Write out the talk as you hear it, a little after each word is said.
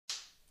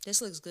This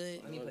looks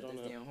good. Let me put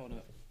this down. Hold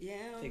up. Yeah,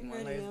 Take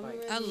one last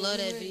bite. I love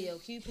that video.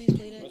 Can you please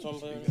play that?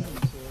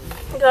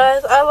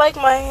 Guys, I like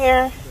my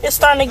hair. It's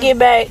starting to get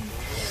back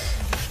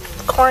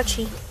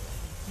crunchy.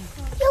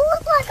 You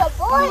look like a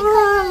boy.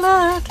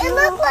 You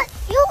look like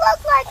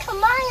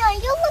Kamaya.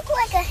 You look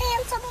like a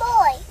handsome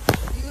boy.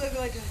 You look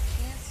like a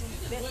handsome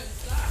boy.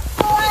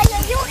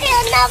 Kamaya, your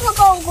hair never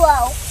gonna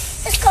grow.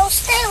 It's gonna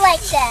stay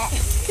like that.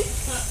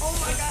 Oh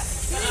my God.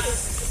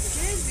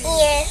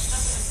 Yeah.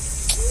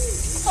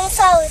 I'm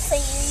sorry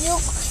for you.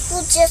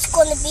 You're just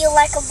gonna be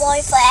like a boy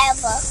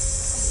forever.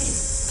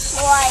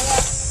 Mariah.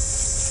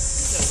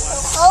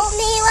 Hold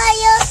me,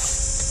 Mariah.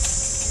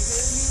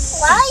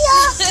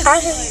 Mariah.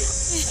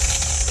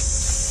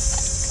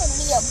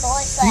 Be a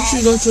boy forever. You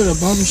should go to the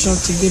barber shop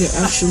to get it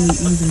actually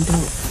evened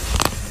out.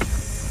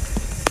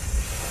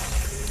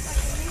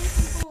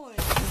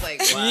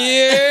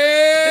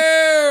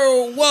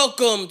 Yeah,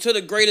 welcome to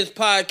the greatest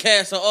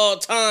podcast of all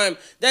time.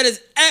 That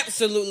is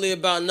absolutely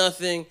about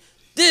nothing.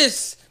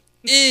 This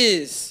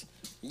is,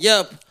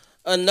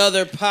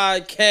 another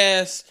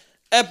podcast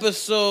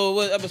episode.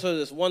 What episode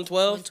is this?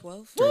 112?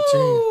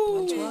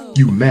 112? 13.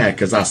 You mad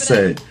because I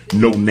said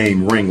no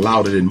name ring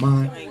louder than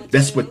mine?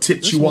 That's what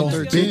tipped you off,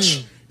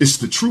 bitch. It's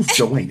the truth,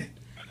 though, ain't it?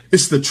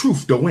 It's the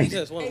truth, though, ain't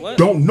it?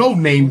 Don't no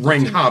name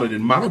ring louder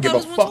than mine. I don't give a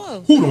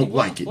fuck who don't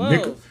like it,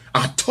 nigga.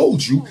 I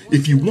told you,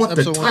 if you want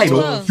the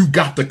title, you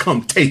got to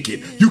come take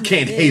it. You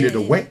can't hate it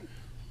away.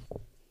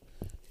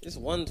 It's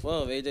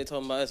 112. AJ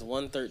talking about it's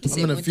 113.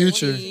 I'm in the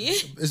future.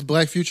 It's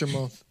Black Future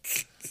Month.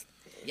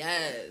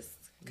 Yes.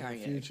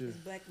 Kanye. Future.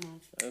 Black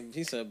month.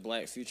 He said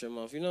Black Future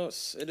Month. You know,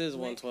 it is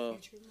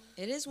 112.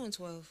 It is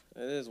 112.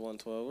 It is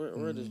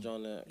 112. Where does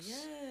John at?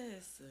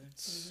 Yes.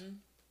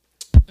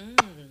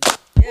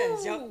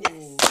 Yes, yo,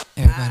 yes.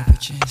 Everybody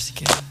put your hands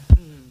together.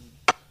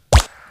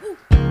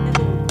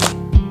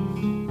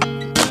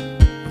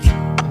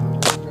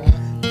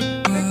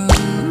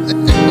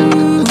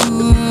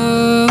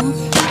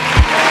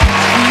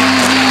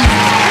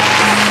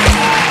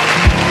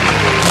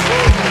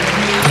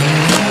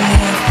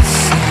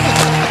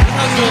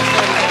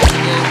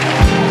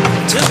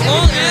 Just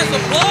long ass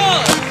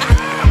applause.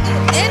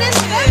 It is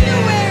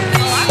February.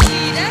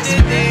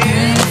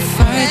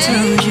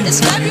 It's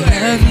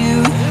February.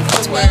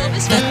 12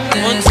 is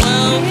February.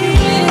 112.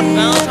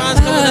 Valentine's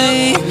coming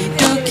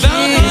up.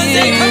 Valentine's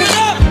Day coming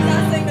up.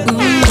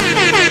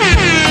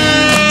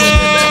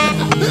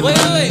 Wait.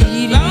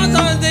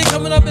 Valentine's Day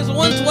coming up is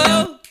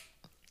 112.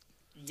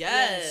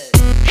 Yes.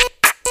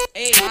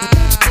 Hey.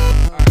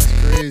 That's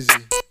crazy.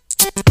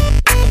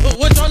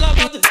 What y'all not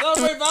about to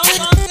celebrate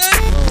Valentine's Day?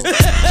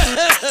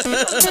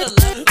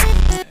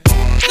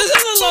 This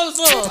is a love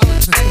song.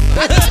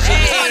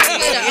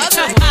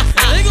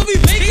 They gonna be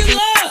making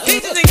love.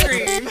 Peaches and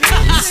cream.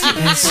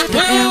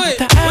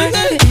 Wait.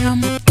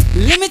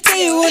 Let me tell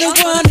you what I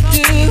wanna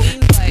do.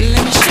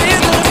 Let me show you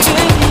what I'm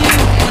feeling you.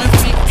 Wanna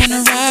freak, wanna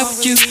ride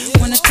with you.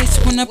 Wanna taste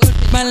when I put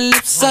my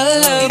lips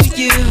all over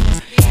you.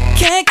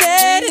 Can't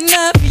get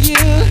enough of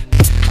you.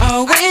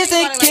 Always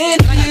thinking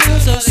of you.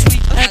 So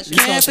sweet, I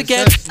can't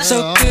forget.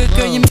 So good,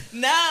 girl, you.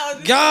 No.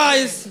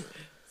 Guys.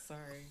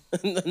 Sorry.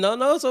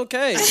 No, it's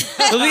okay.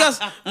 So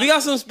we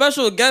got some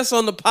special guests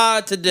on the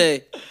pod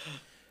today.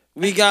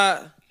 We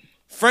got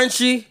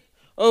Frenchie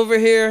over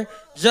here,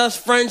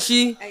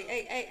 JustFrenchie.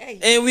 Hey.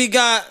 And we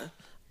got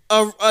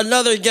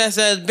another guest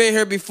that has been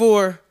here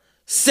before,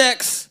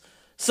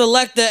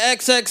 Selekta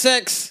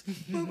x.x.x.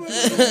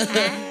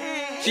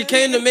 She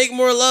came to make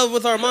more love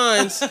with our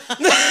minds.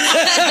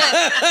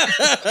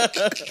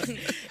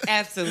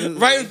 Absolutely.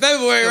 Right in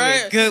February,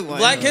 right? Good one.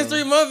 Black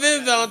History Month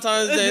and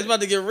Valentine's Day. It's about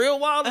to get real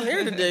wild in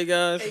here today,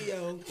 guys. Hey,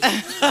 yo.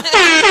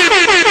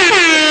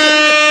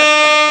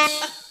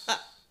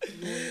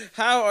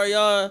 How are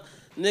y'all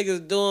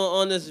niggas doing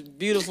on this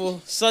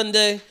beautiful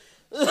Sunday?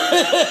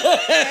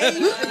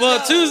 Well,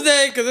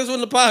 Tuesday, because this is when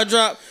the pod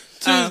dropped.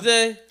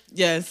 Tuesday.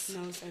 Yes.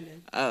 No, Sunday.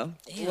 Oh.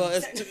 Well,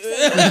 it's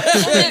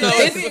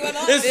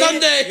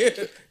Sunday.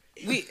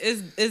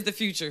 Is the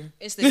future.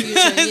 It's the future.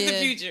 It's Yeah. the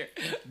future.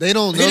 They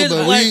don't It know, is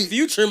but Black we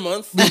Future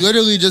Month.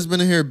 literally just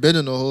been in here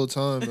bidding the whole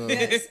time, though.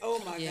 Yes. Oh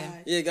my Yeah.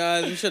 God. Yeah,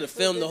 guys, we should have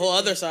filmed the whole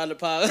other side of the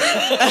pod.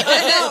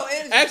 I know.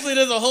 Actually,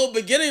 there's a whole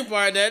beginning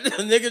part that the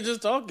nigga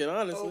just talking,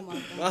 honestly. Oh my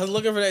God. I was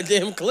looking for that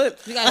damn clip.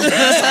 We got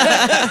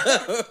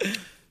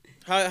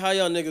How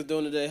y'all niggas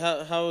doing today?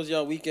 How was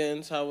y'all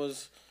weekends? How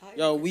was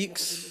y'all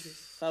weeks?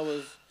 How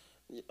was...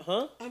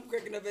 Huh? I'm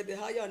cracking up at the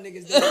how y'all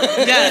niggas doing.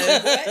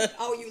 Yes. What?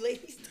 How are you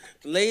ladies?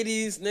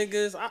 Ladies,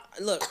 niggas,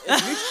 look,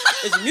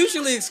 it's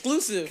mutually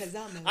exclusive. Cause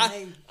I'm a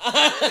lady.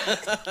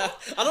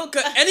 I don't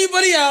cut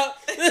anybody out.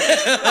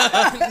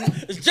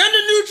 It's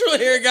gender neutral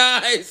here,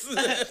 guys.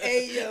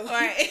 Hey yo. All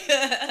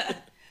right.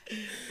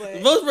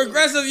 But, Most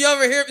progressive you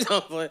ever hear.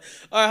 No, but,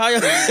 all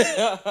right,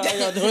 how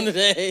y'all doing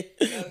today?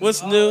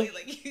 What's new?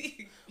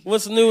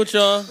 What's new with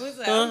y'all? What's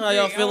up? Huh? How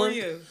y'all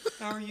feeling?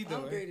 How are you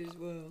I'm doing? great as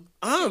well.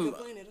 I'm Can't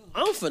complain at all.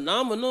 I'm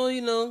phenomenal.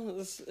 You know,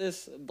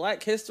 it's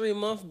Black History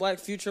Month, Black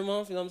Future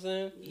Month. You know what I'm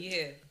saying?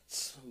 Yeah.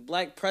 It's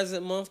Black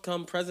Present Month.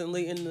 Come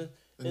presently in the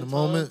in the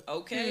moment.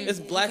 Okay. It's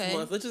Black Okay.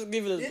 Month. Let's just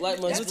give it a Black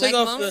Month. That's Let's take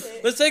Black off Month?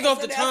 the let's take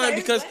off the That's time what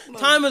because Black Month.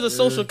 time is a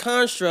social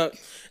construct,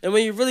 and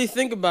when you really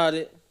think about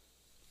it,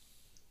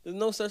 there's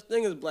no such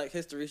thing as Black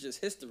history. It's just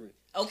history.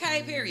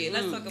 Okay, period.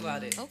 Let's talk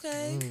about it.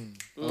 Okay.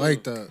 I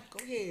like that.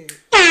 Go ahead.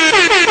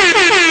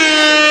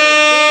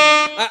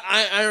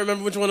 I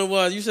remember which one it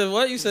was. You said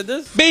what? You said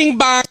this? Bing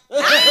bong.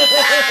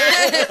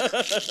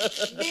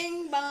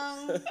 Bing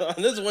bong.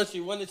 This is what she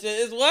wanted to say.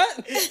 It's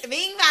what?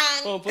 Bing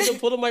bang. Oh, put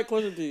the mic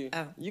closer to you.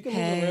 Oh, You can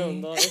hey. move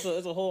around, dog.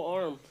 It's a whole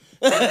arm.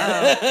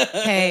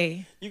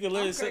 Hey, You can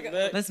literally sit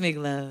back. let's make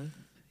love.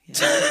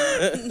 Y'all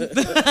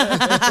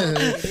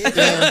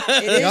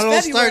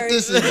don't start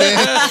this again.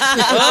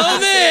 Oh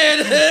man,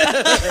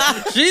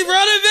 she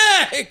brought it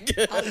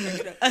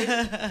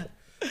back.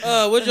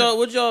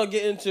 What y'all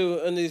get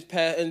into in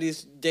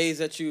these days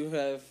that you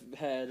have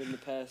had in the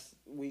past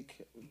week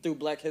through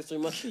Black History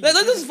Month?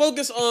 Let's just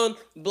focus on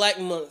Black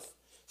Month.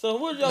 So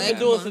what y'all been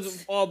doing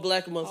since all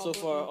Black Month so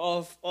far?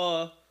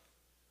 All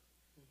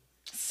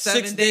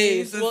 6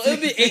 days. Well, it'll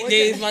be 8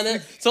 days by now.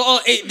 So all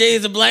 8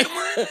 days of Black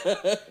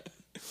Month.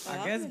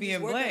 I guess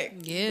being black.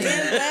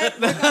 Yeah.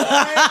 Being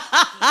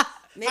black,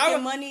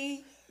 making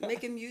money,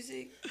 making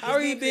music. How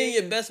are you being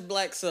your best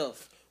Black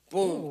self?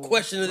 Boom.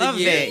 Question of the Love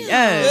year. that.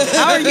 Yes.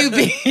 How are you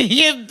being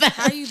your best?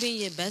 How you being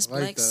your best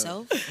Like Black that.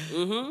 self?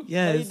 Mm-hmm. How you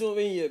Yes. doing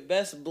being your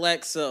best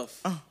Black self?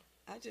 I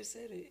just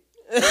said it.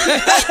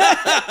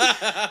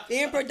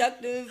 Being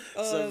productive,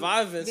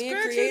 Surviving. being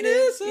Scratching creative,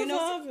 this, you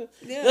know,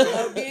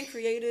 surviving. being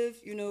creative,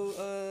 you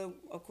know,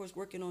 of course,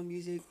 working on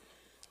music,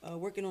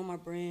 working on my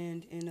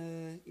brand,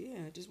 and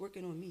just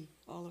working on me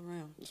all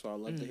around. That's what I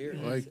love to hear.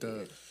 I like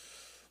that.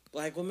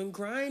 Black women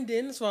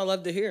grinding. That's what I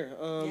love to hear.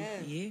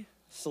 Yeah.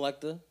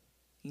 Selecta.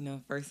 You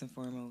know, first and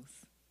foremost,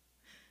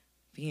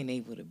 being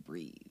able to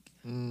breathe.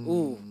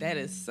 Ooh. That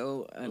is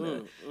so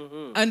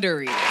Mm-hmm.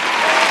 underrated.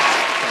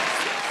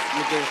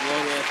 You give us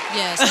long ass.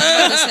 Yes, I was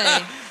about to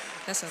say.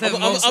 That's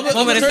a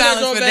Moment of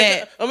silence for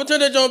that. I'm gonna turn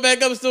that joint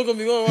back up. It's still gonna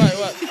be going right.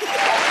 What?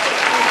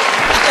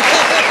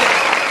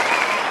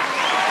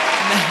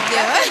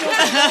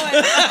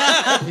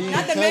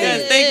 Not the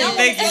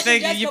Yes,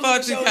 thank you. You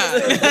fought too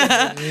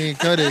kind. He ain't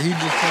cut it. He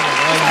just kind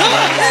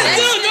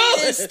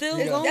of It's still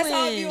going. That's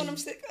how I be on them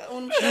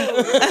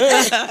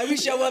shows. Like, we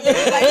show up and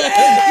it's like,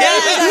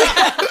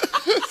 hey!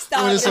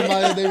 Stop when it. it's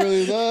somebody they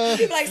really love.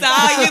 Like, Nah,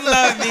 stop. you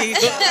love me.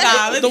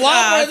 Nah, The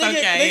wild part, they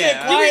okay,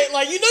 get quiet.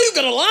 Like, you know you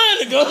got a line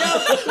to go.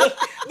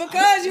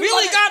 Because you We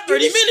only got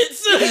 30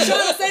 minutes. you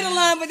trying to say the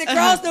line, but the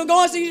crowd's still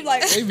going, so you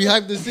like, They be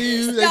hyped to see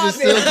you. They stop just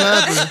still it.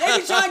 clapping. They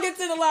be trying to get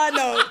to the line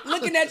though,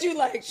 looking at you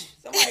like,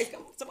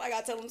 somebody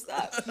gotta tell them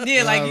stop.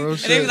 Yeah, like, Nah, you, real and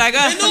they be shit. like, know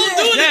I'm doing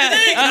it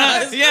today,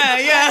 guys.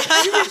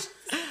 yeah.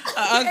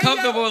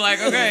 Uncomfortable, like,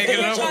 okay, They get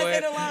it be trying over to say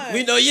with. the line.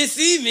 We know you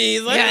see me.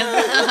 It's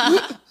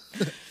like,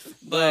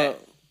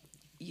 But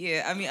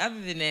yeah, I mean,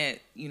 other than that,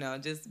 you know,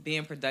 just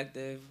being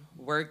productive,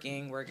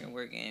 working,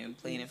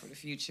 planning for the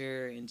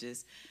future, and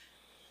just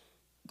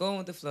going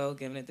with the flow,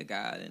 giving it to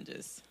God, and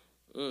just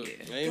Yo,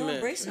 amen.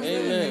 embracing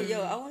Amen.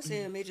 Yo, I want to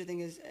say a major thing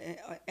is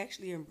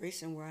actually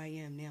embracing where I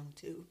am now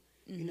too.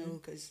 You know,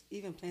 because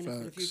even planning for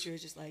the Facts. future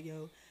is just like,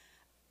 yo,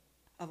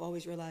 I've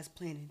always realized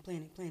planning,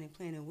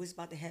 what's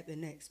about to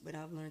happen next. But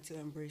I've learned to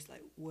embrace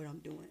like what I'm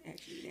doing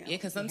actually now. yeah,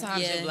 because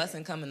sometimes Yeah. your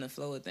blessing come in the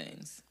flow of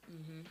things.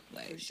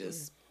 Like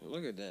just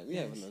Look at that. We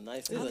having a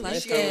nice, like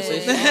nice that.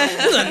 conversation.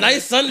 This is a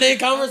nice Sunday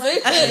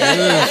conversation.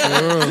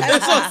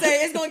 That's what I'm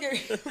saying. It's gonna get.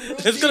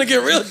 It's gonna get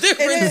real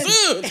different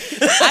soon.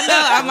 I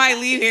know I might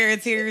leave here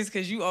in tears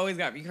because you always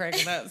got me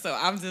cracking up. So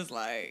I'm just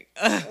like,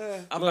 I'm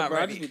Look, not bro,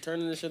 I just ready. be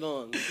turning this shit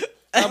on.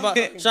 How about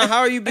Sean? How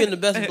are you being the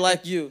best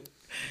Black you?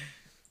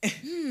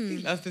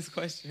 Love this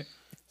question.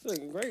 It's a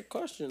great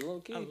question, low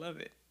key. I love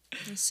it.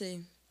 Let's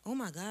see. Oh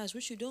my gosh,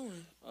 what you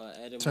doing?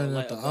 Adding Turning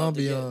more up light the above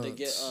to ambiance.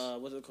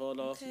 get what's it called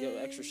off? Get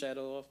extra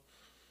shadow off.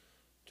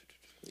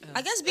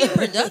 I guess being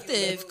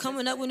productive,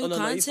 coming up with new Oh no,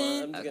 you fine.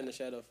 content. I'm just getting the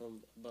shadow from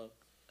above.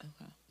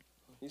 Okay.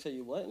 You said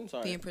you what? I'm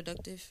sorry. Being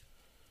productive,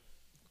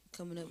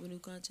 coming up with new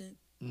content.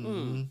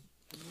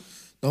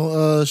 Don't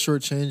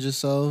shortchange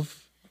yourself.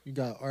 You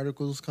got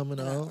articles coming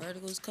out.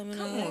 Articles coming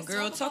Come out. on,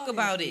 girl, talk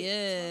about it.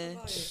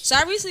 Yeah. So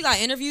I recently got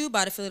interviewed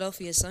by the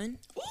Philadelphia Sun,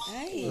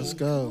 Hey. Let's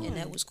go. and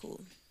that was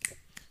cool.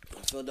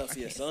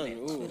 Philadelphia Sun.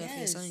 Ooh.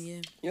 Philadelphia Sun, yeah.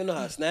 You don't know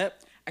how to snap?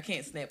 I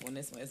can't snap on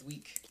this one. It's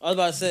weak. I was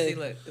about to say. See,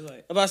 look.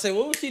 What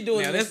was she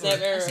doing Now in the this snap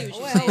one- era?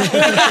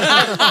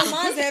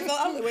 Mine's headphones.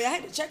 I was like, wait, I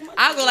had to check my.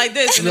 I'll go like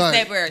this in the Right.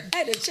 snap word. I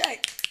had to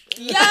check.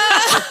 Yeah.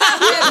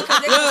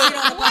 Because they gonna see it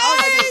on the pod.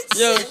 I was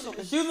Yo,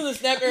 she was in the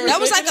snap era. That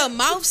was like a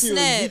mouth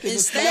snap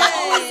instead.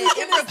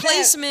 like,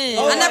 Replacement.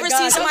 oh I my never God.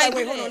 seen I was somebody like,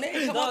 wait, do hold on. that. They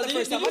didn't come No, out the did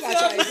first you- time. I did you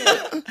gotta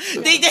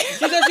try again.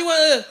 She said she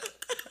went.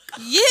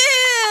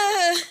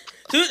 Yeah.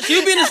 She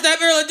would be in the snap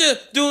era like this,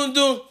 doing.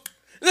 Yeah.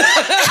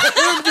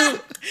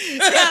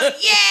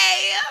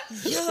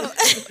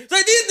 It's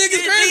like these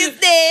niggas crazy.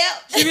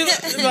 She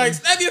be like,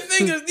 snap your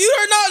fingers. You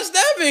are not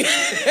snapping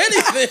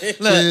anything.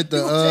 So you hit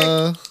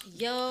the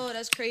Yo,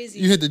 that's crazy.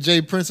 you hit the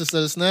J Prince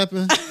instead of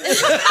snapping.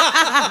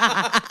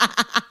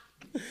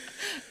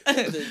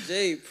 The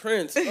J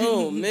Prince.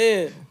 Oh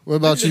man. What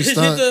about you,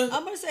 Stunt?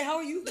 I'm gonna say, how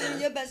are you being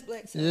your best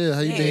black self? Yeah, how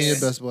you being your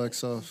best black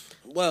self?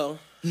 Well,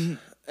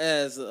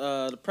 as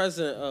the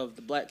president of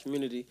the black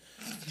community,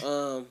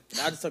 I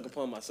just took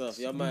upon myself.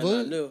 Y'all might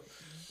not know.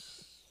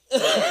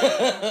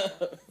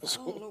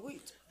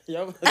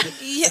 Y'all,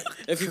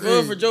 if you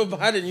vote for Joe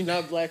Biden, you're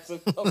not black. So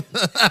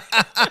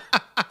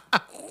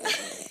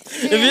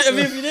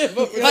if you did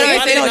vote for Joe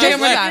Biden, say it one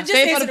more time. Just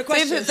answer the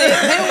question. Say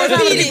it one more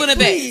time. People in the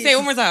back. Say it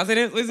one more time.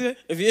 Say it.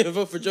 If you didn't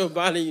vote for Joe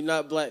Biden, you're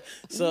not black.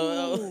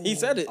 So he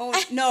said it. Oh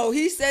no,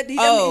 he said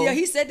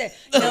he said that.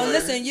 No,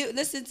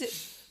 listen to.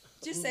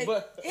 Just say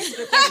answer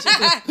the question.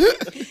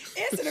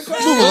 Answer the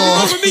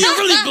question. For me, you're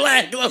really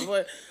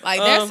black. Like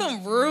that's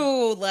some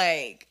real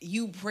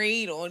you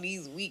preyed on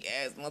these weak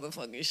ass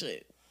motherfucking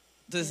shit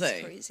to That's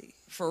say. crazy.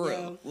 For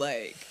real.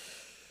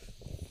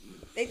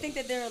 They think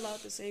that they're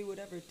allowed to say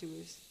whatever to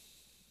us.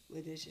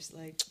 But it's just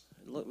like,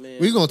 look, man.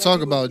 We gonna talk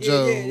about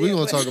Joe. We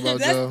gonna talk about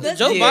Joe.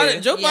 Joe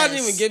Biden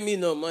didn't even give me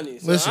no money,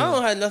 so Listen. I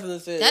don't have nothing to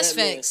say. That's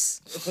that facts.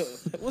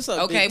 What's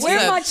up? Okay, BT?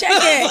 where's my check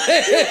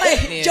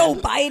at? Joe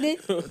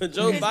Biden.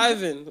 Joe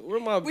Biden. Where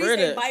my We bread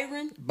say at?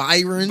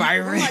 Byron.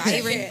 Byron.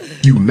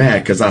 You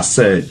mad because I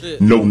said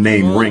no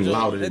name ring Joe.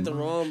 louder Hit than the mine.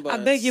 wrong I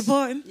button. beg your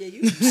pardon. Yeah,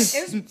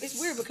 it's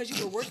weird because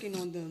you were working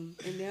on them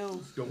and now.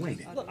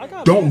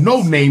 Don't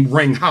no name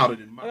ring hotter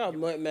than I mine.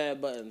 got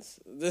mad buttons.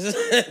 This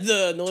is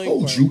the annoying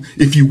Told part. you,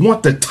 if you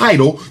want the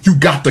title, you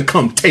got to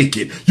come take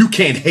it. You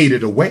can't hate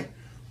it away.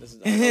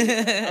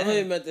 I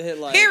really meant to hit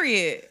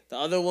Period. the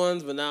other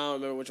ones, but now I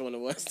don't remember which one it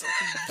was.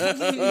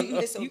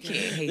 It's okay. You can't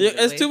hate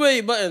It's it. too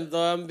many buttons,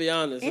 though. I'm gonna be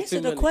honest. It's Answer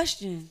too the many.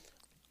 question.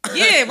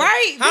 Yeah,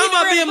 right? How am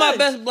I Be the being my right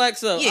best black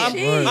self?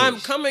 Yeah. I'm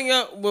coming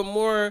up with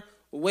more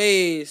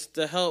ways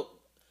to help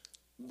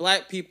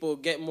black people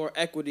get more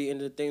equity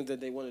into the things that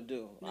they want to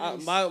do.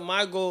 Nice.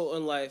 My goal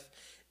in life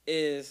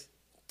is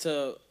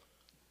to,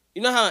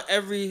 you know how in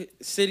every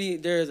city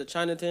there is a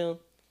Chinatown?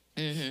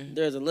 Mm-hmm.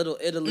 There's a little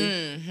Italy.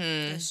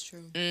 Mm-hmm. That's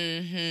true.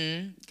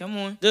 Mm-hmm. Come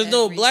on. There's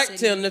no Every black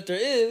city. town, and if there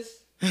is,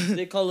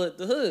 they call it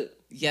the hood.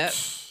 Yep.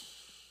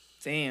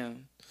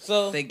 Damn.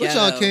 So, The What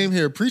y'all ghetto. came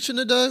here preaching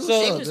today? What's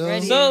So- up, was yo?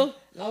 ready. so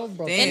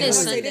Damn. it's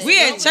Sunday. We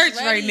at It's church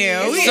ready. right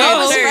now. We It's at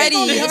almost church. ready. It's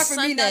gonna be hard It's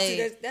for me not to.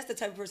 Sunday. That's the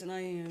type of person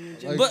I am.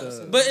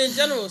 Like But in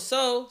general,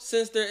 so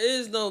since there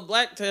is no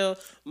black town,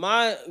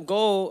 my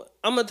goal,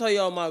 I'm gonna tell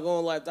y'all my goal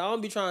in life. I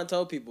don't be trying to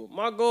tell people.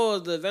 My goal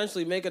is to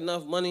eventually make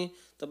enough money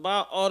to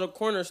buy all the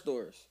corner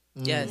stores.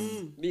 Yes.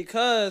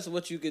 Because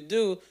what you could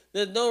do,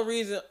 there's no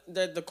reason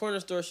that the corner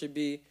store should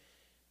be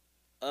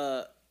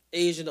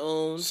Asian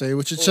owned. Say it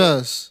with your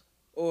chest.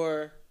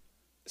 Or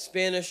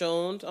Spanish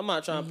owned. I'm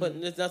not trying to put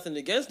there's nothing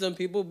against them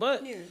people,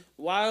 but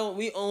why don't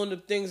we own the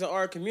things in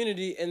our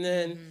community and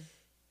then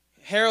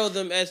herald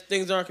them as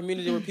things in our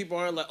community where people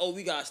aren't like, oh,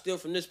 we gotta steal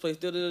from this place.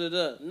 Da, da, da,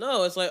 da.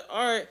 No, it's like,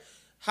 all right,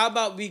 how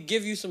about we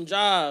give you some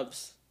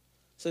jobs,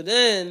 so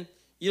then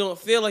you don't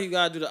feel like you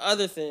gotta do the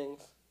other things,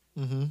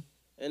 and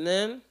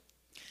then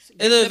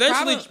it'll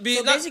eventually be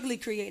So not- basically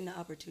creating the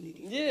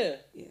opportunity. yeah.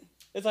 Yeah.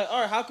 It's like,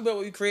 all right, how come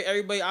we create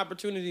everybody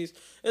opportunities?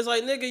 It's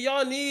like, nigga,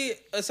 y'all need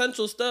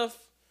essential stuff.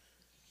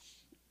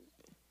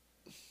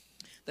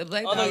 The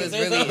black Oh, no, dollar is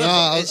they- really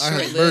Nah, is I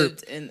heard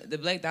short-lived, and the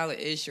black dollar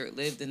is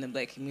short-lived in the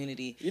black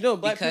community. You know,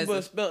 black because people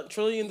have of- spent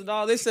trillions of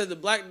dollars. They said the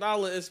black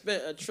dollar is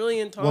spent $1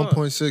 trillion times.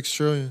 1.6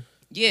 trillion.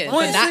 Yeah, What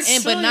but is not this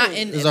in, but not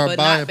trillion? in, Is our but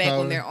buying not back power.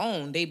 on their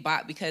own. They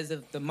bought because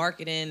of the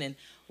marketing and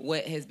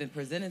what has been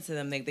presented to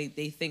them. They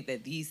think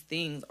that these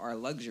things are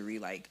luxury,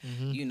 like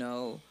you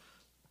know,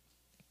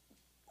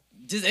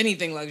 just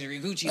anything luxury,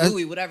 Gucci, That's-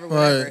 Louis, whatever.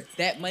 right.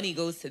 That money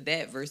goes to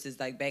that versus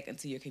like back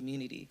into your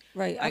community.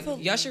 Right. I Like, feel,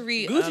 y'all should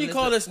read. Gucci this-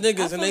 called us niggas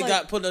I and feel they like-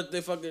 got put up.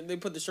 They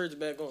put the shirts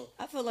back on.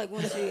 I feel like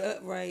once we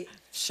right. I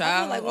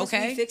Child, feel like once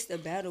okay. we fix the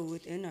battle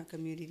within our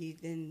community,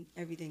 then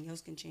everything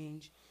else can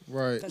change.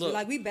 Right.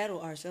 Because we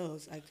battle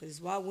ourselves. Like, because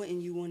why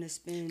wouldn't you want to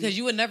spend? Because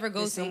you would never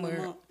go the same somewhere.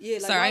 amount. Yeah,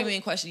 like, Sorry, why I would- didn't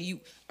mean question you.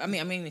 I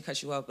mean to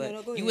cut you off, but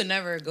No, go you would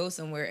ahead. never go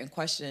somewhere and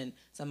question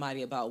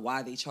somebody about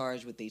why they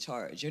charge what they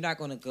charge. You're not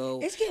going to go.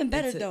 It's getting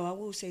better into- though. I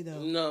will say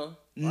though. No.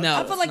 No,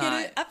 I feel like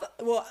it's not.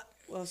 it is.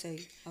 I'll say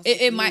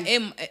It for might.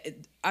 me.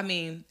 I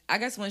mean, I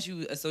guess once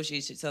you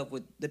associate yourself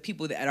with the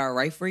people that are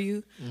right for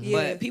you,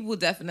 Yeah. but people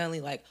definitely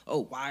like,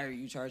 oh, why are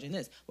you charging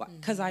this?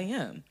 Because I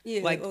am.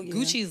 Yeah, Like oh, yeah.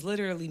 Gucci is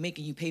literally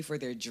making you pay for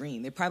their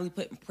dream. They're probably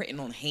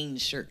printing on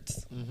Hanes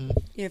shirts.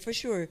 Yeah, for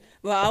sure.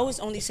 Well, I was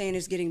only saying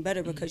it's getting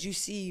better because you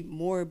see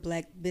more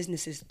black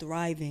businesses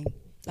thriving.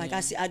 Like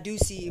I do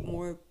see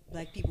more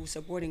black people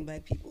supporting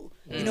black people.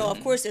 You know,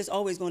 of course, there's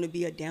always going to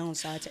be a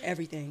downside to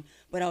everything.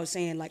 But I was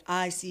saying, like,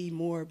 I see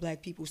more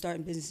black people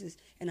starting businesses,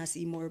 and I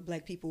see more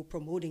black people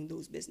promoting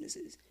those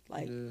businesses.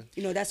 Like,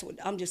 you know, that's what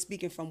I'm just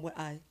speaking from what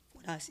I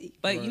see.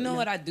 But you know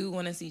what I do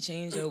want to see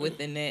change though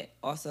within that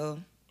also?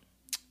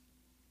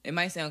 It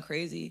might sound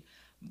crazy,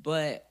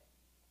 but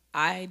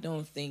I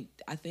think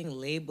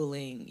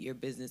labeling your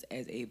business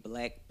as a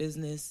black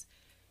business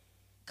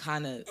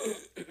kind of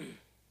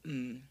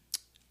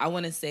I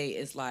want to say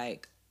it's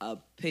like a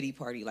pity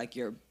party, like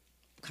you're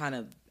kind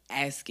of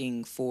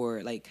asking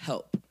for like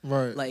help.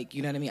 Right. Like,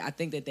 you know what I mean? I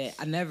think that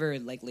I never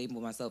like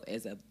labeled myself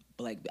as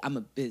I'm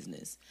a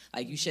business.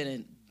 Like, you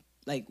shouldn't,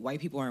 like, white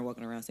people aren't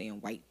walking around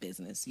saying white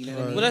business. You know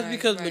what I mean? Well, that's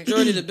because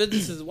majority of the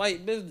business is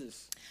white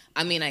business.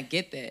 I mean, I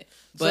get that.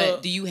 But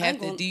So, do you have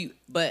to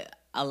but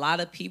a lot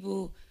of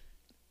people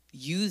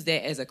use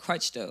that as a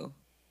crutch though.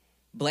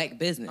 Black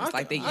business.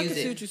 Like they use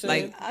it.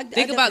 Like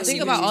think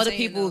about all the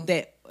people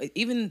that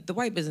even the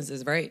white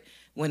businesses, right?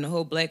 When the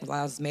whole Black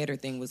Lives Matter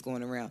thing was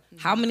going around,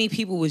 how many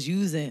people was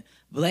using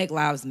Black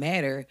Lives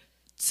Matter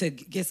to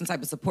get some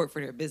type of support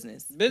for their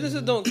business?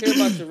 Businesses don't care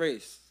about your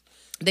race.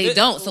 They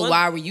don't, so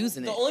why are we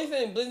using it? The only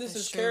thing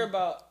businesses care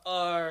about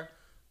are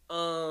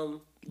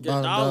your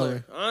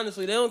dollar.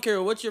 Honestly, they don't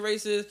care what your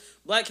race is.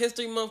 Black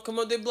History Month come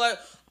up, they be like,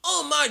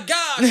 oh my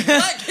gosh,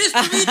 Black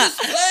History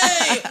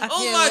Display.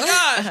 Oh my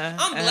gosh,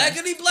 I'm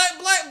blackity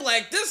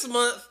black this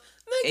month.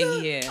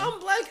 Nigga, I'm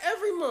black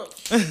every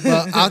month.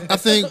 Well,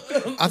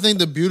 I think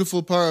the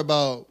beautiful part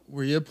about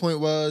where your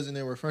point was and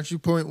then where Frenchie's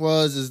point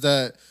was is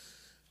that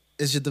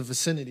it's just the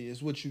vicinity.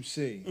 It's what you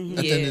see. At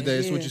the end of the day,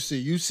 it's what you see.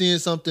 You seeing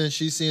something,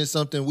 she's seeing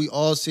something, we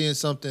all seeing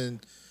something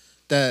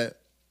that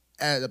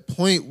at a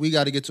point, we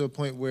got to get to a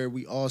point where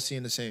we all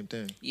seeing the same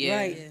thing. Yeah.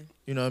 Right.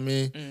 You know what I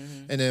mean?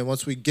 Mm-hmm. And then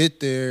once we get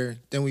there,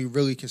 then we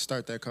really can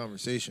start that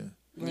conversation.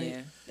 Right.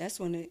 Yeah. That's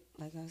when it,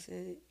 like I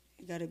said,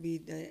 it got to be,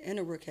 the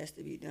inner work has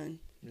to be done.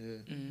 Yeah.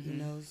 Mm-hmm. You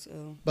know,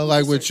 so. But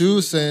like what you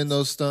was saying,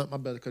 though, Stunt, I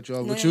better cut you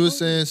off. What you was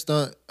saying,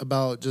 Stunt,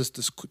 about just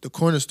the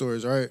corner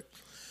stores, right?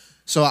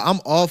 So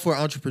I'm all for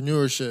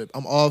entrepreneurship.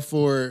 I'm all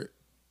for,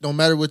 no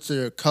matter what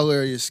your color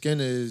or your skin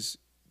is,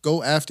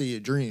 go after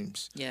your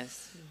dreams.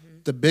 Yes.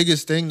 The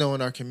biggest thing, though,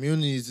 in our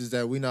communities is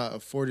that we're not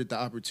afforded the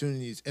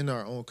opportunities in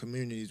our own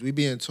communities. We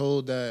being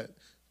told that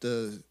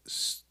the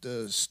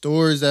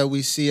stores that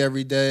we see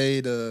every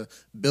day, the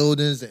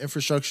buildings, the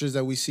infrastructures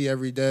that we see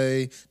every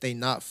day, they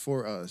not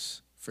for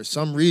us. For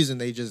some reason,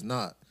 they just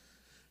not.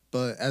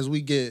 But as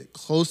we get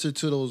closer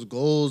to those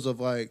goals of,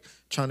 like,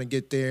 trying to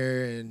get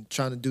there and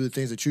trying to do the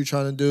things that you're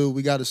trying to do,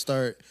 we got to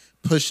start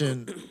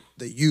pushing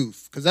the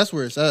youth, because that's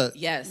where it's at.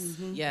 Yes.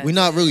 Mm-hmm. Yes. We're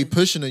not really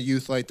pushing the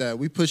youth like that.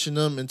 We pushing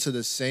them into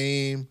the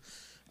same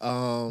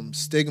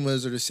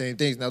stigmas or the same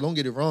things. Now, don't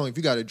get it wrong. If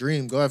you got a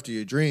dream, go after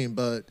your dream.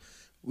 But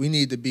we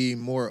need to be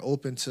more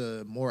open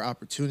to more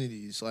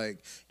opportunities.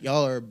 Like,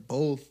 y'all are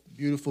both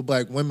beautiful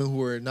black women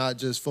who are not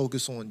just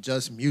focused on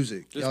just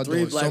music. There's y'all three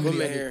doing black so many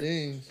women other here.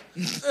 things.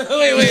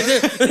 wait,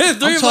 there's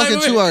three I'm black talking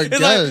women. to our It's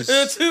guests. Like,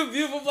 there's two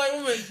beautiful black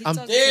women.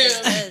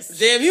 Damn,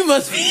 damn, you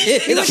must be.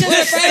 He was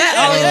just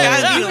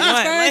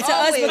referring to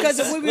us because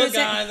of what we were Look,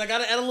 guys, I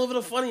gotta add a little bit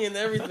of funny into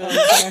everything.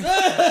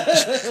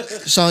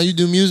 Sean, you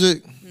do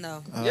music?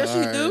 No. Yes,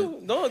 you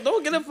do.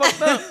 Don't get it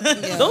fucked up.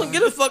 Don't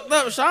get it fucked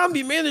up. Sean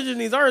be managing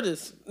these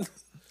artists.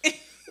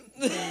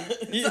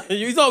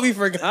 You thought we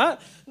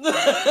forgot? Hold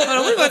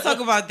on, we're gonna talk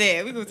about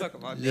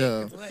that.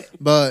 Yeah.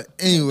 But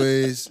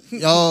anyways,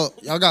 y'all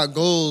got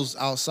goals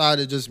outside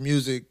of just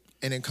music,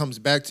 and it comes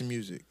back to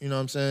music. You know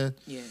what I'm saying?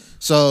 Yeah.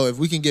 So if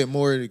we can get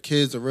more of the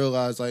kids to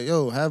realize, like,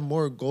 yo, have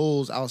more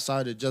goals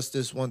outside of just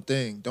this one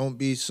thing. Don't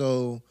be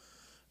so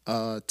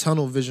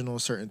tunnel vision on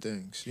certain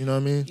things. You know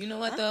what I mean? You know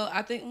what though?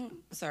 I think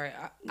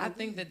I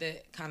think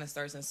that kind of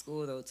starts in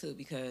school though too,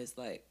 because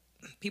like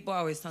people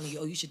always tell me,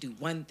 oh, you should do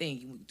one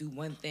thing. You do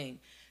one thing,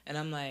 and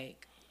I'm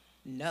like,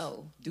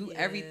 no, do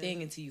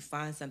everything until you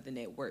find something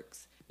that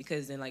works.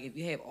 Because then, like, if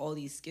you have all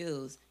these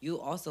skills,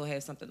 you'll also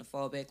have something to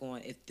fall back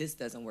on if this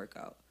doesn't work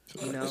out.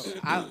 You know,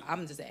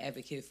 I'm just an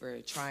advocate for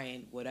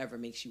trying whatever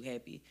makes you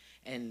happy,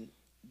 and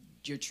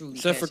you're truly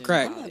except for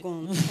passionate crack.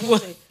 I'm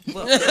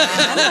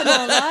not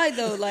gonna lie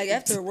though. Like,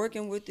 after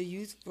working with the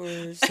youth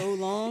for so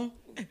long,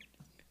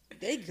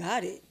 they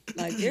got it.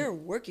 Like, they're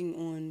working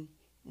on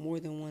more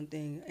than one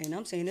thing, and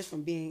I'm saying this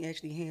from being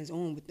actually hands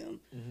on with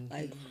them. Mm-hmm.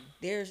 Like,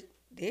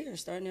 they're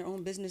starting their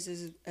own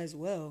businesses as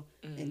well,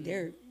 and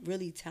they're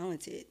really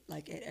talented,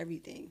 like, at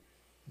everything.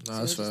 No, so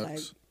that's it's just facts.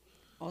 like,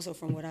 also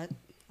from what I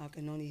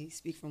can only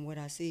speak from what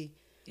I see,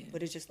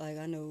 but it's just like,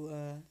 I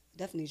know,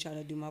 definitely try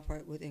to do my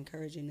part with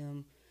encouraging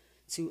them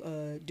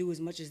to do as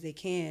much as they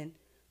can,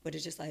 but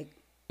it's just like,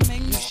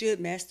 you should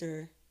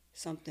master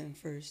something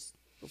first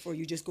before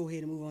you just go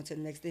ahead and move on to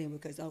the next thing,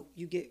 because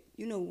you get,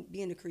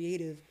 being a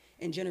creative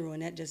in general,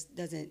 and that just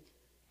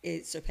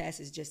it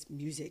surpasses just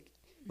music.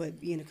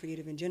 But being a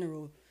creative in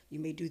general, you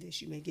may do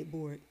this, you may get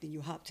bored, then you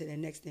hop to that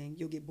next thing,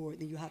 you'll get bored,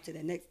 then you hop to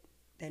that next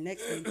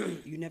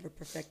thing. You never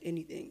perfect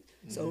anything.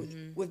 So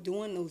with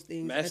doing those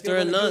things, Master if you're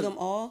going to none. do them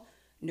all,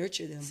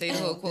 nurture them. Say the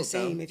whole quote, the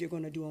same if you're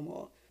going to do them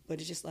all. But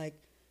it's just like,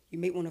 you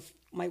might want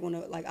to,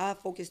 like, I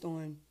focused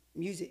on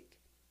music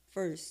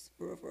first,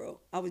 for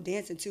real. I was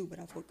dancing too, but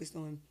I focused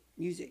on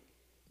music.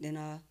 Then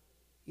I,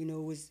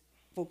 was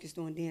focused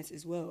on dance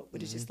as well.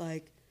 But it's just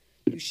like,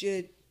 you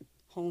should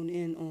hone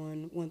in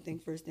on one thing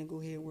first, then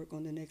go ahead and work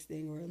on the next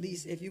thing. Or at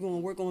least if you're going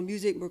to work on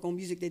music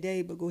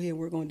today, but go ahead and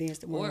work on dance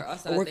tomorrow.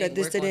 Or work at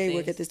this today,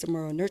 work at this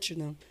tomorrow, nurture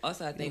them.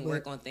 Also, I think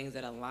work on things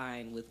that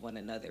align with one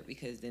another,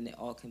 because then it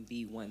all can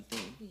be one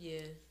thing.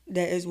 Yeah.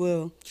 That as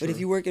well. True. But if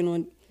you're working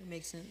on... It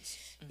makes sense.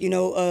 You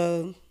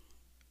know,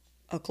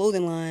 a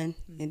clothing line,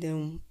 and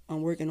then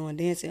I'm working on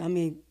dancing. I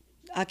mean,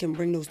 I can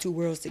bring those two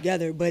worlds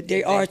together, but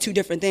they are two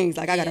different things.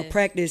 Like, I got to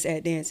practice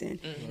at dancing,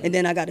 and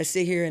then I got to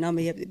sit here and I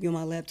may have to be on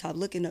my laptop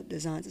looking up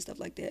designs and stuff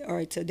like that. All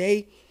right,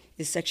 today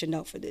is sectioned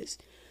out for this.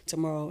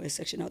 Tomorrow is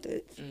sectioned out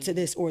to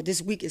this, or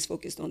this week is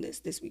focused on this.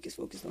 This week is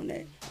focused on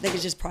that. I think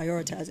it's just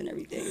prioritizing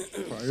everything.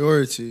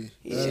 Priority.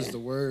 That is the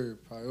word.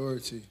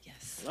 Priority.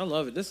 Yes. I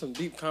love it. This is some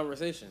deep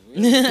conversation.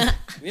 We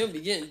don't be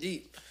getting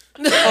deep.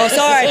 Oh,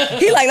 sorry.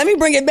 He like, let me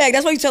bring it back.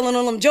 That's why you telling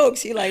all them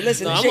jokes. He like,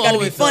 listen, this shit gotta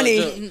be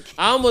funny.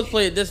 I almost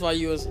played this while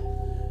you was. I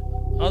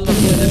was about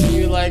to play this and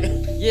you were like,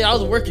 yeah, I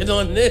was working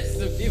on this.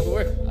 And people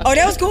were. Oh,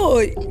 that was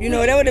cool. You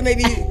know, that would have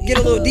maybe get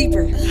a little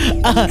deeper. A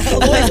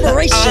little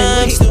inspiration.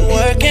 I'm still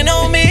working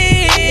on me.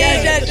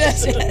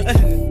 Yes.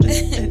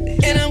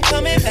 And I'm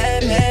coming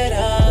back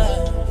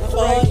better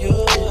for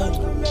you.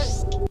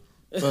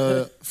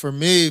 But for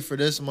me, for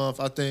this month,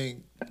 I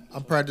think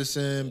I'm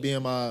practicing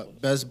being my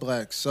best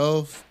black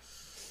self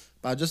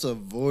by just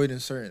avoiding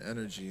certain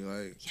energy.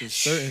 Like, just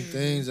certain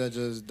things that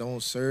just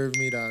don't serve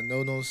me, that I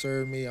know don't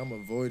serve me, I'm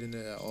avoiding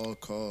it at all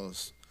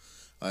costs.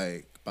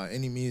 Like, by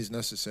any means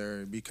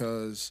necessary.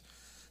 Because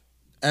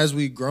as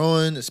we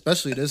growing,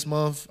 especially this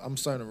month, I'm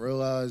starting to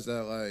realize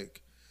that,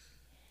 like,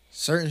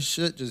 certain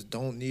shit just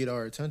don't need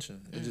our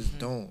attention. It just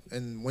don't.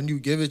 And when you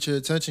give it your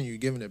attention, you're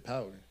giving it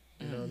power.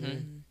 You know what I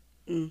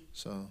mean?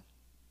 So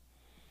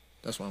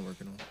that's what I'm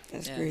working on.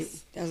 That's great.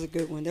 That was a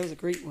good one. That was a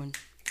great one.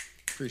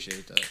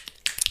 Appreciate that.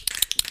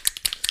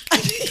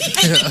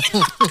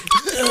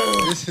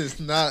 This is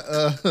not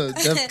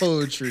deaf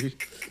poetry.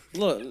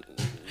 Look,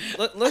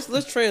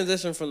 let's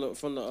transition from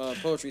the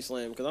poetry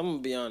slam, because I'm gonna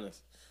be honest.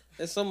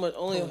 There's so much,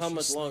 only how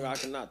much longer I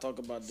cannot talk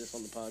about this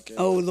on the podcast.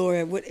 Oh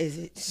Lord, what is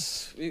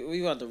it? We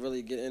got to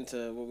really get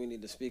into what we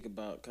need to speak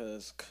about,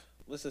 because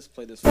let's just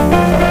play this.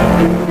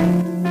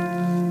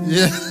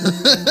 Yeah.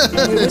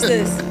 Wait, what's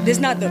this? This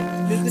not the.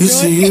 You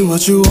see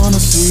what you wanna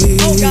see.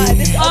 Oh God,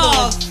 this other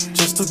one.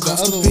 Just a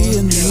cost of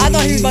being me. I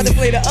thought he was about to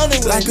play the other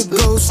one. Like a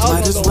ghost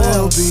might as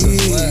well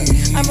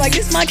be. I'm like,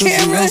 this my 'Cause you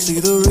camera. don't see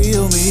the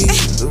real me,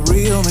 the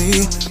real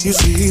me. You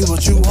see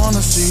what you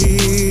wanna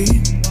see.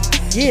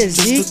 Yeah,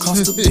 Zeke. Just a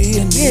cost of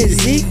being me. Yeah,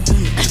 Zeke.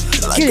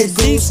 Like a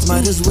ghost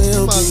might as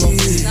well be.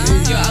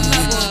 Yo, I'm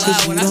not gonna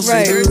lie. When I first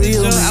Right. heard this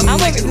joke, I'm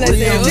like, like,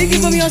 listen, Zeke, you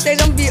put me on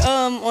stage, I'm gonna be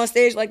on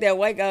stage like that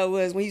white guy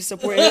was when he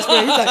supported his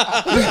friend. He's like,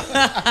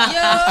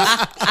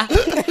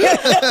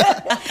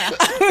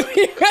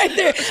 right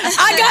there.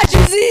 I got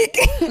you, Zeke.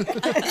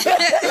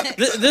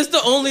 This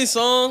the only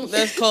song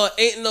that's called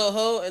 "Ain't No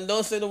Hoe" and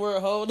don't say the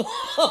word "hoe."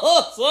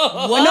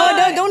 Well,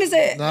 no, don't he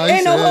say it? Nah, he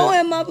Ain't no said hoe it.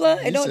 in my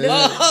blood. It don't. said it.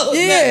 Oh,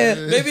 Yeah.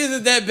 maybe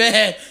it's that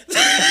bad.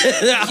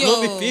 I'm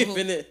gonna be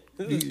peeping it.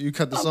 You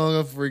cut the song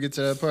off before you get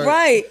to that part.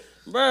 Right.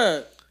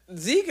 Bruh,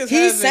 Zeke is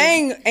He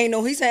sang ain't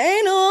no. He said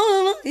ain't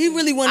no. He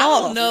really went I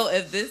off. don't know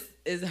if this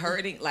is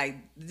hurting, like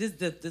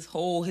this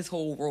whole his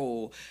whole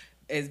role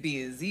as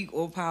being Zeke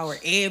on Power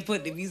and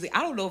putting the music.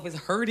 I don't know if it's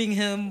hurting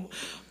him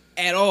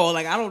at all.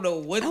 Like, I don't know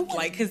what,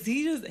 like, cause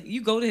he just,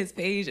 you go to his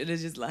page and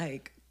it's just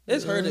like,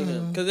 it's hurting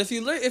him. Because if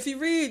you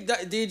read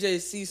DJ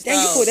C Styles,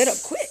 Damn, you pulled that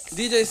up quick.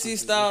 DJ C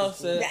Styles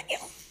said,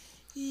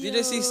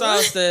 DJ C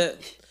Styles said,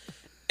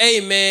 "Hey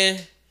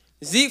man,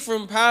 Zeke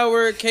from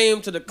Power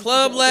came to the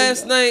club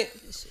last night.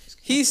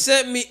 He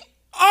sent me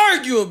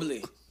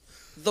arguably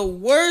the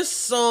worst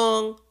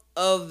song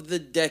of the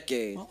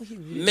decade.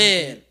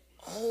 Man,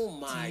 oh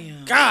my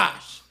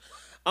gosh.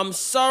 I'm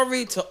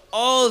sorry to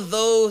all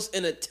those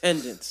in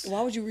attendance."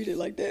 Why would you read it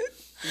like that?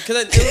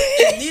 Because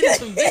it needed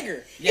some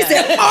vigor. He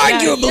said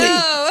arguably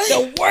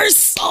the worst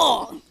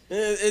song.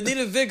 It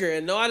needed vigor.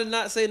 And no, I did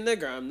not say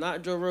nigger. I'm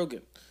not Joe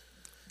Rogan.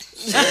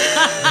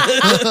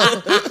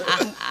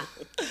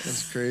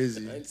 That's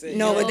crazy.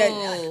 No, but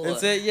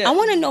that. Yeah. I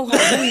want to know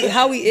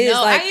how he is,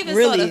 No, I like, even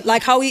really, saw the-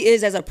 like how he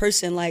is as a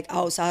person, like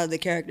outside of the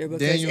character.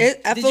 Because Daniel.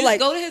 I did feel you like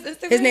go to his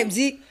Instagram? his name's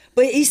Zeke,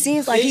 but he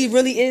seems like he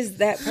really is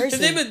that person.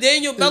 His name is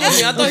Daniel Bellamy.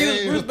 I thought he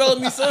was Bruce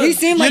Bellamy's son. He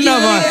seemed like You're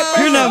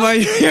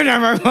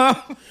not my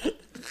mom.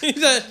 He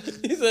said,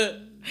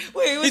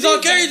 Wait, he's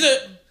on Carrie's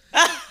it.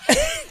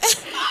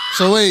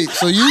 So wait,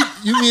 so you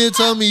mean to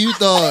tell me you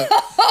thought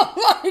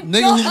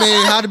nigga who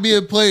made How to Be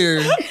a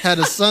Player had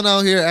a son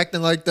out here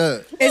acting like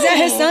that? Is that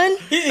his son?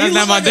 That's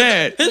not my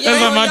dad. That's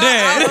not my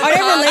dad. Are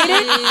they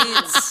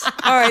related?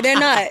 All right, they're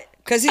not.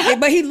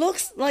 But he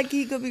looks like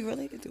he could be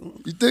related to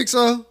him. You think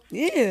so?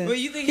 Yeah. But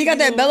you think he got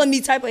that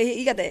Bellamy type of.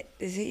 He got that.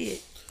 His head.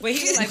 Wait,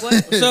 he was like,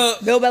 what? So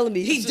Bill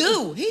Bellamy. He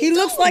do. He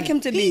looks like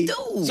him to be. He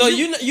do. So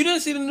you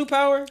didn't see the new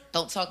Power?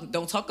 Don't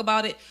talk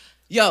about it.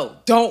 Yo,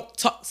 don't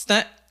talk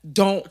stunt.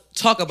 Don't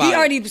talk about it. He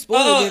already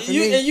spoiled it for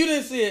me. And you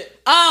didn't see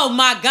it. Oh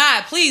my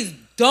God, please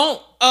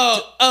don't.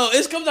 Oh,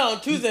 it's coming out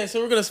on Tuesday,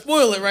 so we're gonna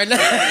spoil it right now.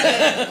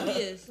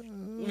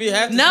 We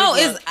have to. No,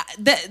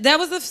 that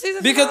was the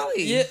season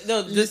finale.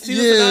 The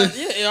season finale.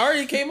 Yeah, it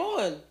already came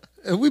on.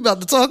 And we about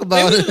to talk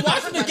about it.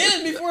 Watch it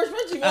again before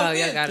Frenchie. Oh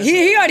yeah, got it.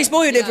 He already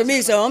spoiled it for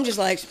me, so I'm just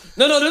like.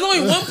 No, there's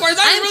only one part.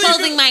 I'm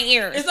closing my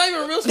ears. It's not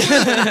even a real spoiler.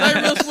 It's not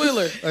even a real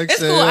spoiler. It's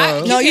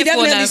cool.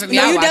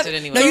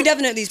 You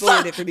definitely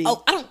spoiled it for me.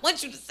 Oh, I don't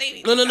want you to say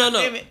anything.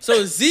 No.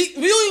 So Zeke,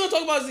 we don't even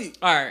talk about Zeke.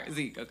 All right,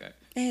 Zeke. Okay.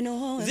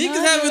 Zeke is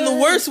having the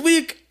worst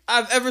week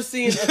I've ever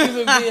seen a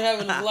human being have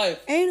in his life.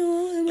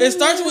 It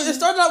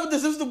started out with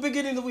this. This was the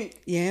beginning of the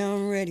week. Yeah,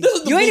 I'm ready.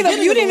 You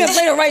didn't even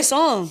play the right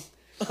song.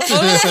 No. This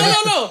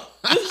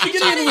is the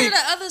beginning of the week.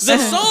 The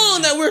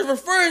song that we're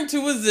referring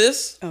to is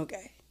this.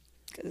 Okay.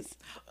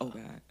 Oh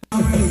God.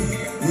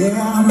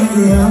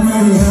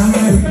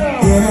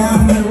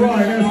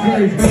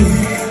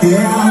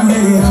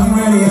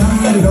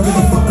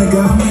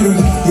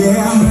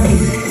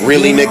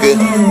 Really, nigga?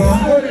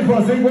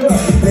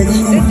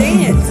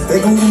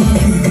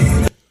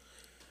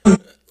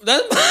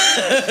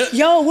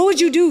 Yo, what would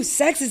you do?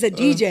 Sex is a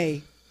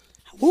DJ.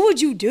 What would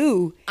you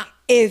do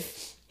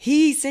if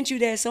he sent you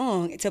that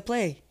song to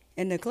play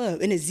in the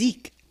club in a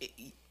Zeke?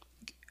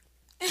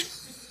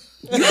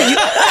 Yo,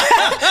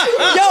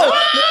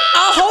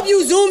 I hope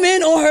you zoom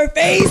in on her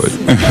face.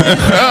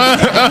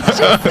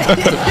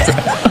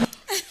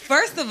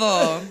 First of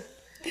all,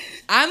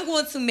 I'm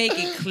going to make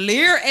it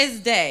clear as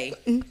day.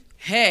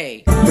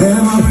 Hey. What's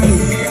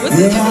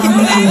the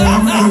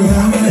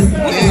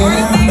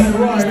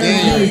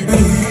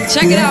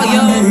Check it out,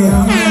 yo.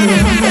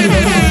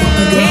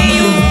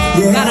 Daniel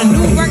got a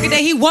new record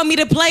that he want me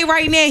to play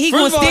right now. He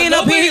gonna stand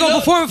up here, he gonna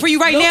perform it for you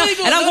right now,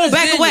 and I'm gonna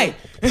back away.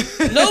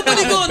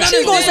 Nobody gonna.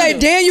 She's gonna say,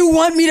 "Daniel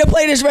want me to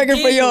play this record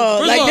for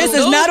y'all." Like this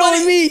is not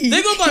on me.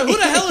 They gonna be like, "Who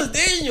the hell is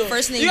Daniel?"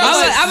 First name.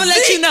 I'm gonna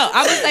let you know.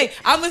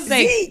 I'm gonna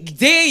say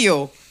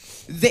Daniel.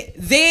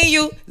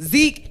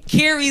 Zeke,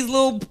 Carrie's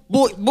little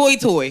boy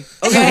toy.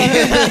 Okay.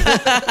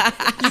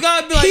 You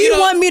gotta be like, he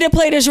want me to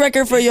play this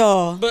record for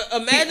y'all. But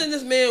imagine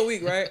this man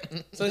week, right?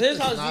 So here's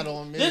how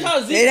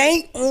Zeke. It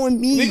ain't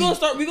on me. We gonna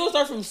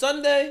start from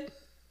Sunday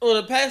or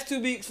the past 2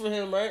 weeks for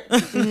him, right?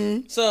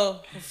 Mm-hmm.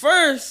 So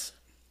first,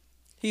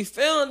 he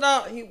found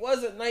out he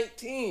wasn't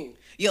 19.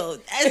 Yo,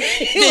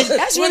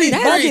 that's really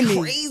bugging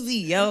me. Crazy,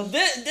 yo.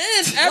 Then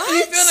after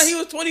he found out he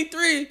was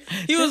 23,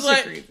 he was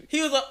like,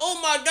 "Oh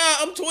my God,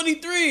 I'm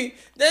 23."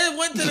 Then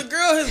went to his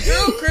girl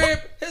crib.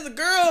 His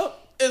girl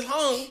is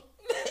hung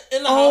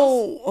in the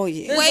house. Oh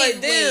yeah. Then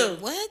Wait, damn.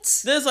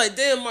 what? Then it's like,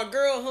 damn, my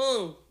girl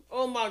hung.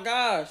 Oh my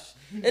gosh.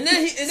 And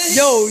then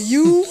yo,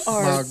 you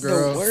are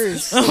the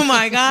worst. Oh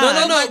my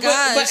God. No.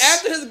 But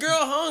after his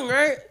girl hung,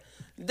 right?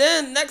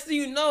 Then next thing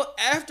you know,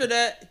 after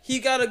that, he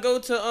gotta go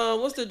to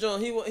what's the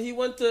joint? He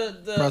went to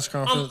the press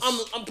conference.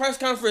 I'm press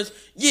conference.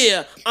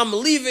 Yeah, I'm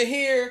leaving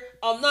here.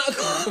 I'm not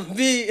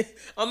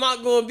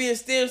gonna be in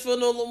Stanfield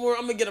no more.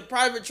 I'm gonna get a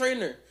private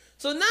trainer.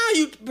 So now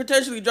you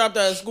potentially dropped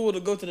out of school to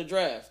go to the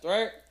draft,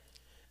 right?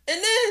 And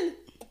then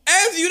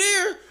as you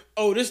there,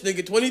 oh, this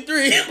nigga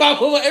 23.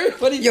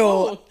 Everybody,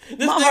 yo,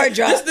 my hard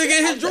drive. This nigga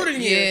in his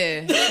Jordan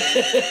year.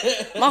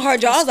 Yeah. My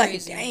hard drive. I was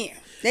like, damn.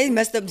 They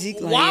messed up Zeke.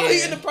 Why was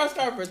he in the press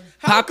conference?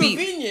 How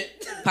convenient.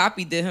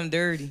 Poppy did him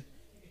dirty.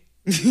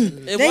 They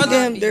did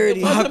him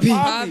dirty. Poppy.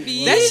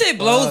 That shit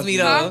blows me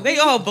though. They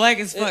all black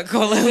as fuck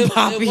call him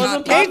Poppy.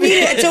 They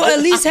needed to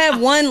at least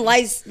have one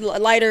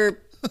lighter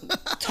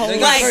tone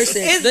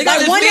person.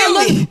 Like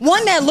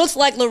one that looks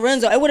like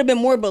Lorenzo. It would have been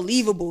more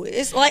believable.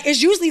 It's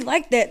usually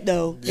like that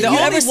though. The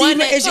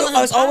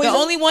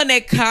only one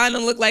that kind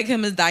of looked like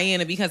him is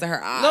Diana because of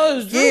her eyes. No,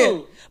 it's Drew.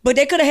 Yeah. But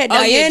they could have had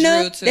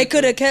Diana. Drew They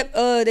could have kept.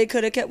 They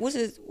could have kept. What's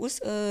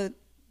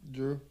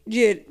Drew?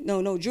 Yeah,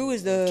 no. Drew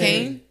is the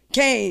Kane.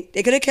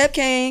 They could have kept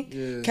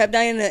Kane, kept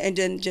Diana, and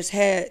then just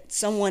had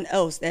someone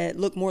else that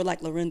looked more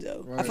like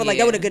Lorenzo. Right. I feel like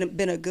that would have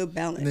been a good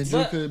balance. And then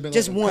Drew could have been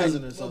just like a one.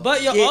 cousin or something.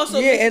 But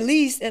also at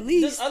least.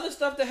 There's other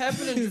stuff that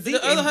happened in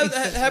Zeke.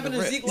 Happened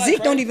in Zeke.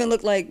 Zeke don't even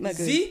look like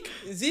Mecca.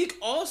 Zeke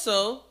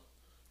also,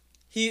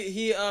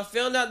 he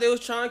found out they was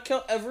trying to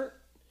kill Everett.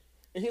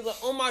 And he's like,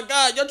 "Oh my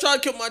God, y'all trying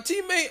to kill my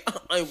teammate?"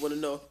 I ain't want to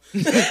know.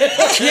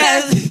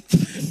 Yes.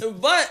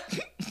 But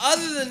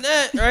other than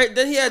that, right?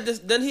 Then he had the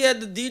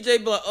DJ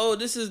be like, "Oh,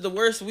 this is the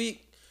worst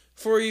week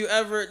for you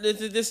ever.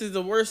 This is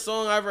the worst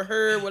song I ever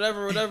heard.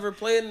 Whatever.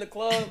 Play it in the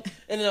club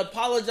and then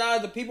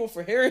apologize to people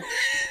for hearing."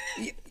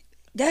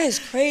 That is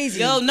crazy.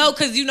 Yo, no,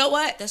 because you know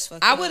what? That's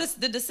fucked I up. would have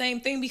did the same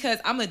thing because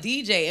I'm a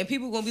DJ and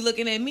people going to be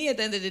looking at me at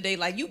the end of the day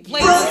like, you play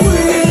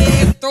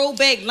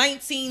throwback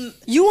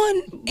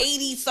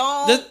 1980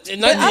 song.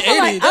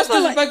 1980. That's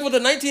disrespectful to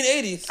the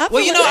 1980s.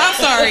 Well, you know, I'm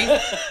sorry.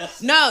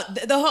 No,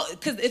 the whole,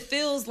 because it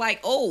feels like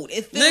old.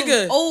 It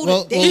feels old.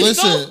 Well, He listen.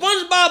 stole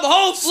SpongeBob the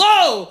whole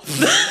flow.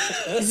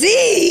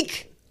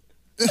 Zeke.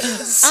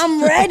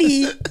 I'm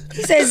ready.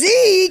 He said,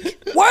 Zeke,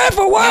 word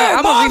for word.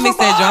 I'm bar gonna remix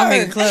for that joint. I'm bar.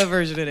 making a club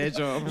version of that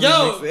joint.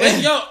 Yo,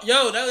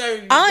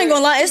 that I ain't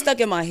gonna lie, it's stuck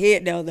in my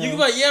head though. You can be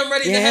like, yeah, I'm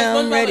ready. Yeah,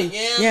 I'm ready.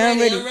 Yeah, I'm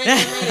ready. I'm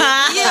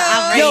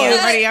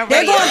ready. I'm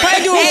ready. They're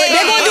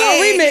gonna do a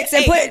remix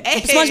and put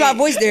SpongeBob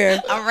voice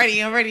there. I'm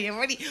ready.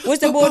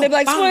 What's the boy? They be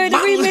like, swear the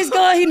remix,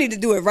 God, he need to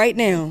do it right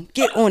now.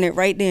 Get on it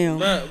right now.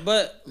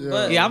 But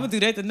yeah, I'm gonna do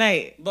that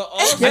tonight. But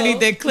also, I need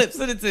that clip.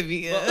 Send it to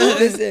me.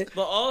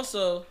 But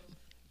also,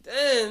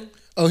 then.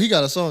 Oh, he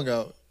got a song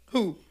out.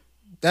 Who?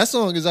 That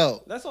song is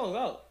out. That song's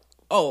out.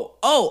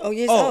 Oh,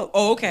 yes,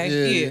 okay.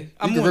 Yeah.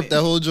 You can rip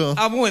that whole joint.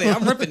 I'm on it.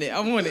 I'm ripping it.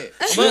 I'm on it.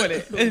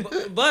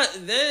 But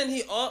then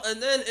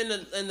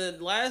in the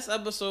last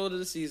episode of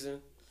the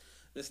season,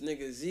 this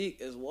nigga Zeke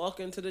is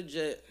walking to the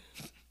jet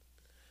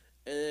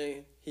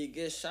and he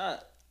gets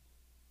shot.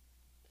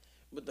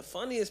 But the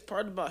funniest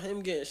part about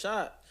him getting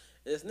shot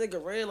is this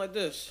nigga ran like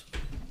this.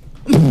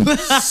 and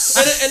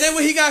then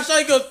when he got shot,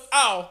 he goes,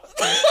 ow.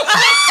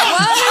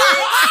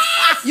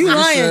 You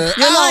lying.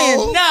 You're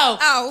lying. No.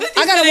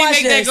 I gotta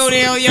watch this. That go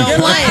down, yo. You're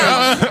lying.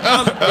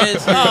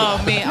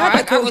 Oh, man. All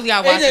right, I really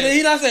gotta watch it.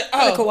 He not said,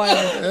 ow.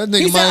 That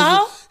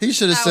nigga he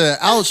should have said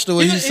ouch the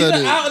way he said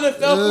it. Out and it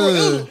fell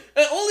forward.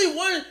 And only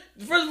one,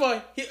 first of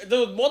all, there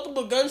was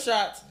multiple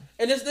gunshots,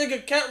 and this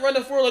nigga kept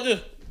running forward like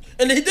this.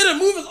 And he didn't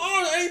move his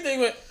arm or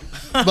anything.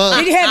 But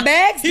did he have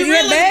bags? He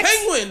ran like a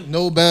penguin.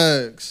 No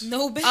bags.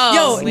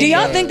 Yo, do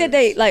y'all think that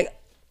they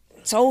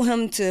told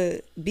him to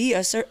be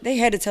a certain? They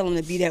had to tell him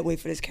to be that way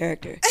for this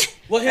character.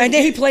 And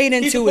then he played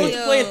into it.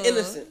 He's playing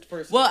innocent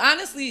person. Well,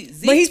 honestly,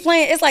 Zeke, but he's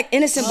playing. It's like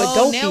innocent but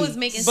dopey. Now it's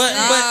making but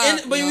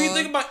sense. But when you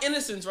think about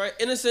innocence, right?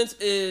 Innocence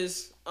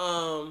is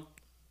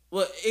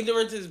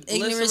ignorance is bliss.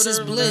 Ignorance is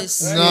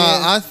bliss.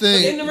 Nah, I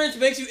think ignorance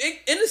makes you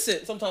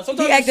innocent sometimes.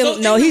 Sometimes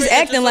he's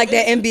acting like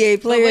that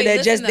NBA player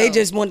that they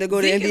just wanted to go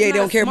to the NBA. They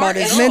don't care about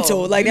his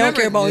mental. Like they don't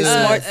care about his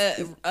smart.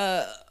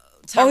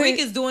 Tyreek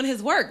is doing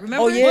his work.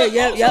 Remember? Oh yeah.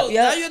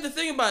 Now you have to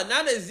think about it.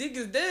 Now that Zeke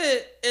is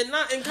dead and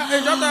not in dropped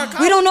out of college.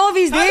 We don't know if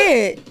he's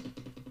dead.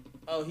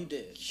 Oh, he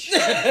did.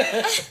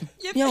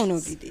 You don't know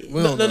if he did.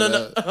 No.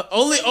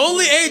 Only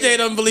AJ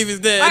doesn't believe he's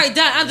dead. All right,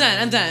 done.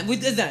 I'm done.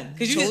 It's done.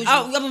 Cause you just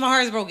my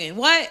heart is broken.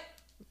 What?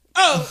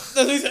 Oh, that's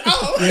what he said.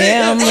 Oh,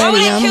 yeah, I'm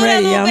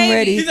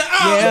ready. He said,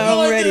 oh,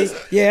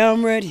 yeah,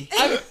 I'm ready.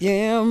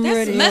 I'm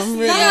ready. That's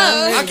messed up.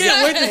 I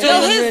can't wait to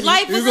show his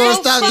life was you gonna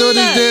so stop doing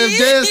this damn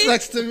dance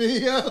next to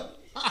me, yo.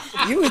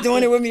 You was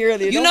doing it with me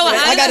earlier. You know what?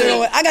 I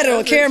got it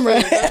on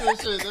camera.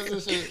 That's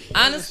shit.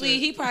 Honestly,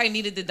 he probably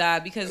needed to die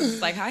because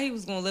it's like how he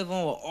was gonna live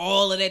on with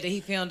all of that he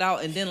found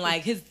out, and then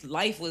like his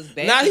life was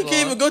bad. Now he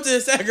can't even go to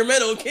the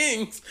Sacramento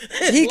Kings.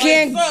 He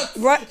can't.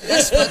 Right.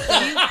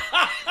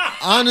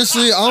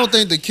 Honestly, I don't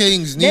think the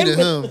Kings needed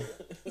him.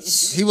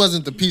 He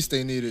wasn't the piece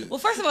they needed. Well,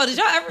 first of all, did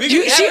y'all ever?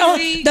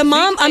 The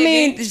mom. I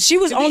mean, she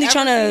was only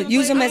trying to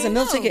use him as a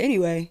meal ticket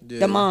anyway. Yeah.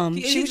 The mom.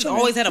 She was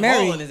always had a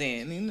ball in his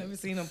hand. You never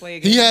seen him play a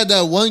game. He had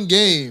that one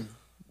game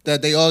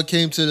that they all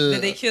came to the.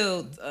 That they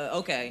killed.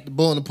 Okay. The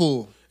ball in the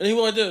pool. And he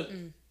wanted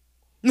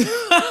to.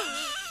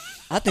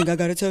 I think I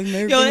gotta tell you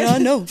everything I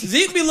know.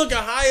 Zeke be looking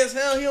high as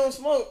hell. He don't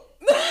smoke.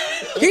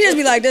 He just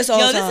be like this all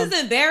the time. This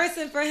is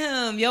embarrassing for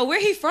him. Yo, where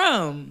he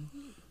from?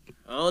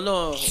 I don't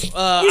know.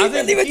 I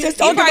think we were just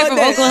talking about from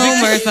that.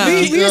 Oklahoma or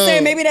something. We were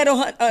saying maybe that'll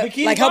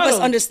like help us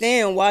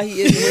understand why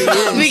he is the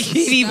way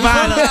he is. Bikini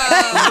Bottom.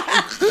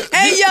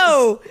 Hey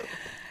yo,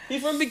 he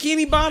from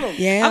Bikini Bottom.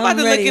 Yeah, I'm about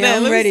to look it up.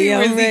 I'm Let me see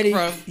where Zeke ready.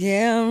 from.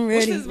 Yeah, I'm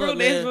ready. What's his real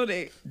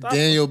name?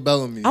 Daniel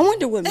Bellamy. I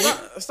wonder what.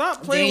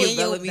 Stop playing with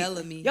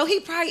Bellamy. Yo,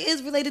 he probably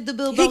is related to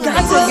Bill He Bellamy.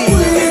 got to be.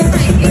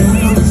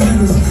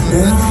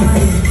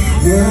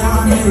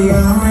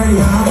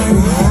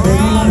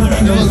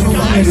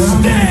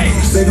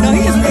 No,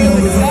 he just playing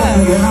with his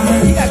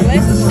guy. He got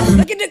glasses on.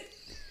 Look at the.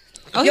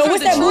 Oh, yo,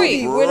 what's that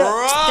movie?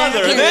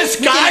 Brother,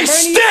 this guy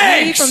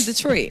stinks! He's from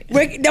Detroit.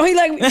 Don't he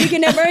like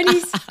Weekend at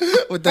Bernie's?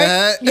 With the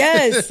hat?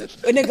 Yes,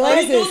 with the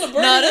glasses.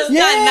 No, that's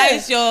not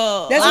nice,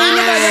 y'all. That's what he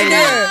look like right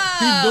there.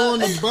 He doing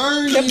the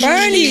Bernie. The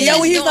Bernie.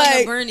 Yo, he's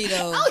like. Bernie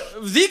though.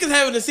 Zeke is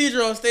having a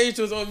seizure on stage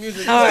to his own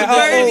music. I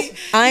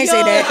ain't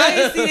say that. I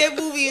didn't see that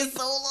movie in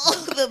so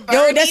long.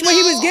 Yo, that's what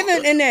he was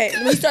giving in that.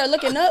 When we started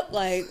looking up,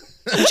 like,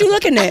 what you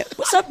looking at?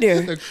 What's up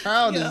there? The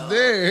crowd is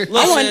there.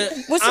 I'm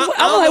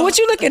like, what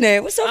you looking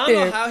at? What's up I there?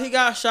 don't know how he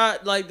got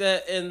shot like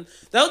that, and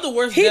that was the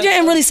worst. He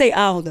didn't really say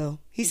ow though.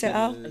 He said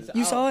ow.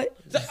 You saw it?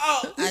 He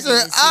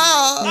said,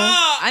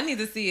 ow. I need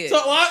to see it. So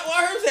why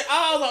I heard him say ow,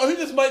 I was like, oh, he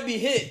just might be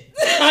hit.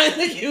 I didn't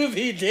think he would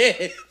be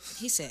dead.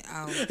 He said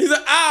ow. He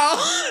said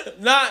ow,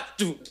 not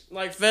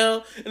like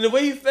fell, and the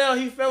way he fell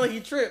like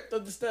he tripped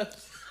up the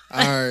steps. All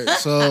right,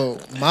 so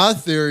my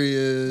theory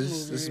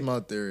is, this is my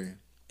theory.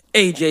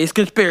 AJ's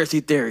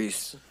conspiracy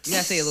theories. You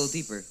gotta say it a little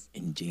deeper.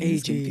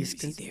 AJ's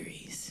conspiracy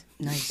theories.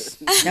 Nice.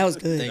 That was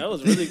good. That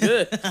was really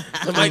good.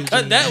 I might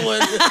cut that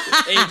one,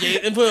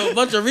 AJ, and put a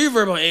bunch of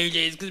reverb on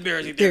AJ's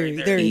conspiracy theory.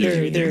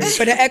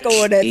 For the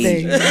echo of that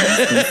thing.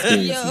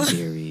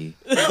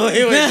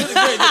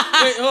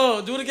 Wait, hold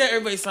on. Do it again.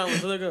 Everybody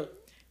silent. Let it go.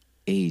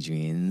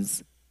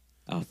 Adrian's.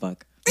 Oh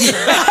fuck.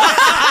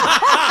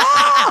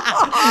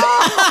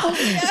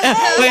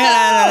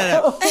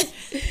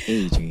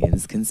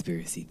 Adrian's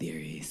conspiracy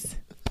theories.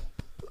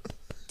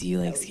 Do you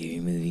like scary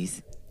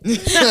movies? That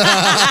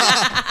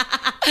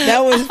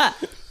was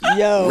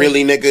yo.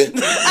 Really, nigga?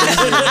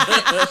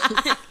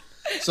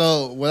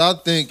 So what I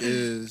think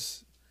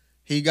is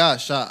he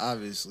got shot,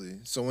 obviously.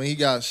 So when he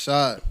got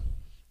shot,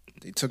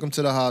 they took him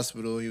to the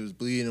hospital. He was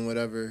bleeding,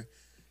 whatever.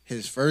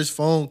 His first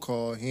phone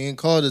call, he ain't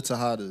called the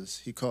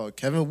Tejadas. He called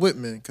Kevin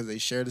Whitman because they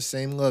share the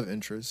same love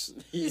interest.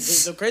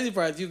 The crazy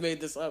part is you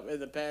made this up in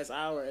the past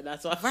hour, and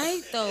that's why.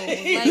 Right though.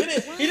 He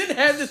didn't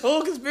have this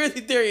whole conspiracy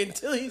theory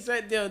until he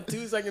sat down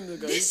 2 seconds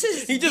ago. He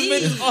just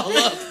made this all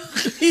up.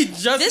 He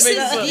just made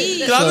this up.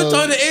 Deep. I've been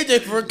talking to AJ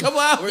for a couple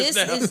hours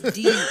now. This is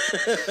deep.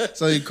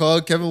 So he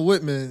called Kevin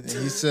Whitman and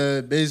he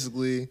said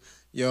basically,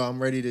 yo,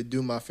 I'm ready to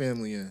do my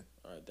family in.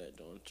 All right, that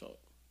don't talk.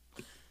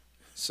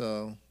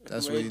 So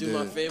that's I'm what ready he to do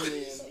my did.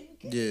 family in.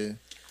 Yeah.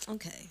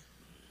 Okay.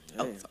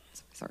 Oh,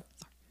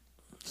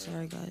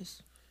 Sorry,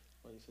 guys.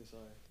 Why you say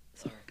sorry?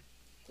 Sorry.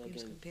 He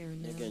was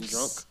comparing Getting nails.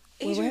 drunk.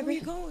 Adrian, where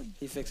you going?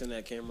 He fixing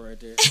that camera right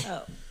there.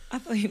 Oh, I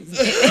thought he was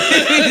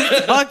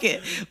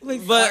talking.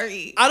 Like, But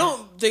sorry. I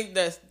don't think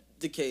that's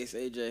the case,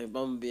 AJ. But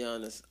I'm gonna be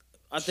honest.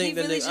 I think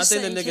the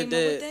nigga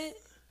did.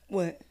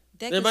 What?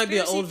 There might be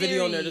an old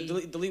video on there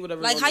to delete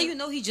whatever. Like, how you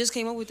know he just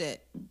came up with that?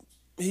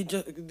 He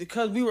just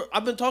because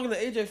I've been talking to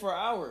AJ for an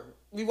hour.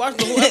 We watched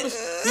the whole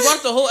episode. We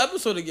watched the whole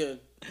episode again.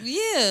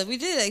 Yeah, we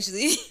did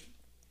actually.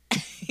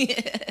 Yeah.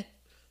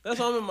 That's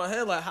why I'm in my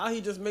head. Like, how he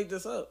just make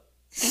this up?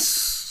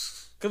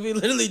 Because we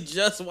literally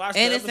just watched.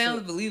 And the it episode.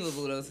 sounds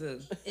believable though too.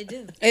 It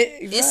did.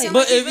 It seemed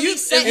But like if he really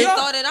sat and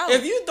thought it out.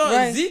 If you thought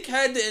Right. Zeke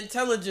had the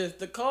intelligence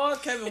to call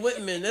Kevin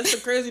Whitman, that's the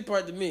crazy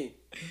part to me.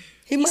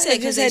 He might said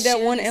have just 'cause had they that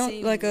share one the ounce,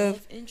 same like a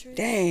love interest?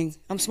 dang.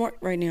 I'm smart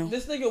right now.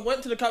 This nigga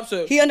went to the cops.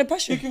 Said He under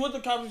pressure. He went to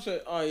the cops and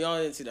said, "Oh, y'all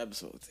didn't see the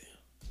episode."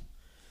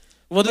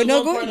 Well, But there's no,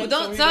 one go part ahead. in the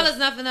Don't episode tell he us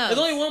nothing else. There's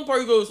only one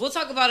part he goes. We'll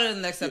talk about it in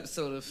the next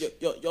episode of.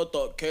 Y'all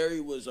thought Carrie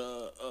was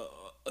a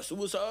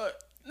suicide.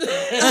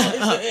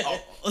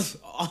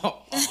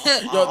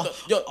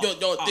 Y'all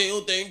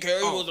still think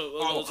Carrie was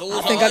a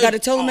suicide? I think I got to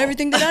tell him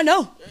everything that I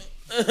know.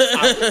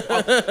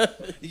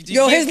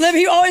 Yo, his lip,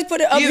 he always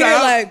put it up here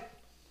like,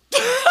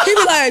 he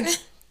be like,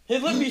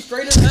 his lip be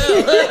straight as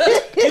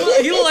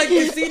hell. he look like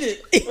conceited.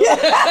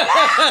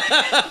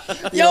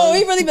 yo,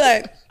 he really be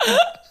like,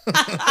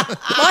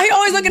 why he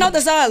always looking out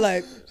the side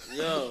like,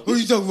 Yo, Who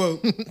you talking about?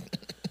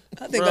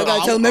 I think I got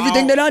to tell him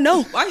everything that I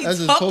know. Why you That's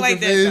his talk poker like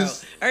that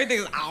face. though?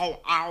 Everything's ow,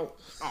 ow,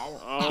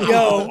 ow, ow.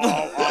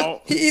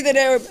 Yo, he either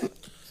there.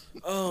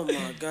 oh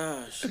my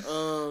gosh.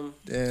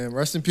 Damn,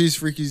 rest in peace,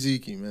 Freaky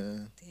Zeke,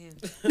 man.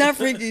 Not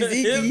Freaky This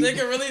Zeke.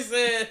 nigga really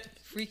said,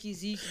 Freaky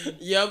Zeke.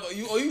 "Yeah, but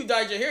you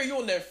dyed your hair. You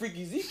on that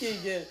Freaky Zeke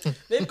again?"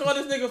 They called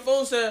this nigga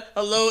phone, said,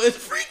 "Hello, it's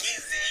Freaky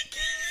Zeke."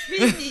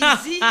 Freaky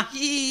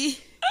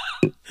Zeke.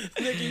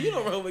 Nigga, you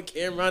don't run with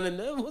Cameron and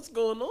them. What's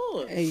going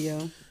on? Hey,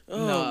 yo.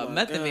 Oh No, my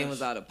Method Man gosh.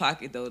 was out of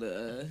pocket though.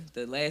 The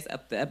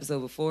episode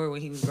before when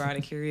he was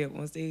grinding Carrie up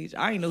on stage.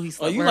 I didn't know he Oh,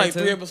 slept you with like her,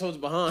 3 too. episodes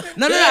behind.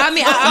 No. I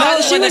mean, I No,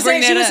 just she wanted was to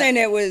bring saying that up.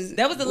 that was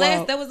That was the wow.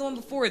 last. That was the one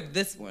before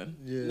this one.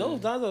 Yeah. No,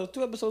 that was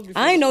 2 episodes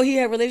before. I didn't know he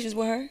had relations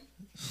with her.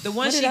 The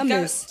one What she did I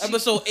got. miss?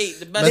 Episode 8,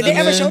 the best. Did they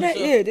ever Man. show that?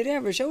 Yeah, did they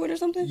ever show it or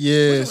something?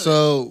 Yeah,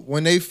 so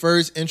when they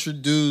first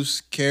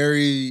introduced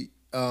Carrie's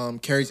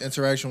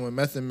interaction with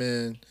Method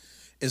Man,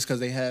 it's because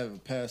they have a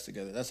past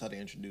together. That's how they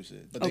introduce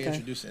it. But they Okay.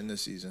 introduced it in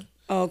this season.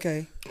 Oh,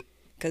 okay.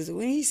 Because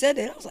when he said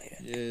that, I was like,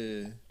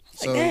 Yeah.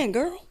 like dang,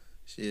 girl.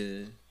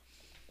 Yeah.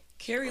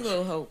 Carrie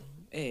Little Hope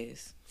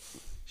ass.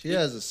 She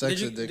has a sex Did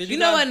you- addiction. did You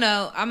know what?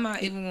 No, I'm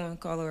not even going to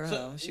call her a So,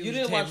 hoe. She you was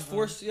didn't watch terrible.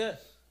 Force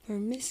yet?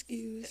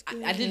 Promiscuous.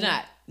 I did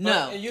not.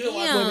 No. And you didn't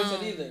watch Damn.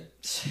 What We Said either.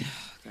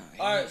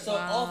 All right, so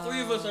all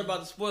 3 of us are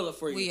about to spoil it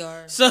for you. We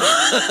are. So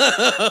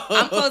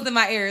I'm closing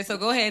my ears, so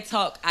go ahead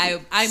talk. I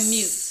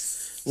mute.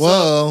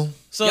 Well,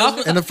 So Y'all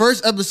in the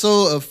first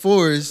episode of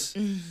Force,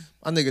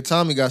 my nigga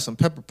Tommy got some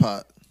pepper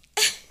pot.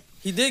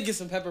 he did get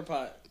some pepper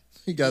pot.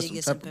 He got He some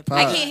get some pepper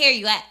pepper pot. I can't hear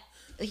you.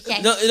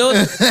 Okay. No, you know,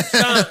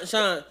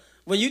 Sean,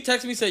 when you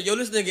text me, said, "Yo,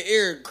 this nigga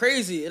ear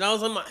crazy," and I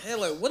was in my head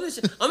like, "What is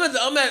she?" I'm at the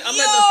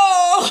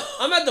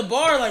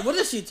bar like, "What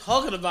is she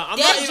talking about?" I'm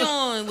not That even.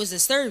 John was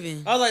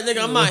disturbing. I was like,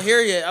 "Nigga, I'm not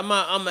here yet. I'm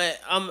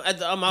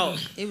out."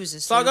 It was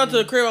So I disturbing. got to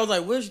the crib. I was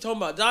like, "What is she talking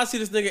about?" Did I see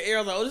this nigga ear?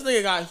 I was like, "Oh, this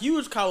nigga got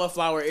huge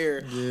cauliflower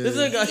ear. This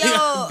nigga he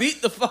got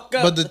beat the fuck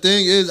up." But the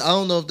thing is, I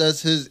don't know if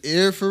that's his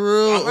ear for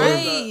real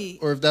Right.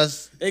 or if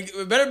that's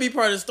it better be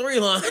part of the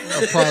storyline.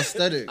 a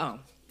prosthetic. Oh.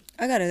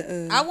 I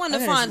gotta. I wanna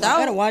gotta- find I out.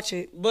 gotta watch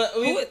it. But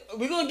we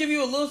gonna give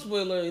you a little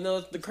spoiler. You know,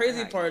 the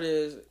crazy part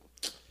is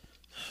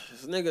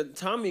this nigga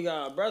Tommy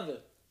got a brother.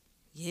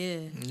 Yeah.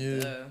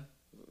 Yeah.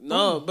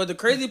 No, but the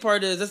crazy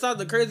part is that's not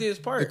the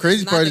craziest part. The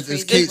crazy Not part the is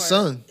it's crazy Kate's part.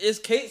 son. It's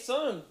Kate's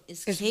son.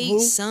 It's It's Kate's who?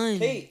 son.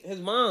 Kate, his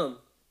mom.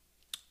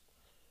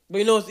 But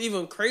you know what's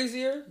even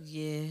crazier?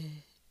 Yeah.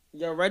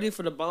 Y'all ready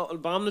for the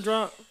bomb to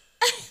drop?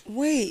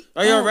 Wait.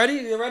 Are y'all ready?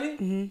 You ready?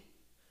 Mm-hmm.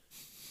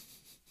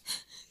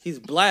 He's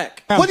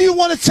black. What do you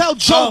want to tell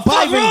Joe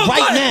Biden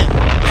right now?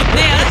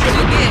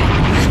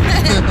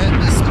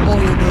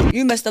 Spoiled it.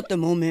 You messed up the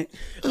moment.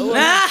 He's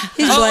black.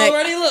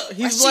 Already look.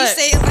 He's She black.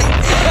 say it like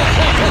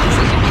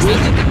that.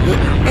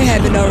 It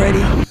happened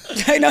already.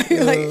 I know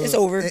you're like it's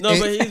over. No,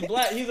 but he's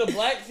black. He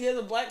has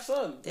a black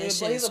son. That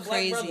shit He's is a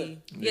black brother. crazy.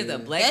 He has a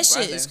black That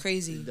brother. shit is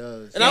crazy. He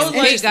does. And I was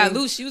like, got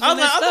loose. She was on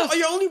that I stuff. thought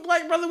your only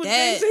black brother was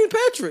That- St.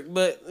 Patrick,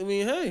 but I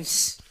mean, hey,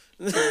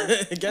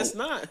 I guess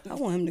not. I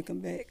want him to come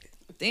back.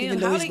 Damn, Even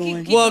though how he's they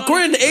going. keep Well,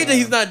 according to Ada,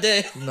 he's not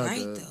dead. Not Right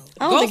dead. though.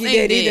 I don't think Ghost he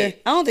ain't did either. dead.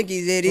 I don't think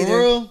he's dead either. For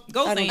real? Ghost I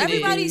don't ain't think dead.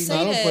 Everybody Nah,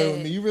 say don't play with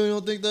that. me. You really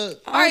don't think that?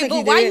 I don't Alright, think but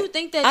he why did. you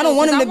think that? I don't though?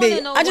 want him 'Cause to be.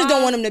 wanna know I just don't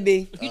why. want him to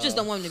be. You just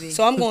don't want him to be.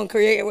 So I'm going to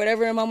create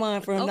whatever in my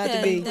mind for him not to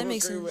Okay, be. that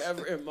makes sense.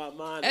 Whatever in my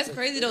mind. That's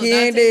crazy though. He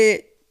ain't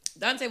dead.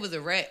 Dante was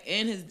a rat,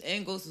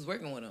 and Ghost was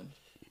working with him.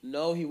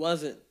 No, he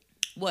wasn't.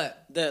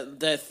 What?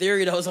 That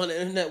theory that was on the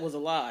internet was a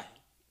lie.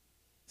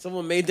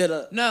 Someone made that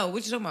up. No,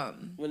 what you talking about?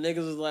 When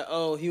niggas was like,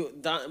 oh,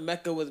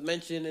 Mecca was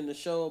mentioned in the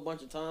show a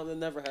bunch of times. It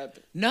never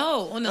happened.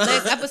 No, on the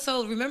last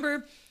episode,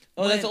 remember?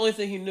 Oh, that's the only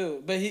thing he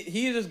knew. But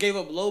he just gave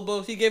up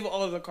Lobos. He gave up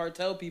all of the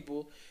cartel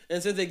people.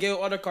 And since they gave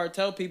up all the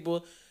cartel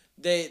people,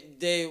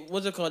 they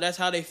what's it called? That's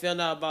how they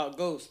found out about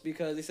Ghost.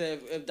 Because they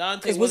said if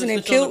Dante wasn't on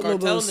the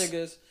cartel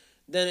niggas,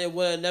 then it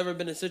would have never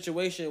been a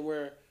situation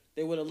where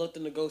they would have looked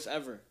into Ghost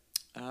ever.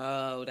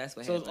 Oh, that's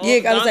what So happened.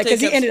 Yeah, I was like,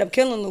 because he ended up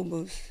killing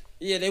Lobos.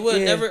 Yeah, they would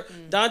have never.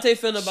 Dante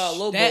found about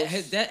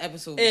Lobos. That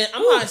episode. And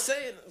I'm not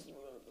saying.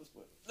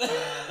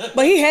 But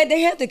they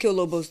had to kill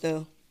Lobos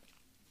though.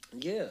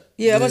 Yeah.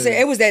 Yeah, I was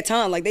saying it was that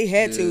time, like they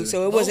had to,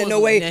 so it wasn't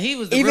no way. Yeah, he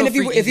was the Even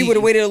real if he would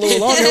have waited a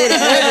little longer, it would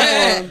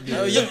have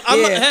been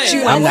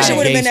I wish it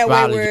would have been that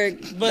way where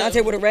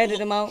Dante would have ratted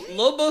him out.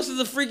 Lobos is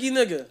a freaky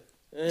nigga.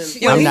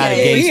 I'm not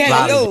against he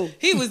had to go.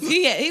 He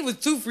was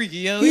too freaky,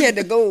 yo. He had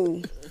to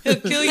go. He'll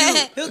kill you.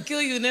 He'll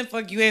kill you and then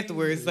fuck you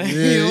afterwards. Like Yeah,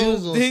 you he know,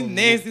 was on this some-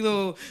 nasty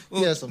little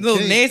some little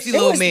kinks. nasty It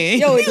little was- man.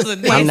 yo, He was a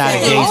I'm nasty not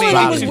little against All of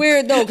man. it was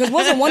weird though, because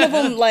wasn't one of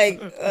them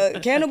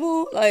like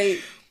cannibal?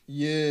 Like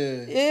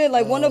Yeah.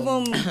 like one of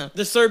them.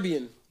 The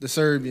Serbian. The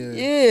Serbian.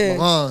 Yeah.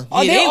 Milan.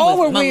 Oh, they all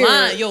were weird.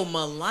 Milan. Yo,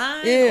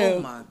 Milan. Yeah. Oh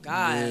my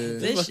god,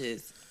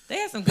 vicious. They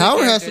had some good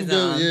Power had characters, some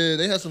good. Yeah,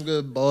 they had some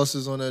good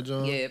bosses on that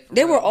joint. Yeah,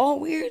 They were all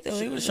weird though.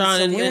 They were Sean,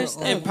 some in weird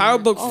stuff. in Power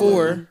Book All of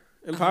 4, them.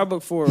 in Power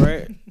Book 4,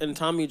 right? And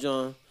Tommy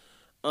John,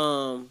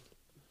 don't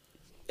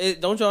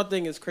y'all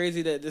think it's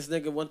crazy that this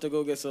nigga went to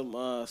go get some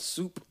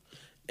soup,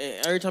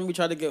 and every time he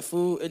tried to get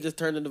food, it just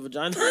turned into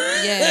vagina?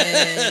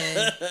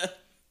 Yeah.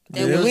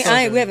 Yeah, we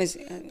haven't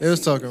seen. They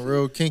was talking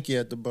real kinky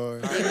at the bar.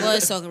 He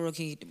was talking real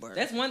kinky at the bar.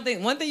 That's one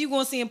thing. One thing you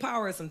gonna see in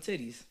Power is some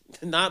titties.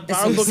 Not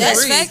Power Book 3.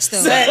 That's facts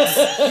though.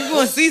 You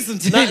gonna see some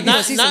titties.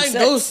 Not see in some sex.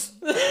 Ghosts.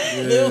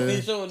 They don't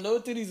be showing no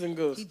titties in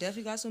Ghosts. He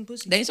definitely got some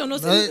pussy. They ain't show no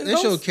No, titties. they in they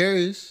showed Ghost?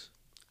 Carrie's.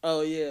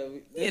 Oh yeah.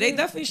 Yeah, they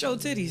definitely show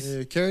titties.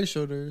 Yeah, Carrie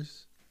showed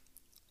hers.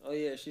 Oh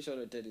yeah, she showed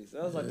her titties.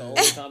 That was like the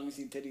only time you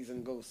see titties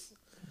in Ghosts.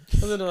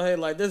 I was in her head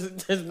like this.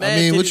 Mad I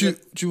mean, what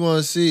titties you want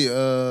to see?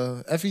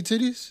 Effie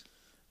titties?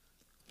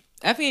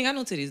 Effie ain't got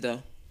no titties though.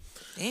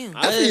 Damn.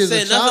 I Effie didn't is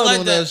say a nothing child like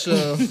on that. that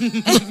show.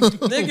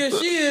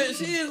 Nigga,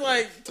 she is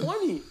like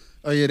 20.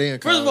 Oh yeah, they in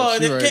college. First of all,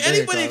 She right, can they in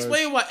anybody college.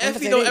 explain why the Effie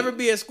fuck don't they- ever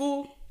be at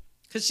school?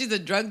 Cause she's a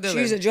drug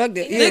dealer. She's a drug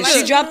dealer. Yeah, Nigga,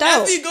 she dropped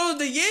out. Effie goes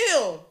to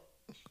Yale.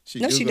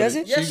 No, do she go to-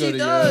 doesn't. Yes, go she to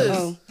does.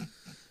 Yale. Oh.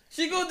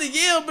 She goes to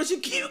Yale, but she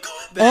keep going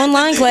back.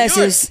 Online to New York.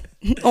 classes.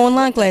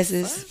 Online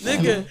classes.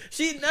 Nigga,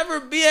 she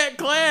never be at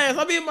class.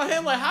 I be in my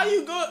head like, how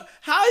you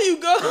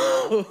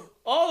go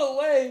all the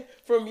way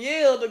from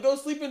Yale to go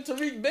sleep in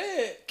Tariq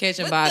bed?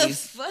 Catching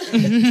bodies.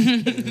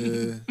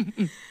 Yeah.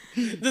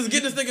 Just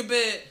get this nigga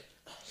bed.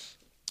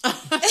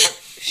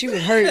 She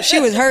was hurt. She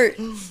was hurt.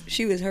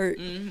 She was hurt.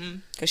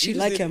 Cause she just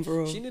like need- him for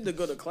real. She need to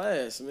go to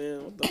class,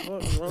 man. What the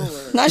fuck is wrong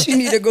with her? Now she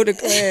need to go to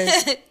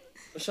class.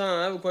 Sean,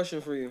 I have a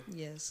question for you.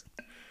 Yes.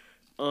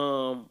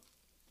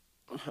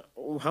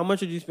 How much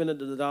did you spend at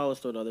the dollar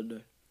store the other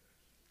day?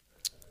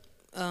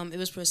 It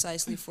was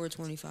precisely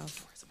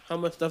 $4.25. How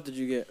much stuff did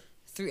you get?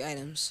 3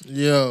 items.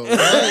 Yo,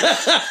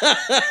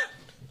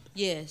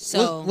 Yeah.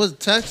 So what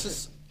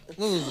taxes?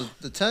 What was it?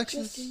 The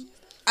taxes?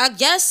 I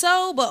guess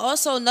so, but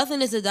also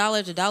nothing is $1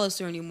 at the dollar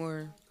store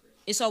anymore.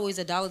 It's always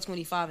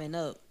 $1.25 and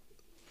up.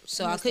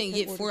 So I couldn't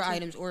get 4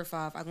 items or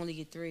 5. I can only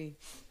get 3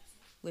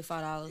 with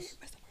 $5.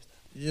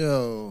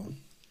 Yo,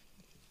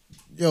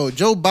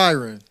 Joe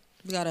Byron,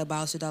 We gotta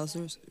abolish the dollar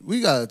stores.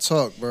 we gotta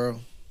talk, bro.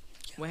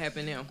 What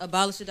happened now?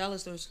 Abolish the dollar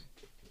stores.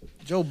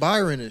 Joe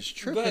Byron is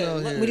tripping ahead.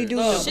 out here. What he do?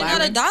 Shit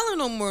not $1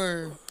 no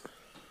more.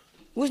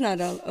 What's not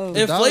 $1? Oh,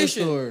 The dollar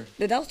Inflation. store.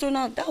 the dollar store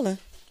not $1.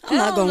 I'm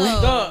not Hell going.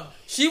 no. Dog,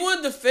 she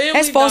wanted the family.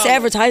 That's false dollar.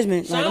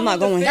 advertisement. Like, Sean I'm not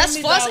went to going. That's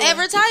Family false Dollar.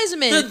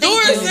 advertisement. The Thank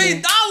door you.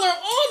 say dollar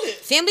on it.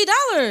 Family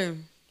Dollar.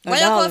 Why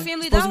 $1. y'all call it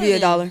Family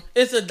Supposed Dollar? to be $1.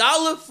 It's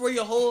 $1 for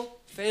your whole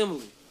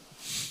family.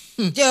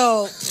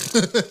 Yo,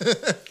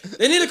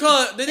 they need to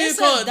call it. They need to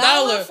call it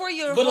dollar for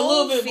your but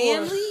whole a little bit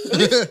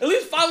family? more. At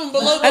least 5 and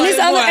below. At least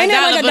ain't it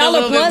like a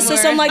dollar plus more. or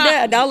something like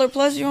that? $1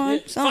 plus you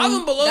want? 5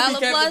 and below Dollar be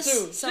capping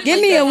plus, too. Give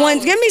me a one.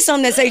 Give me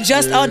something that say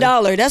just a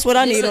dollar. That's what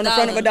I need on the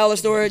front of a dollar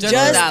store. Just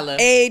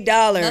a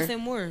dollar. Nothing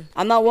more.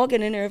 I'm not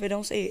walking in there if it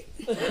don't say it.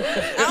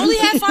 I only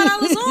had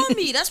 $5 on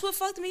me. That's what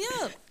fucked me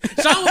up.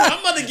 So I'm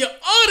about to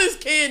get all this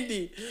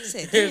candy.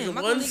 Said, Here's damn,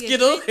 one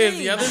Skittle. Here's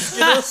the other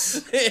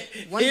Skittle.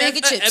 One bag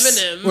of chips.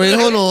 M&M. Wait,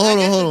 hold on.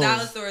 The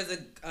dollar store is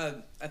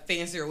a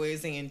fancier way of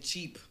saying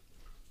cheap.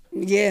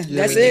 Yeah,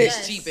 that's Everything's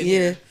it. cheap in Yeah.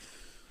 here.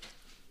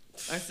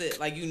 That's it.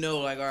 Like,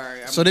 all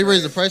right. So they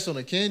raised the price on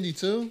the candy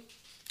too?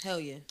 Hell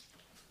yeah.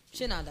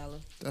 Shit, not $1.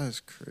 That's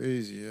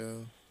crazy,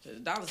 yo.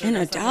 In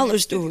a dollar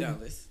store.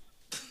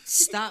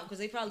 Stop, because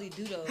they probably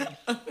do though.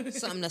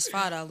 Something that's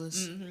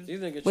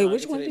 $5. Wait,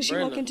 which one did she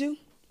walk into?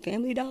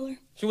 Family Dollar?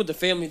 She went to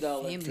Family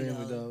Dollar.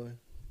 Family Dollar.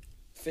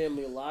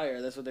 Family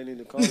Liar. That's what they need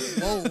to call it.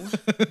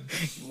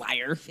 Whoa.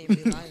 Liar.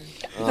 Family liar.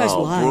 You guys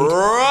lied.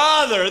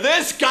 Brother,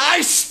 this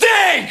guy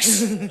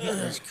stinks.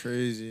 That's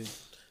crazy.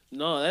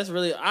 No, that's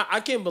really. I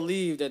can't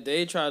believe that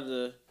they tried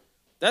to.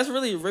 That's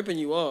really ripping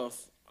you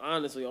off.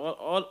 Honestly,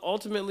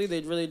 ultimately, they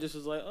really just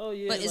was like, oh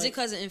yeah. But is it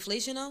because of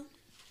inflation though?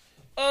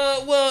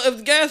 Well, if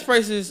the gas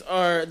prices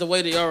are the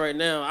way they are right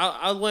now,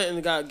 I went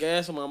and got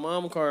gas on my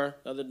mom's car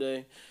the other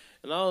day,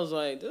 and I was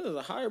like, this is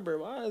a hybrid.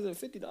 Why is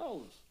it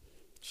 $50?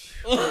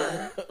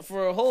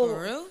 For a whole.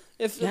 For real?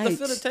 If the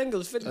fill of tango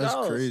is $50.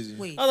 That's crazy.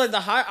 Wait. I was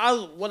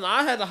like when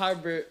I had the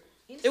hybrid,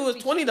 it was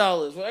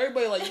 $20. When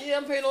everybody like, yeah,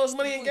 I'm paying all this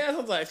money in gas. I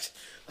was like,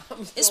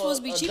 it's supposed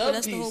to be cheaper.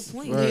 That's the whole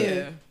point. Right.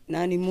 Yeah.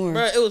 Not anymore.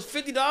 Bro, it was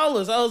 $50. I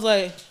was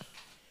like,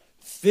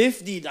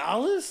 $50?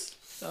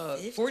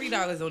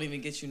 $40 don't even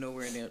get you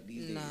nowhere in there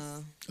these days.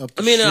 Nah. Up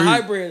the I mean, a street.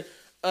 hybrid,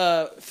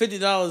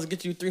 $50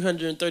 gets you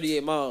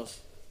 338 miles.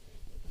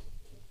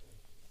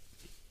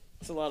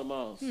 That's a lot of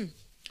miles.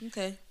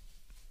 Okay.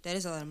 That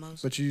is a lot of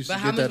miles. But you used But to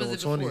how get much that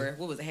was on it 20. before?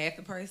 What was it? Half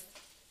the price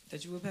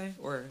that you would pay,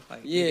 or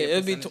like? Yeah, maybe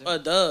it'd be percentage a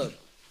of- dub.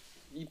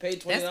 You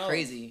paid $20. That's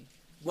crazy.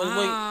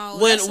 Wow,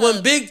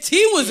 When Big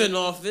T was in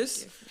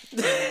office,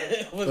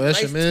 it was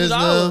that's nice your man's $2.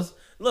 now?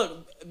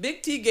 Look,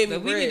 Big T gave me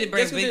But we bread. need to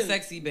bring Guess who Big didn't?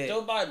 Sexy back.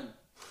 Joe Biden.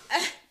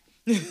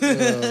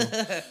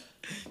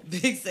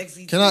 Big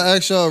Sexy. Can I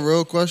ask y'all a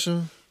real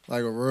question?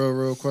 Like a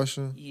real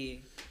question? Yeah.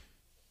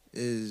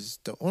 Is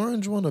the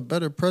orange one a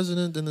better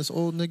president than this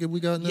old nigga we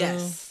got now?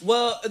 Yes.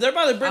 Well, they're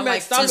about to bring I back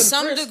like Stop to and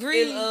some Frisk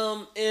degree.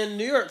 in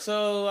New York,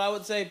 so I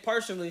would say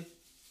partially.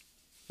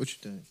 What you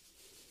think?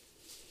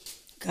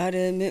 Gotta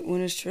admit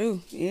when it's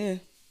true. Yeah.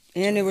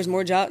 And there was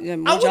more jobs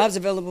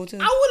available too.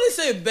 I wouldn't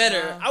say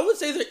better. I would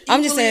say they're equally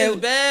I'm just saying- as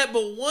bad,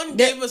 but one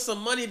gave us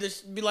some money to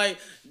be like,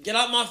 get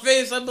out my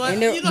face. I'm like,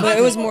 And there, you know but how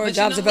it was people- more but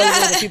jobs you know-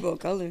 available to people of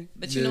color.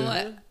 But you know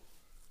what?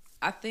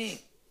 I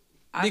think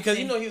Because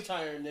you know he was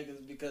hiring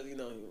niggas because you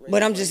know.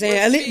 But I'm just saying,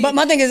 at least. But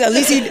my thing is, at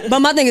least he. But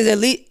my thing is, at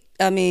least.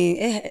 I mean,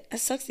 it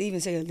sucks to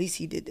even say at least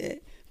he did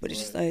that. But it's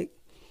just like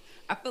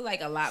I feel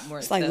like a lot more.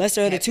 It's like stuff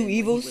lesser of the two happened when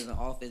evils. He was in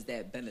office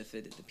that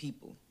benefited the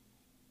people.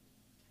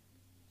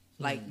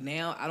 Like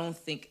now,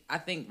 I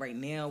think right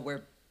now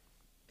we're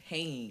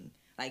paying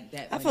like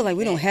that. I feel like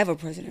we don't have a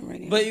president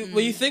right now. But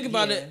when you think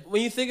about it, I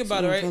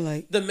right, feel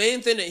like- the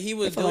main thing that he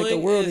was I feel doing, like the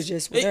world is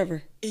just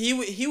whatever. He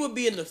would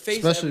be in the face,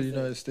 Especially of the everything.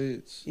 United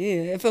States.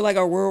 Yeah, I feel like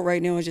our world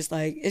right now is just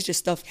like it's just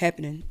stuff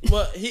happening.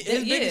 Well, his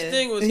biggest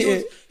thing was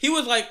Yeah. he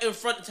was like in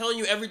front telling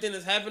you everything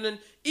that's happening,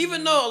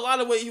 even though a lot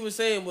of what he was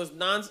saying was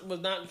not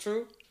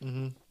true.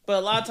 Mm-hmm. But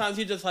a lot of times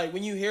he just like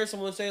when you hear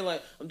someone saying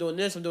like I'm doing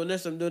this, I'm doing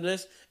this, I'm doing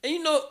this, and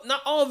you know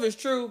not all of it's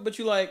true, but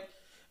you like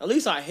at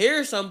least I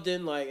hear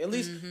something. Like at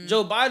least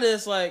Joe Biden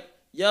is like,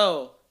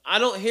 yo, I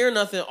don't hear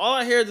nothing. All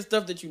I hear is the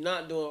stuff that you're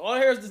not doing. All I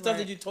hear is the stuff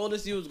that you told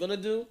us you was gonna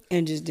do.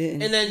 And just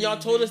didn't. And then y'all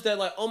told us that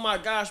like, oh my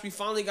gosh, we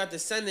finally got the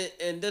Senate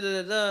and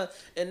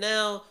and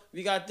now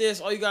we got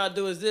this. All you gotta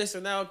do is this,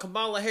 and now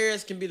Kamala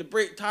Harris can be the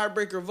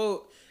tiebreaker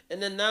vote.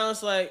 And then now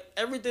it's like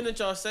everything that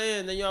y'all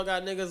saying. Then y'all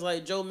got niggas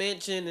like Joe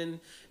Manchin and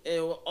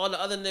all the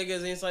other niggas,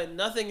 and it's like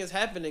nothing is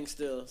happening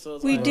still. So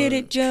it's We like, did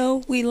it,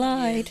 Joe. We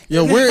lied.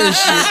 Yo, where is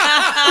she?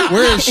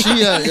 Where is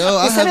she at, yo?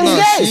 I have not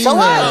seen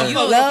her. You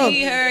don't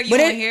see her. You But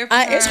don't hear from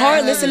her. it's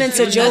hard listening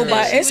to Joe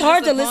Biden. It's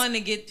hard to listen. to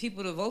get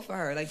people to vote for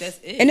her. Like that's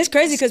it. And it's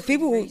crazy because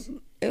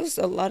it was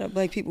a lot of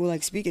black people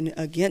like speaking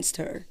against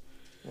her.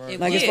 Right.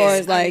 Like It as far was.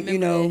 as like, I you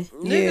know,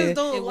 remember yeah. Niggas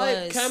don't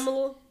like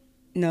Kamala.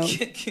 No.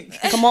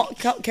 Come on,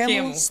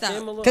 Kamala. Stop.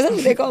 Because that's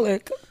what they call her.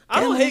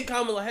 I don't Kamala. hate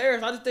Kamala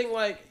Harris. I just think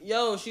like,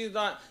 yo, she's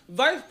not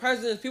vice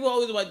president. People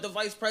always like the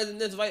vice president.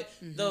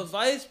 The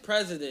vice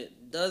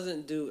president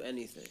doesn't do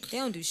anything. They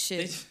don't do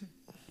shit.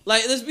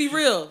 Like, let's be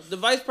real. The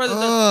vice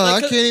president.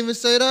 I can't even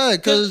say that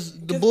because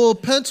the bull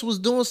Pence was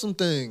doing some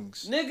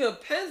things. Nigga,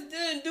 Pence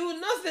didn't do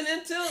nothing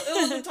until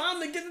it was the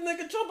time to get the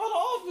nigga Trump out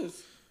of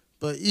office.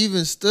 But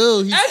even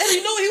still, he Actually,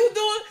 you know what he was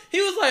doing?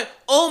 He was like,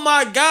 oh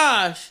my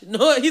gosh.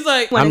 No, he's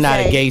like, I'm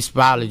not a gay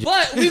spologist.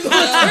 but we gonna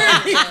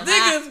turn these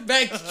niggas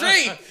back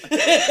straight.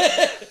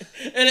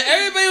 And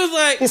everybody was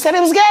like, He said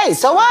it was gay,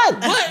 so what?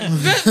 What?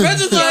 Vince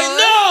was like,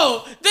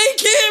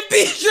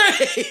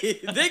 Hey,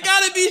 they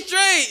gotta be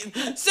straight.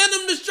 Send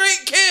them to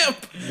straight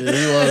camp.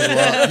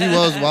 Yeah, he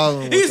was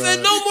wilding. He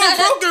said no more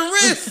broken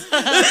wrists.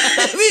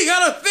 We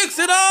gotta fix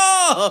it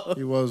all.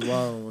 He was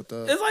wilding with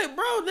that. It's like,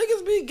 bro,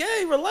 niggas be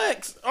gay.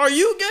 Relax. Are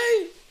you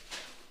gay?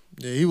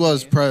 Yeah, he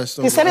was pressed.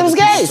 He said he was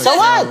gay. So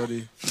what?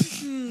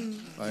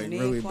 Like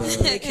really bad.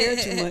 They care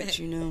too much,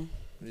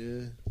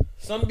 Yeah.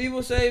 Some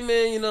people say,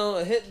 man,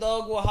 a hit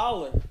dog will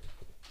holler.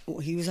 Well,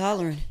 he was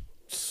hollering.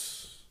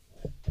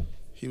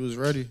 He was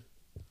ready.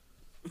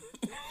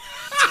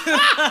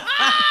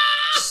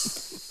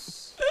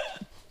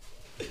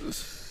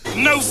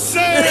 No,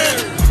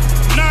 sir!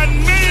 Not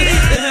me!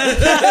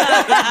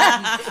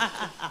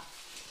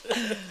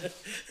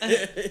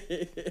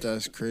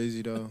 That's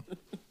crazy, though.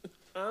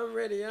 I'm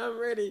ready. Yeah, I'm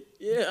ready.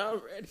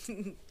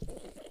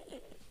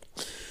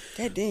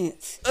 That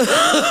dance.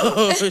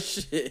 Oh,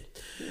 shit.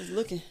 He was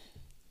looking.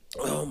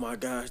 Oh, my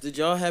gosh. Did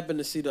y'all happen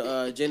to see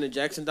the Janet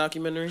Jackson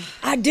documentary?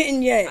 I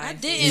didn't yet. I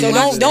didn't.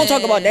 So don't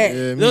talk about that.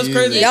 Yeah, That was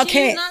crazy. Y'all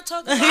can't.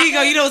 Here you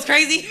go. You know what's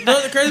crazy? You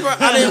know the crazy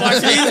part? I didn't watch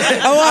it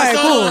either. Oh, all right, I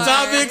saw cool. the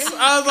topics.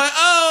 I was like,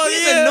 oh,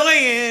 It's yeah.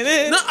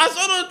 annoying. No, I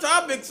saw the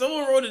topic.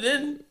 Someone wrote it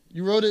in.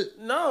 You wrote it?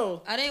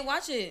 No. I didn't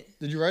watch it.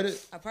 Did you write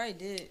it? I probably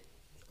did.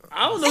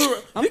 I don't know.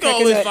 I'm We can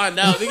cracking always up. find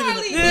out. We can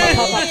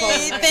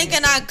just, Thinking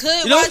I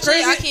could You know watch what's it.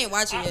 crazy? I can't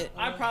watch it yet.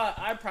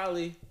 I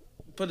probably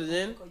put it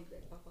in.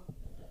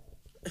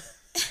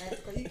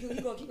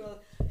 You gonna keep going.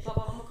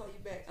 Papa, I'm gonna call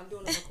you back. I'm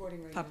doing a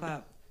recording right now.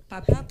 Pop.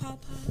 I'm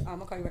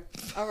gonna call you back.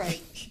 All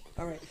right.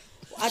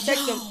 I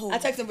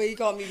text him, but he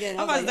called me again.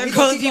 I was like, They're he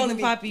calling keep people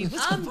me. Poppy.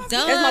 I'm done.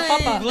 That's my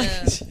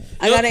papa.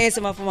 I gotta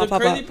answer for my The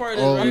papa. crazy part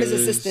is, Oh, right? I'm his it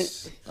is.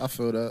 assistant. I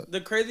feel that.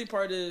 The crazy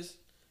part is,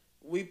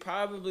 we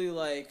probably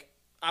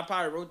I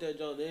probably wrote that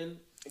joint in.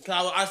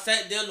 Cause I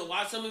sat down to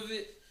watch some of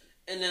it,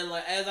 and then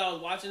as I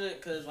was watching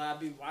it, cause I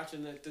be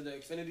watching it through the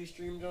Xfinity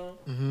stream, John.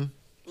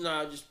 Mm-hmm.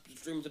 I just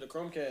stream to the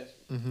Chromecast.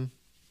 Mm-hmm.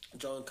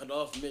 John cut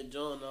off mid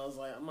John. I was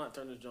like, I'm not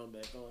turning this John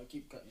back on. I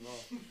keep cutting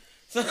off.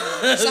 So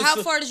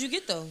how far did you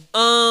get though?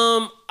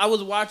 I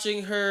was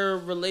watching her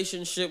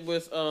relationship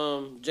with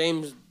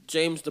James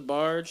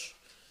DeBarge,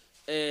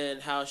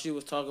 and how she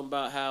was talking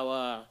about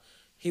how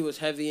he was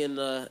heavy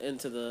into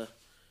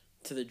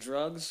the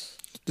drugs.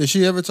 Did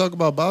she ever talk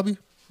about Bobby?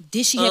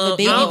 Did she have a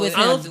baby with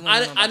him? I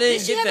didn't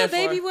Did she get have that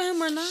a baby far. with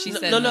him or not? She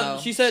said No.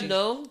 She said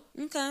no.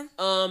 Okay.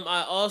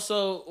 I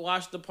also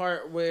watched the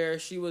part where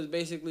she was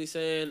basically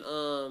saying,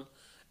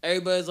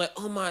 everybody's like,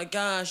 "Oh my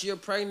gosh, you're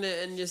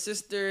pregnant and your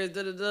sister is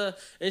da da da,"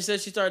 and she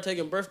said she started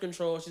taking birth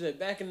control. She said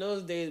back in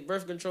those days,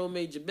 birth control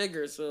made you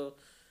bigger, so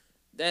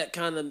that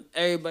kind of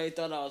everybody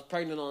thought I was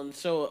pregnant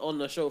on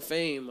the show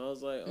Fame. I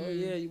was like, "Oh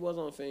yeah, you was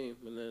on Fame,"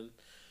 and then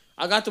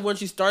I got to when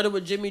she started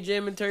with Jimmy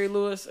Jam and Terry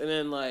Lewis, and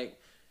then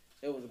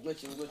it was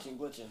glitching,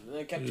 and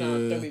they kept trying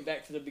to throw me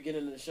back to the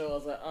beginning of the show. I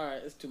was like, all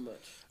right, it's too much.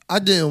 I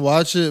didn't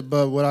watch it,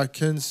 but what I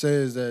can say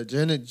is that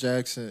Janet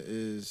Jackson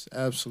is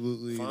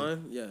absolutely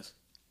Fine, yes.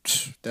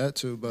 That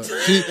too, but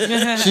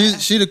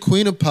she the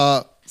queen of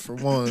pop for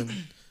one.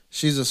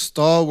 She's a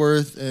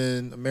stalwart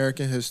in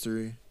American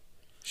history,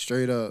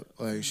 straight up.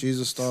 She's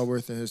a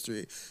stalwart in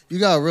history. You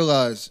gotta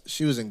realize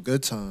she was in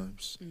Good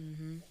Times.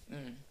 Mm-hmm.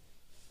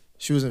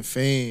 She was in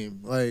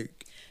Fame.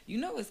 You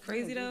know what's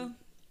crazy though?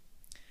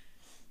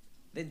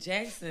 The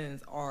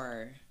Jacksons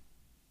are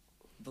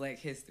Black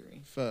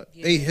history. Fact.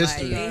 They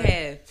history. They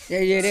have.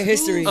 They're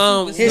history.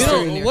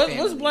 History.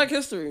 What's Black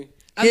history?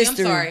 I'm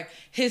sorry.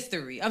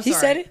 History. I'm sorry. He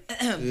said it?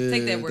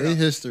 Take that word they off.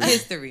 history.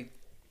 History.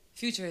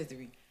 Future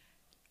history.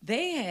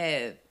 They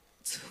had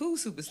two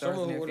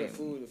superstars in their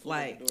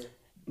family.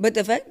 But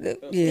the fact that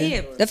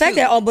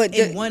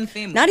in one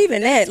family. Not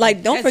even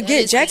that. Don't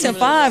forget Jackson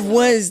 5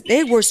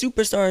 they were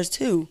superstars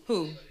too.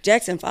 Who?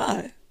 Jackson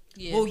 5.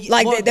 Yeah. Well,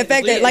 the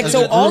fact that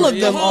so all of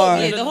them are.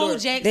 Yeah, the whole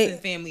Jackson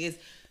family is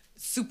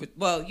super.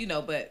 Well,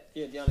 but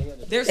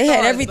they're they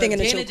had everything in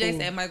the show. Janet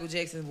Jackson and Michael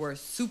Jackson were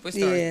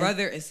superstars,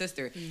 brother and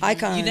sister.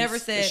 Icons. You never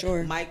said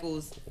sure.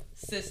 Michael's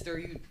sister.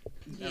 You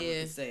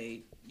never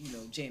say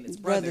Janet's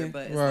Brother.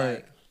 but it's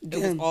Right. it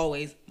was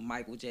always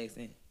Michael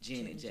Jackson,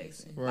 Janet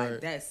Jackson.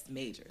 Right. That's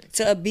major.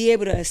 To be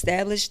able to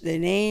establish the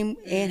name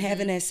and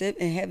having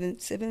having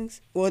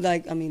siblings,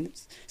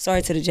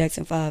 sorry to the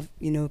Jackson 5,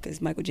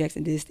 because Michael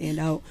Jackson did stand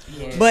out.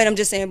 Yeah. But I'm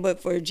just saying,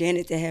 but for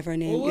Janet to have her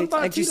name, Well, what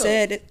about like you Tito?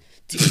 said,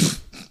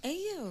 Hey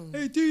yo.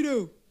 Hey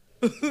Tito.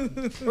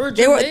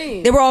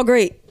 they were all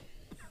great.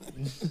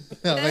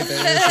 I like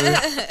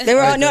that answer. They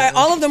were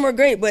all of them were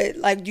great, but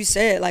like you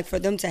said, for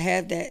them to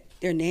have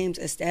their names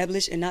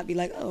established and not be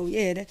like, oh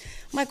yeah, that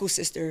Michael's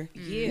sister,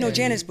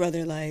 Janet's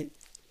brother,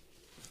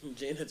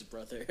 Janet's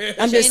brother.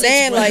 I'm just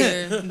saying,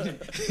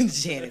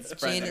 Janet's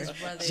brother.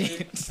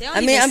 Janet's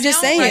brother. I'm just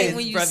saying,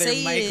 when you brother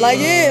say Michael.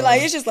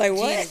 it. it's just what?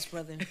 Janet's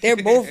brother. They're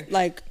both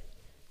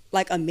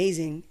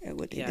amazing at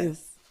what they do.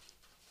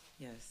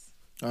 Yes.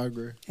 I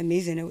agree.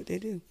 Amazing at what they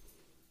do.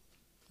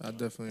 I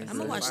definitely agree. I'm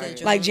gonna watch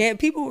that.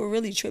 People were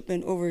really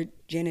tripping over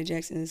Janet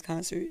Jackson's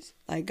concerts.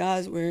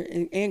 Guys were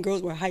and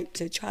girls were hyped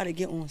to try to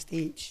get on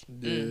stage.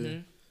 Yeah.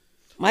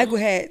 Michael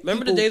had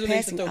Remember the people days when they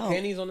used to passing throw out.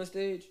 panties on the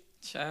stage?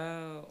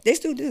 Child. They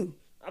still do.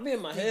 I be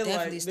in my head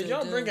like, did still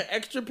y'all do. bring an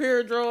extra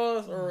pair of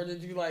drawers, or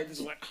did you like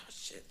just like, oh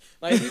shit?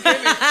 Like you came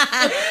in,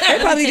 They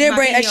probably did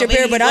bring extra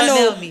pair, but I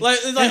know. like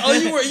it's like, oh,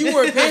 you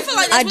wore pants.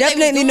 I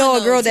definitely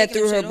know a girl that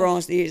threw her bra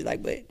on stage,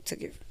 like, but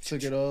took it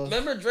off.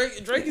 Remember Drake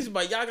used to be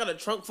like, y'all got a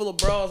trunk full of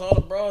bras, all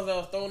the bras that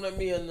was thrown at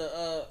me in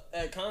the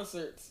at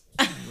concerts.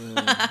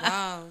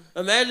 Wow.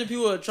 Imagine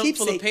people with a trunk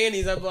full of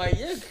panties. I'd be like,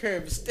 your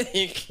crib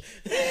stink.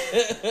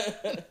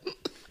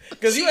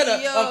 Because you had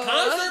a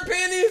concert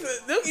panties.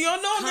 You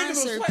don't know niggas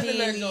was sweating in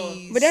that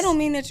joint. But that don't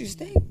mean that you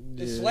stink.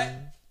 The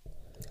sweat.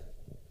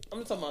 I'm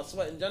just talking about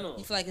sweat in general.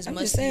 You feel like it's I'm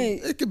musty. just saying.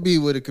 It could be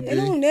what it could be. That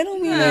don't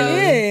mean that.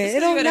 Yeah, it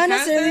don't not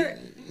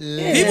necessarily.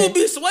 Yeah. People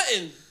be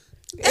sweating.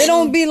 It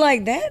don't be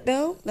like that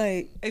though.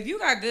 Like If you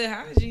got good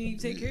hygiene, you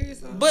take care of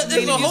yourself. But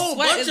there's a whole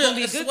sweat, bunch it's gonna of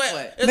be good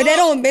sweat.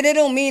 but it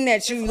don't mean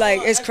that you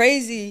like it's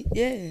crazy.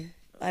 Yeah.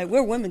 Like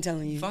we're women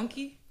telling you.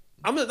 Funky.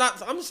 I'm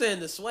just saying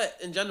the sweat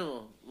in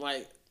general.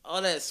 Like all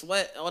that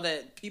sweat, all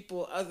that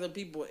other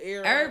people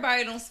air.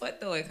 Everybody don't sweat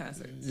though at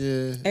concerts.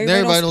 Yeah.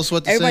 Everybody don't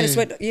sweat the everybody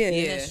same. sweat.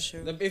 Yeah. That's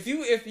true. If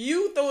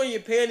you throwing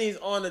your panties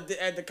on at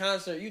the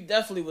concert, you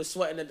definitely was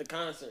sweating at the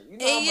concert. You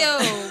know Hey yo.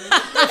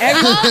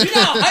 you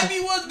know how hype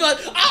he was, like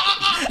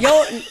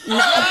Yo,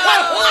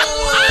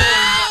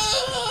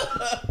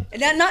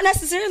 not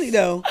necessarily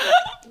though.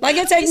 Like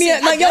it takes me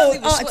like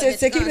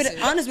to keep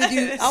it honest with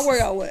you, I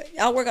work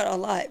out a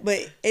lot, but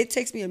it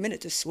takes me a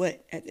minute to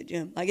sweat at the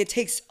gym. Like it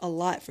takes a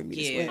lot for me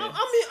to sweat. I mean,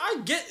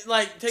 I get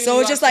like taking So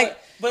it's just like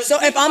but so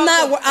if I'm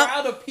not a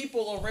crowd of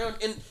people around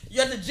and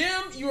you're at the gym,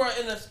 you are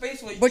in a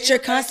space where but you're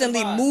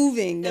constantly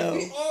moving though. And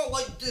we all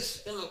like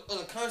this in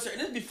a concert,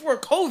 and this is before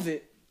COVID.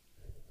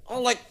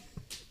 All like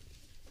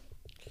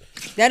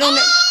that don't.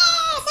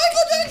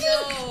 Michael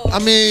Jackson. I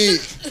mean,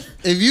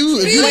 if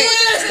you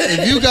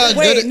got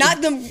Wait, good,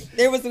 not them.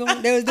 They was doing.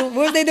 What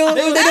was they doing?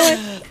 What was they doing?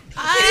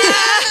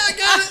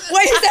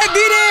 Wait, he said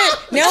beat it.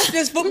 Now it's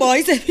just football.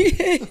 He said beat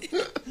it.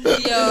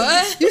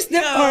 Yo. You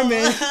stiff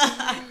arming.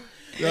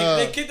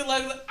 They kicked it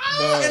like and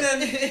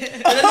then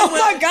Oh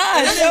my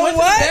gosh! and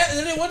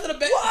then they went to the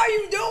back. What are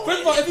you doing?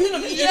 First of all, if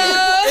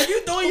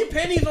you throwing your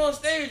panties on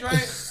stage,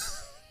 right?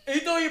 If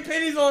you throwing your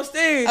panties on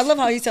stage, I love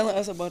how he's telling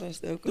us about us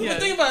though. Yeah.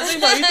 Think about it. You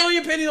throwing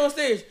your panties on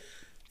stage.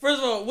 First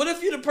of all, what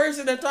if you the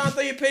person that trying to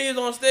throw your panties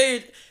on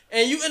stage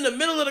and you in the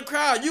middle of the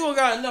crowd? You don't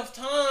got enough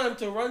time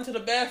to run to the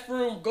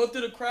bathroom, go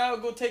through the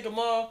crowd, go take them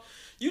off.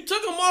 You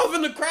took them off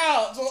in the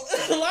crowd, so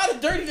a lot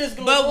of dirtiness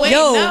going on.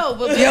 Yo,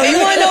 you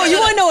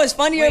wanna know what's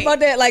funnier about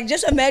that? Like,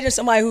 just imagine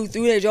somebody who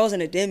threw their jaws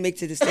and it didn't make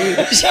to the stage.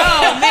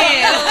 Oh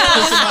man.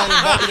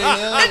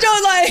 That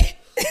jaws like.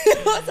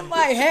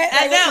 Somebody had.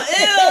 I know.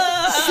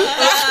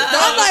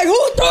 I'm like, who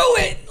threw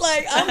it?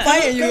 Like, I'm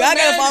fighting you. I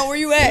gotta find where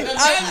you at.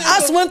 I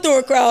swim through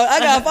a crowd. I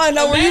gotta find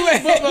out where you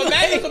at. But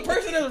imagine the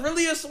person that's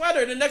really a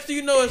sweater. The next thing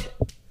you know is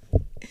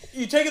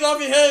you take it off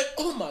your head.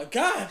 Oh my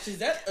gosh, is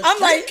that? I'm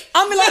like,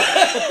 you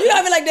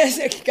gotta be like this.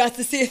 Got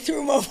to see it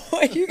through, my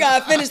boy. You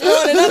gotta finish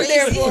throwing it up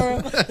there for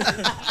him.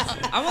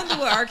 I wonder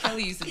what R.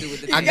 Kelly used to do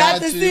with the. I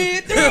got to see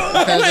it through.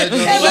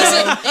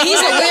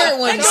 He's a weird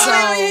one, so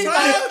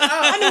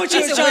I know what you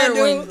was trying to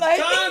do.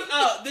 Like, time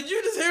out. Did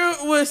you just hear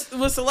what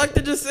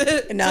Selekta just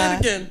said? Nah. Say it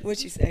again.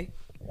 What'd you say?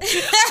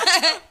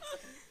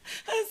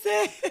 I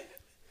said,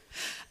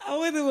 I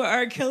wonder what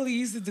R. Kelly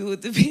used to do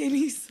with the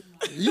panties.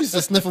 You used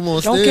to sniff him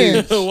on Don't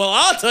stage. care. Well,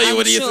 I'll tell you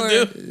what he used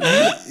to do.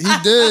 He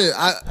did.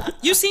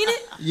 You seen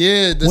it?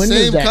 Yeah, the When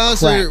same does that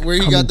concert crack where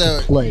he come got into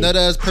that play? nut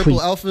ass purple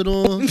outfit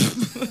on.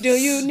 Do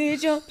you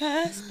need your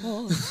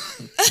passport?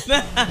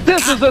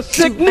 This is a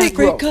sick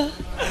Negro. Africa.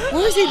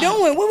 What was he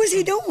doing? What was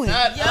he doing?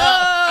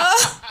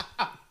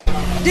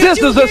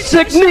 This is a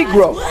sick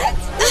Negro.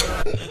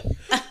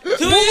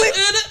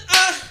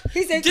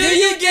 He said, do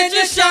you get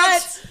your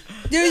shots?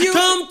 Do you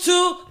come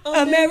to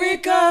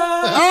America?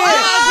 America.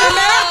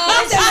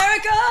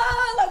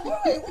 Like, bro,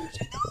 what was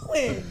you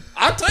doing?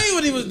 I'll tell you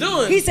what he was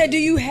doing. He said, do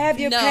you have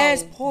your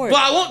passport?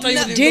 Well, I won't tell you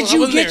what he was doing. Did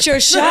you get your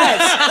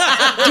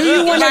shots? Do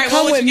you want to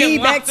come with me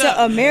back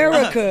to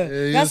America?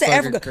 Yeah, that's in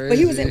Africa. crazy. But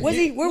he was in, where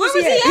was he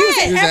at? He was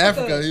in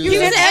Africa. He was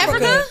in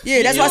Africa.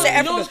 Yeah, that's why I said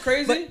You know Africa. what's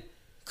crazy?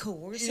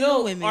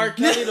 Coercing women R.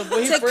 Kelly,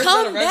 when he to first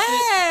come got arrested,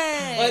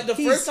 back. like the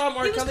first time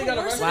R. Kelly got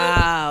arrested.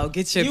 Wow,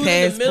 get your He was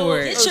in the middle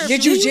of- passport.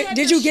 Did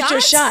you get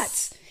your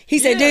shots? He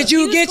said, did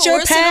you get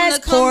your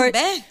passport?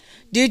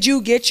 Did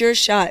you get your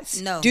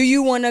shots? No. Do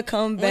you want to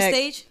come What back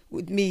stage?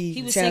 with me?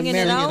 He was to singing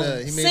it America? out.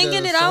 He made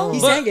Singing a it out. song. He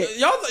But sang it.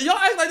 y'all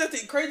act like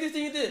that's the craziest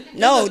thing he did.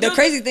 No, the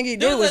crazy thing he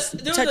did was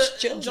there touch was a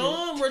children.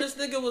 John where this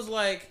nigga was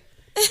like,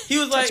 he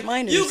was like,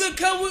 minors. you could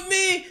come with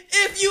me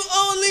if you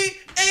only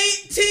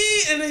 18,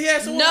 and then he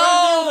had someone No.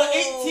 write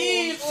down the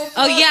 18.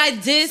 Oh yeah, I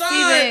did see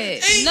that.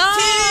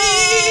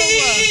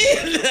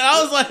 18.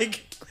 I was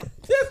like,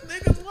 this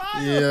nigga's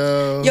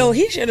wild. Yo,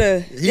 he should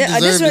have.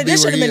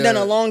 This should have been done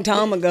a long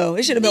time ago.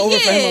 It should have been over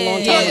for him a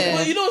long time ago.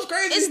 Well, you know what's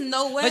crazy? It's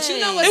no way. But you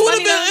know what's It would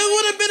funny have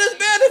though? been as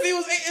bad if they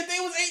was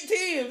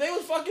 18. If they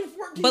was 14,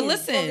 14. But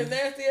listen, fucking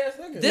nasty ass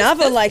nigga. I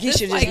feel like he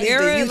should just leave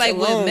the youth like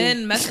alone. with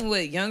men messing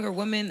with younger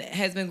women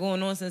has been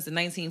going on since the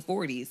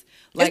 1940s.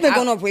 Like, it's been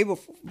going on way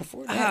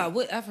before that.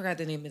 I forgot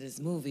the name of this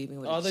movie.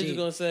 I thought you were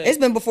gonna say it's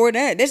been before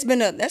that. That's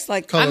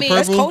like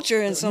that's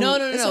culture and some.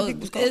 No. Some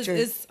people's culture.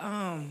 It's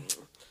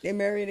they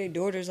marry their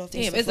daughters off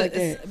and damn, stuff like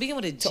that. It's begin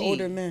with a G. To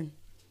older men.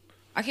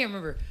 I can't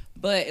remember,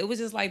 but it was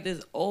just like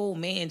this old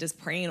man just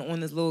preying on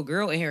this little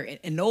girl in here,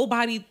 and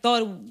nobody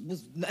thought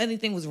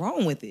anything was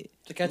wrong with it.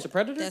 To Catch a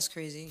Predator? That's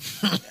crazy.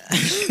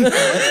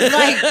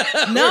 Like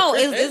no,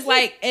 it's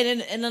like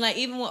and then like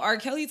even with R.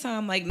 Kelly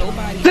time, like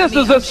nobody. This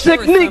is a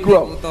sick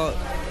Negro. Thought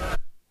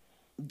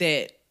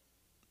that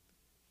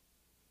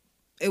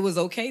it was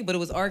okay, but it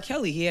was R.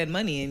 Kelly. He had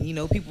money,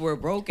 and people were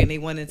broke, and they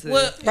wanted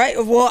to. Right.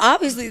 Well,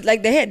 obviously,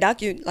 like they had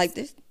like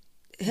this.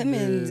 Him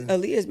and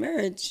Aaliyah's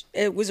marriage,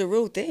 it was a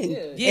real thing,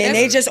 and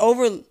they just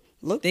overlooked.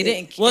 They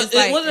didn't. Well, it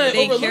wasn't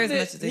they didn't care overlooked as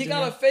much as they He do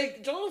got now. a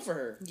fake John for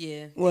her.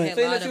 Yeah. What? They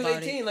Saying lied that she was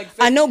about 18. it. Like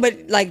I know,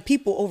 but like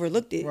people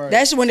overlooked it. Right.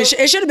 That's when it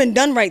should have been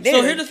done right there.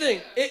 So here's the thing: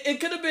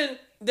 it could have been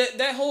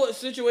that whole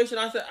situation.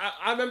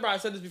 I remember I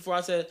said this before.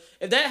 I said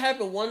if that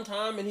happened one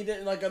time and he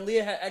didn't like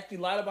Aaliyah had actually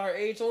lied about her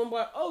age, someone would be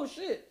like, oh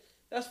shit,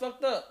 that's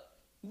fucked up.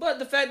 But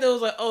the fact that it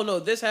was like, oh no,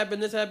 this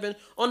happened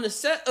on the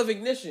set of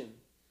Ignition,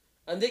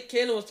 and Nick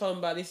Cannon was talking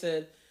about. He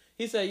said,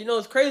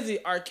 it's crazy.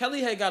 R.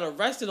 Kelly had got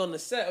arrested on the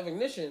set of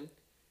Ignition,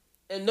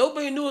 and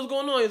nobody knew what was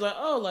going on. He's like,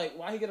 oh, like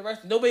why he got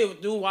arrested? Nobody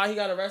knew why he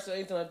got arrested or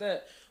anything like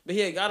that. But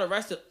he had got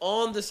arrested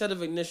on the set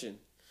of Ignition,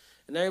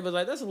 and everybody's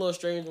like, that's a little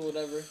strange or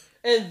whatever.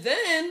 And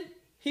then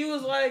he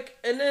was like,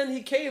 and then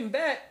he came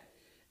back,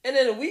 and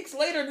then weeks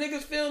later,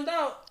 niggas found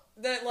out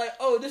that like,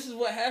 oh, this is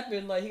what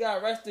happened. Like he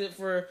got arrested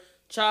for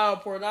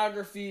child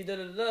pornography, da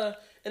da da.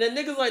 And then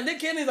niggas like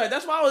Nick Cannon's like,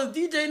 that's why I was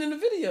DJing in the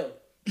video.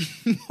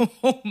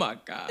 Oh my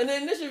god! In the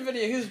initial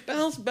video, he was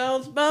bounce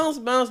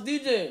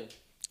DJing.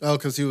 Oh,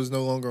 because he was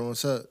no longer on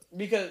set.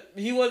 Because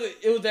he wasn't.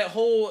 It was that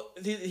whole.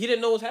 He didn't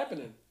know what was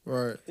happening.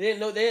 Right. They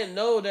didn't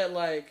know that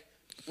like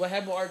what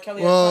happened with R.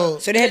 Kelly. Well,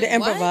 so they had to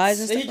improvise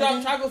and then stuff.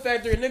 he dropped Chocolate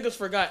Factory and niggas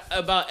forgot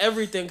about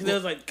everything because they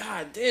was like,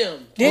 God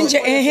damn. Didn't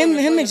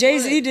him and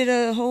Jay-Z did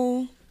a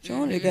whole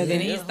joint together.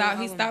 And he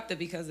stopped it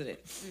because of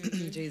it.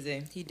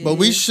 Jay-Z. He did. But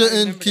we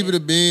shouldn't keep it a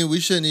bean. We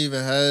shouldn't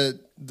even had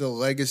the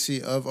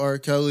legacy of R.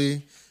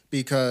 Kelly,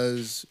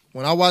 because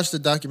when I watched the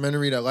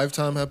documentary that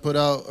Lifetime had put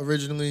out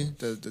originally,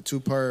 the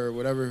 2-part or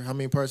whatever, how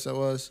many parts that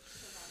was,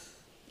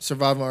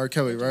 Surviving R.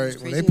 Kelly, right?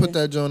 When they put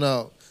that joint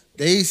out,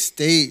 they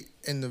state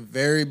in the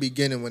very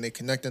beginning when they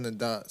connecting the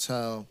dots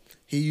how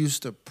he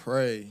used to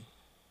pray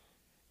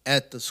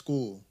at the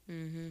school.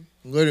 Mm-hmm.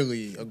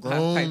 Literally, a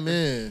grown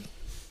man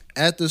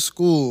at the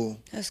school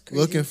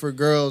looking for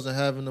girls and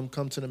having them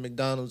come to the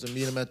McDonald's and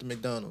meet them at the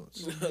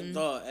McDonald's. At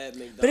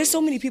McDonald's. But there's so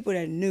many people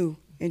that knew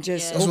and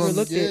just That's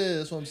overlooked it. Yeah,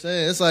 that's what I'm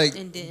saying. It's like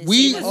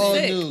we all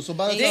sick. knew. So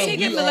by the Did time he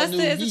get we all molested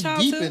knew, as a he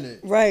child deep too? in it.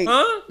 Right.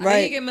 Huh? Right.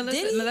 Did he get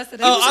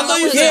molested? Oh, I thought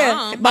you said.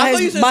 Yeah, by I thought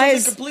you his said by something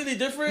his completely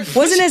different.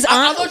 wasn't his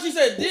I aunt. thought you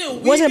said,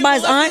 "Damn." Wasn't it by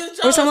his aunt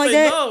or something like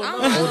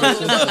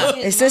that?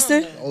 His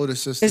sister. Older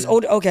sister. His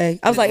older. Okay,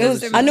 I was like, it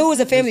was. I knew it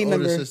was a family His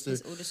older member.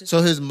 sister.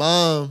 So his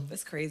mom.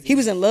 That's crazy. He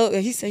was in love.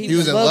 He said He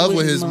was in love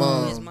with his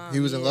mom. He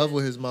was in love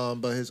with his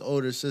mom, but his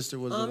older sister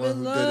was the one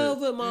who did it.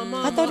 With my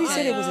mom. I thought he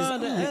said it was his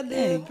aunt.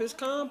 Dang.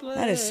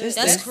 Not his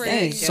sister. That's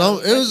crazy.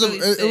 So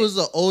it was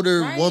an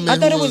older woman. I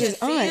thought who it was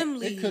his aunt.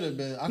 Family. It could have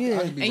been. I could be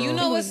And wrong.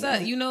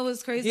 you know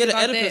what's crazy He had an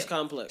about Oedipus that?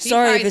 complex. He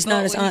Sorry if probably it's not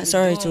thought his what he aunt. was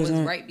Sorry doing to his was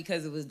aunt. right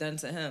because it was done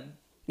to him.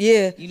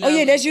 Yeah. You know, Oh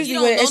yeah, that's You usually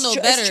don't what know no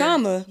it's better.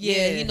 trauma.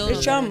 Yeah, he know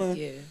It's trauma.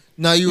 Yeah.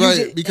 No, you're Use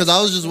right. it. Because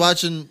I was just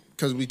watching,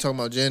 because we talking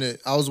about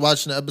Janet. I was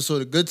watching the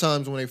episode of Good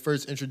Times when they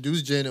first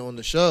introduced Janet on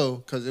the show,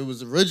 because it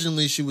was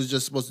originally she was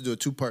just supposed to do a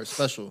 2-part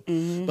special.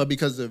 Mm-hmm. But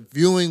because the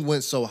viewing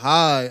went so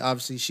high,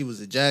 obviously she was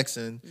a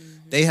Jackson,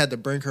 they had to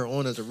bring her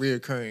on as a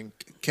reoccurring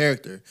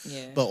character.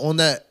 Yeah. But on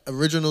that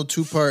original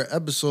 2-part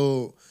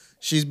episode,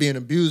 she's being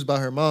abused by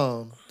her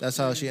mom. That's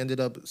how she ended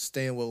up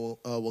staying with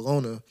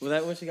Walona. Was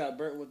that when she got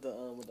burnt with the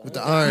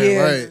iron,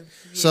 Yeah. right?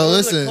 So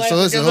listen,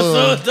 classic hold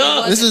on. episode,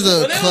 dog. This is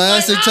a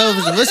classic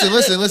television.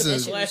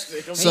 Listen.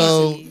 Classic.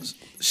 So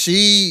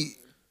she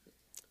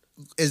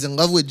is in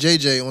love with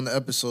JJ on the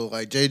episode.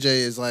 Like JJ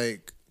is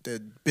like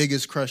the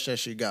biggest crush that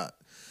she got.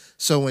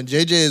 So when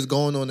JJ is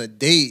going on a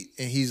date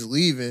and he's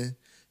leaving,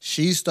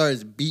 she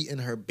starts beating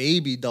her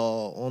baby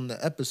doll on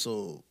the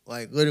episode.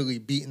 Like literally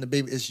beating the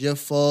baby. It's your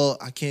fault.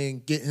 I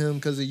can't get him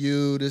because of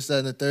you. This, that,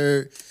 and the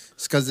third.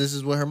 It's because this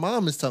is what her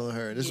mom is telling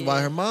her. This is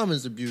why her mom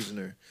is abusing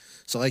her.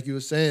 So like you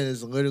were saying,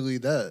 it's literally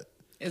that.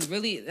 It's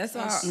really that's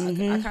why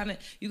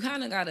you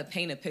kind of gotta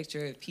paint a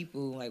picture of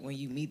people like when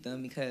you meet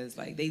them, because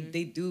like they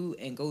do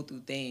and go through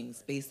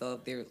things based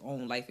off their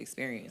own life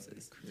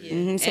experiences. Yeah.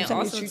 Mm-hmm. And Sometimes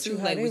also they treat too, you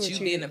how like they with would you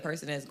treat being you. a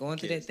person that's going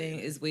through that thing,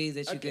 is ways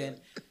that you can.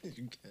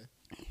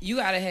 You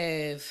gotta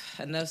have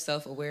enough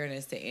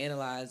self-awareness to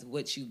analyze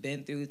what you've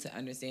been through to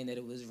understand that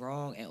it was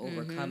wrong and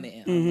overcome it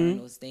and unlearn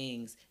those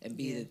things and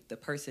be the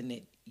person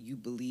that you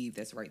believe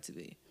that's right to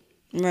be.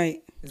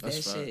 Right.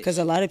 That's shit. Because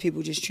a lot of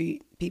people just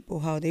treat people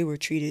how they were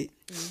treated.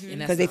 Mm-hmm.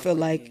 Because they feel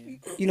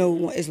like, you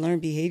know, it's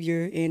learned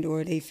behavior, and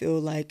or they feel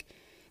like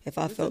if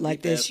I felt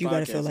like this, you got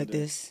to feel like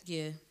this.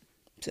 Yeah.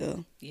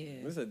 So.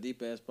 Yeah. This is a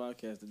deep ass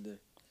podcast today.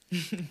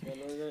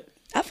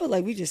 I feel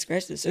like we just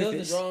scratched the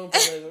surface.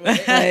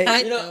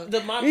 Like, you know,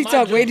 we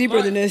talk way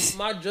deeper than this.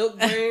 My joke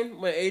brain,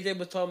 when AJ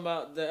was talking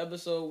about the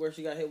episode where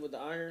she got hit with the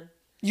iron.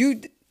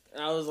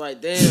 I was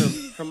like, damn,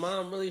 her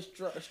mom really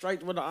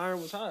striked when the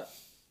iron was hot.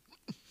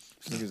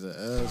 Nigga's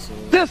an asshole.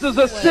 This is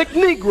a sick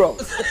Negro.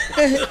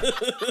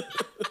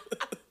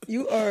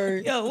 You are.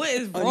 Yo, what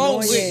is wrong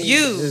with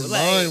you? His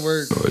mind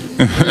works.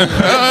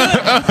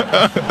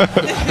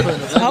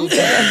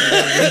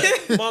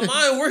 My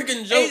mind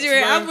working jokes.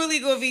 Adrian, I'm really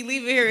gonna be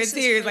leaving here in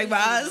tears, like my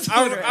eyes.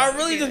 I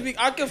really just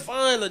I can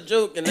find a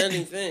joke in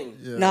anything.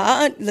 Yeah.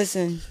 Nah,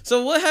 listen.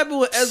 So what happened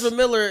with Ezra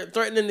Miller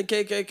threatening the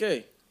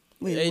KKK?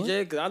 Wait,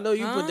 AJ, because I know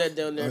you put that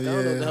down there. I don't know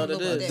what the hell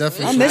that is.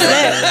 I missed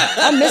that.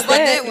 I missed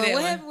that.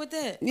 What happened with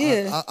that?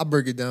 Yeah. I'll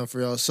break it down for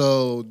y'all.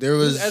 So there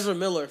was Ezra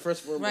Miller,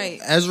 first of all.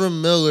 Right. Ezra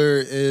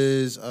Miller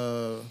is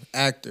an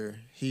actor.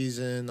 He's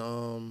in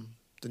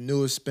the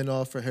newest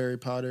spinoff for Harry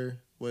Potter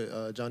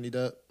with Johnny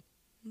Depp.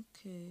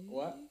 Okay.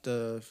 What?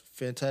 The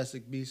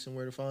Fantastic Beasts and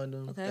Where to Find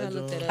Them. Okay, I gotta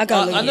look that up. I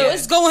gotta look I know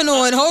what's going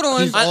on. Hold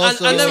on.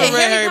 I never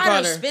read Harry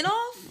Potter.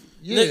 Spinoff?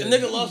 Yeah.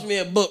 Nigga lost me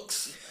at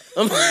books.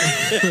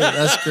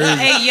 That's crazy.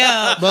 Hey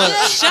yo, But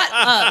shut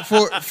up.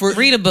 For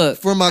Read a book.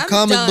 For my I'm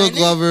comic done. book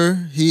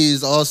lover, he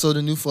is also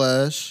the new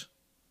Flash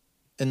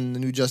in the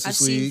new I've Justice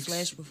seen League.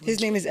 Flash before. His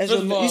name is Ezra.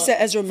 First of all- You said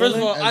Ezra Miller. First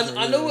of all,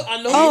 I know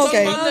Oh, what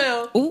you're okay. talking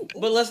about now,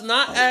 but let's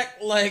not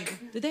act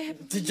like Did they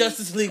have the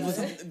Justice League was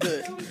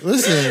good.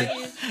 Listen,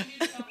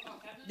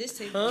 this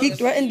tape? He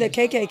threatened the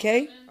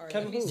KKK.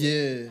 Kevin who?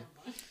 yeah.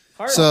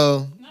 Hart?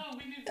 So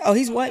Oh,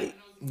 he's white.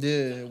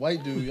 yeah,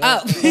 white dude.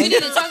 Oh, we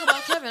didn't talk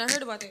about Kevin. I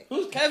heard about that.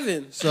 Who's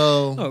Kevin?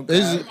 So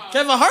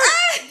Kevin Hart?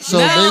 So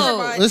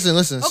No.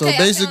 listen. So Okay, I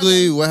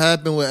basically, what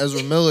happened with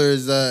Ezra Miller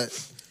is that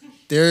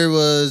there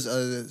was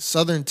a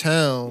southern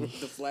town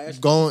The Flash?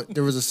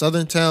 There was a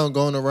southern town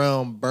going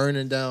around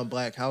burning down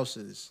black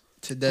houses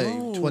today,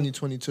 Oh.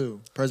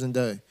 2022, present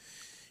day,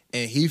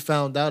 and he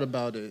found out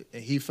about it,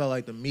 and he felt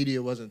like the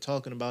media wasn't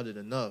talking about it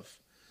enough.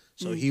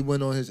 So he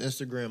went on his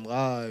Instagram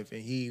live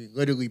and he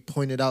literally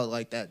pointed out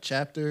like that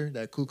chapter,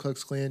 that Ku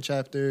Klux Klan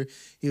chapter.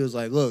 He was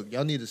like, "Look,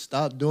 y'all need to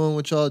stop doing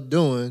what y'all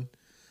doing,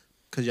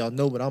 cause y'all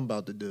know what I'm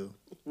about to do."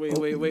 Wait.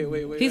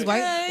 He's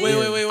white.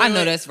 Wait. I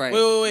know that's right.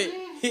 Wait.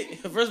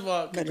 First of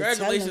all,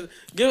 congratulations.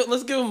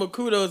 Let's give him a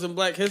kudos in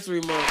Black History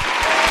Month.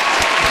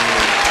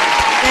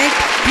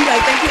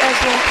 Thank you,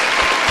 Ezra.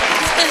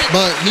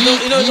 But he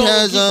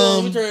has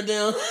we turn it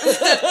down.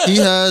 he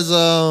has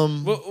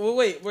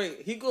Wait.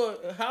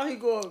 How he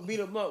going to beat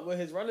him up with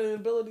his running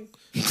ability?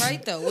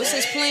 Right though. What's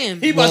his plan?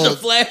 He about to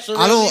flash around.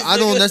 I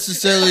don't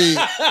necessarily You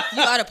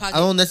out of pocket. I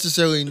don't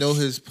necessarily know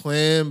his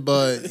plan,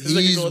 but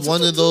he's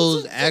one of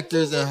those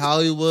actors in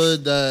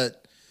Hollywood that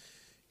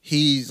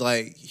he's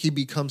like he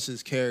becomes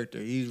his character.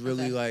 He's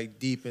really like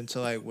deep into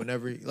like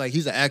whenever like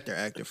he's an actor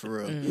for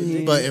real.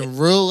 Mm-hmm. But in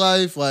real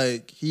life,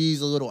 like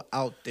he's a little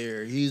out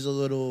there.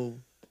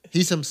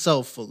 He's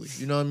himself fully.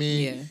 You know what I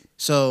mean? Yeah.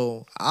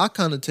 So I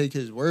kind of take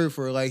his word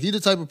for it. Like he the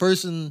type of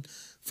person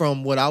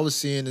from what I was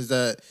seeing is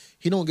that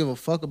he don't give a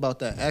fuck about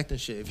that acting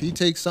shit. If he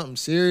takes something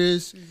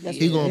serious,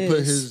 he gonna put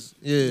his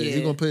he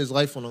gonna put his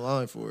life on the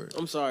line for it.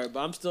 I'm sorry,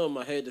 but I'm still in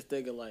my head just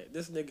thinking like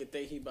this nigga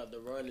think he about to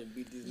run and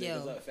beat these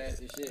niggas up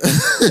fast as shit.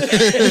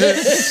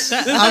 This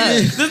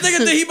nigga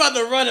think he about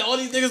to run and all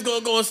these niggas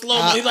gonna go in slow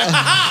mo. He's like,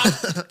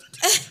 ha.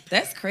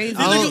 That's crazy.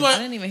 I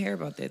didn't even hear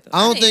about that though.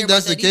 I don't think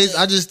that's the case.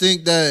 I just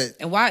think that.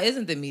 And why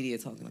isn't the media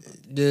talking about it?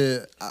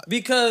 Yeah,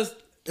 because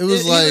it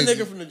was he's like a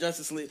nigga from the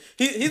Justice League.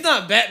 He's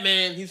not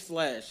Batman. He's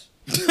Flash.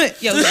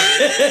 Yo,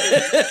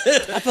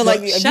 I feel like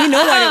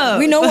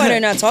we know why they're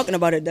not talking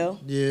about it though.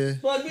 Yeah.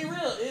 But be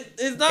real,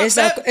 it's not.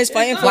 It's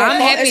fighting for.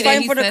 I'm happy it's that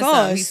fighting he for the said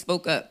something. He cause.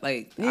 spoke up.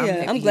 Like,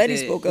 Yeah, I'm glad he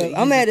spoke up.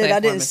 I'm mad that I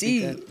didn't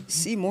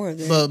see more of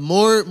that. But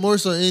more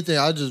so than anything,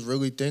 I just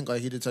really think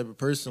like he the type of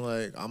person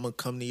like I'm gonna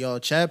come to y'all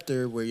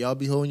chapter where y'all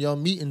be holding y'all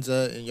meetings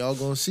at and y'all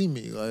gonna see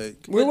me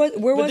like. Where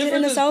was it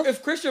in the South?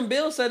 If Christian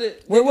Bale said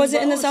it, where was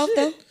it in the South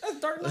though? That's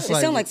Dark Knight. It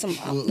sounded like some.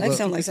 That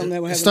sounded like something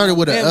that would happen. It started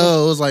with an Alabama.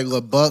 L. It was like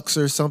LeBucks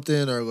or something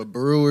or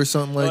LeBrew or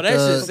something like that.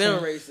 That shit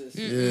sound racist.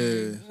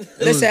 Yeah.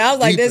 Listen, I was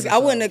like this. I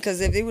wouldn't have. have, because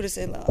if they would have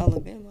said like,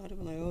 Alabama, I'd have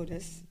been like, oh,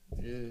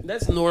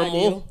 That's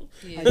normal.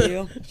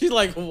 Ideal. She's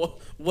like, well,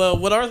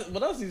 what else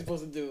are you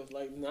supposed to do?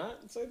 Like,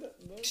 not say that?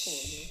 No, come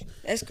on, man.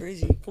 That's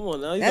crazy. Come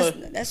on now.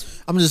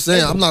 That's. I'm just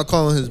saying. I'm not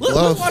calling his Let's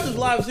bluff. watch this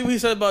live and see what he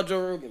said about Joe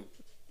Rogan.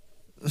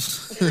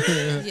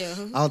 Yeah.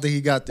 I don't think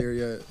he got there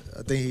yet.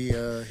 I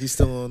think he's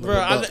still on the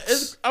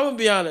LeBucks. I'm gonna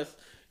be honest.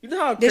 You know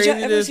how Did crazy y'all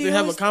it ever is see to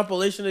have a those?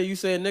 compilation of you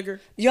saying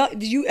nigger? Y'all,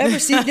 did you ever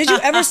see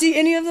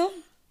any of them?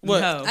 What?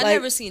 No. I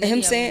never seen him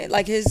any saying of them.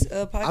 like his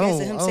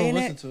podcast and him saying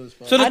that.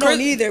 So I don't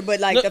either,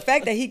 but like the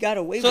fact that he got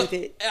away with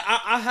it.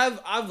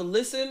 I've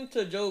listened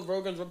to Joe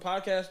Rogan's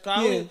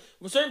podcast.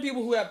 With certain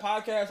people who have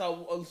podcasts,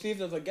 I'll see if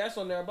there's a guest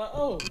on there. I'm like,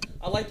 oh,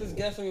 I like this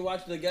guest, and we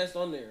watch the guest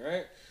on there,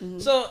 right? Mm-hmm.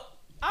 So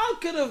I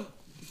could have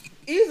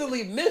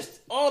easily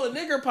missed all the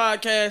nigger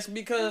podcasts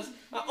because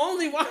I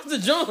only watch the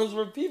Jones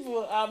where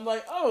people. I'm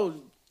like, oh,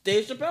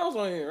 Dave Chappelle's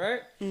on here,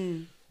 right?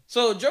 Mm.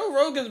 So Joe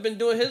Rogan's been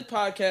doing his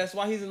podcast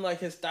while he's in like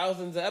his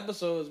thousands of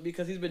episodes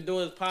because he's been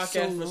doing his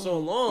podcast for so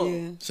long.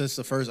 Yeah. Since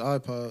the first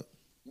iPod.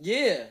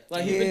 Yeah,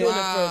 like he's been doing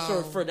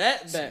it for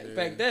that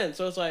back then.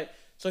 So it's like,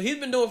 so he's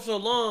been doing it for so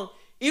long.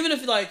 Even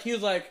if like he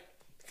was like,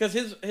 because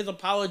his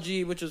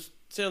apology, which is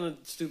sounding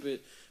stupid,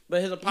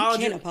 but his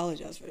apology, you can't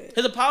apologize for that.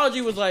 His apology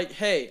was like,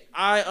 hey,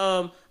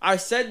 I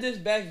said this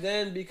back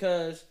then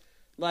because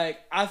like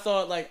I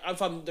thought like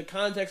if I'm the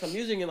context I'm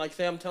using it, like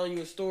say I'm telling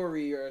you a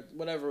story or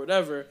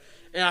whatever.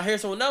 And I hear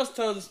someone else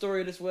tell the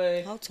story this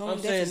way. How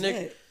tone deaf is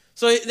that?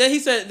 So then he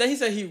said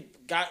he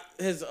got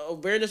his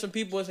awareness from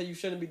people and said you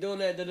shouldn't be doing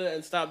that,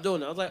 and stop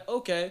doing it. I was like,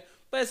 okay,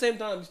 but at the same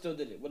time he still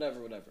did it, whatever,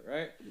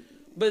 right?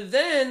 But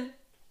then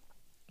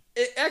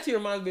it actually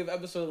reminds me of an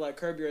episode of like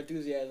Curb Your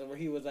Enthusiasm where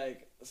he was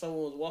like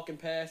someone was walking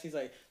past, he's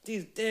like,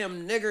 these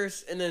damn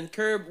niggers, and then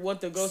Curb went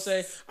to go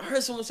say, I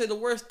heard someone say the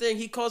worst thing.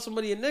 He called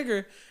somebody a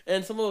nigger,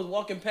 and someone was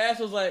walking past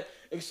was like,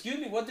 excuse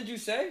me, what did you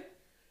say?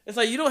 It's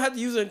like you don't have to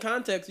use it in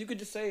context. You could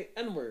just say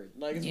N-word.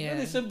 Like it's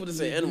really simple to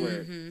say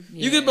N-word. Mm-hmm.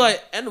 You could be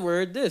like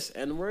N-word this,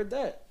 N-word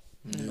that.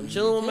 Mm-hmm. I'm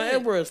chilling with my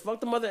N-words.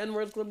 Fuck the other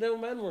N-words. Clip down with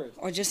my N-words.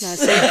 Or just not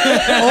say it.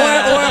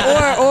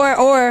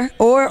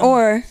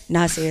 or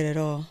not say it at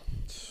all.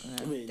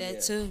 I mean,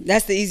 that too.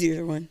 That's the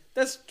easier one.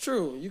 That's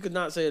true. You could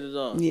not say it at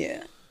all.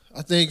 Yeah.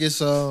 I think it's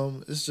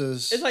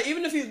just. It's like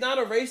even if he's not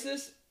a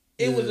racist,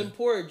 it was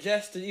important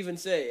just to even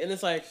say, and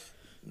it's like.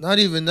 Not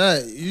even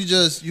that.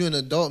 You an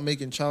adult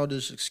making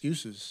childish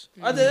excuses.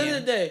 At the end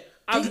of the day,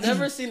 I've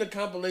never seen a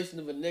compilation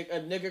of a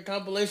nigger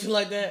compilation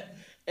like that.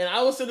 And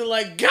I was sitting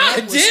like,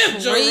 God damn,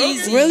 Joe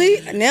Rogan.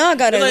 Really? Now I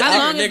gotta. It's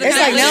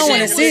like now I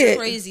want to see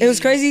it. It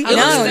was crazy.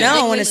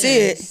 Now I want to see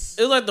it.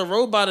 It was like the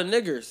robot of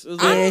niggers. It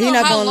was like, he's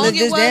not gonna live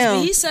this down.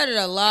 But he said it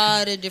a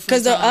lot of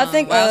different times. Because I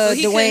think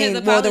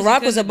Dwayne, The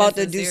Rock was about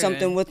to do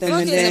something with him,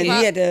 and then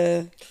he had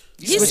to.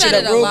 He switch said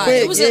it up real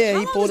quick.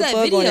 He pulled the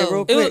plug on it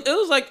real quick.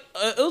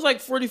 It was like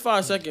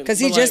 45 seconds. Because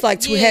he just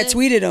like had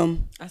tweeted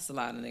him. That's a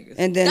lot of niggas.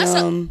 And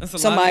then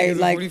somebody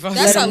like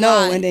let him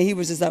know, and then he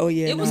was just like, oh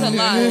yeah, it was a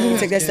lot.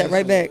 Take that step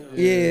right back.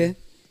 Yeah.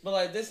 But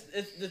like this,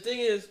 the thing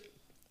is,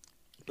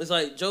 it's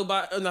like Joe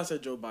Biden. Not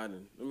said Joe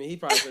Biden. I mean, he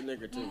probably said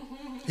nigger too.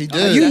 He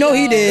did. You know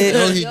he did.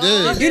 No, he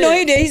did. You know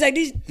he did. He's like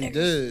these. He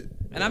did.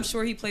 And I'm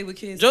sure he played with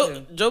kids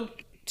too.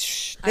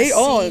 They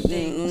all.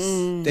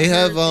 They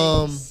have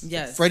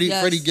yes.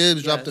 Freddie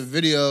Gibbs dropped a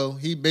video.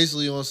 He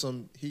basically on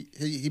some.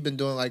 He been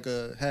doing like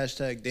a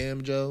hashtag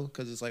damn Joe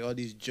because it's like all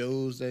these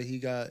Joes that he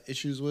got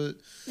issues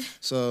with.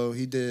 So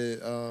he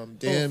did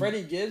damn.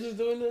 Freddie Gibbs is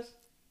doing this.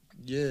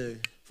 Yeah.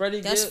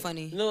 Freddie That's Gibbs.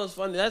 funny. You know what's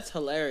funny? That's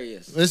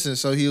hilarious. Listen,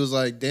 so he was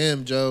like,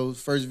 damn, Joe.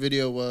 First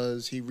video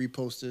was he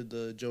reposted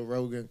the Joe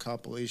Rogan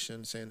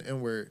compilation saying the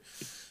N-word.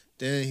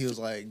 Then he was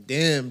like,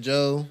 damn,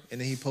 Joe.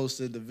 And then he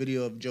posted the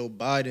video of Joe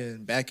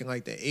Biden back in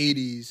like the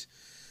 80s.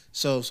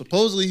 So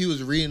supposedly he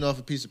was reading off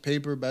a piece of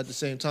paper, but at the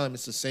same time,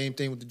 it's the same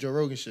thing with the Joe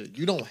Rogan shit.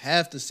 You don't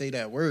have to say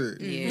that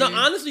word. Yeah. No,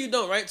 honestly, you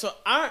don't, right? So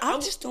I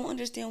just don't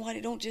understand why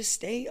they don't just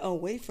stay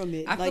away from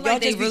it. I feel y'all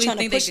like just they really be trying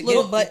think to push they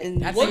little can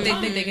buttons. I think they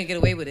think they can get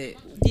away with it.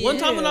 Yeah. One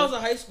time when I was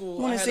in high school,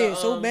 I want to see it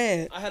so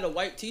bad. I had a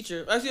white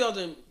teacher. Actually, I was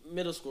in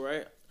middle school,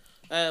 right?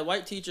 I had a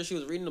white teacher. She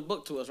was reading a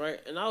book to us, right?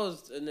 And I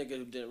was a nigga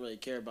who didn't really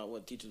care about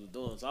what teachers was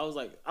doing. So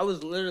I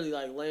was literally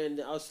like laying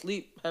down. I was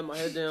asleep, had my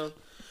head down.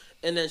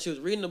 And then she was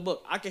reading the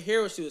book. I could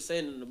hear what she was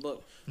saying in the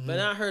book. Mm-hmm. But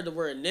then I heard the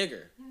word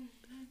nigger.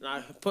 And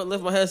I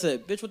lift my head and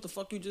said, bitch, what the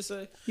fuck you just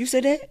say? You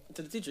said that?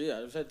 To the teacher,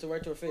 yeah. I said to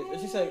right to her face.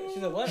 And she said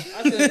what?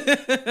 I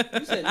said,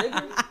 you said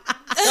nigger?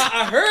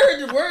 I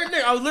heard the word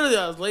nigger. I was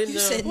laying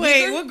down.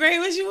 Wait, what grade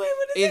was you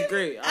in? 8th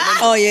grade.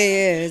 Oh,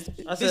 yeah.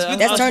 I said,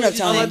 that's turn up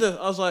time.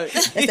 I was like,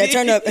 that's that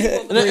turn up.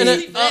 And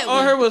then all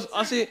I heard was,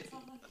 I see it.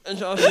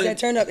 That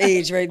turn up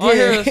age right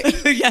there.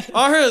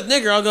 All I heard is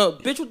nigger. I'll go,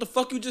 bitch, what the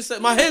fuck you just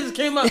said? My head just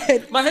came out.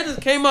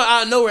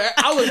 Out of nowhere.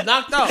 I was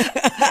knocked out.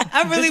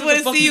 I really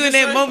want to see you in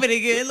that moment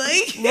again.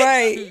 Like,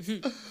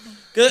 right.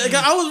 Cause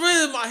I was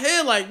really in my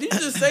head like, did you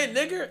just say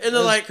nigger? And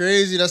then like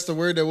crazy. That's the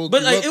word that woke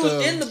but you like up, it was though.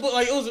 in the book.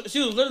 Like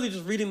she was literally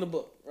just reading the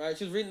book, right?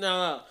 She was reading out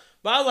loud.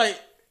 But I was like,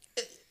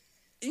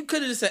 you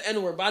could have just said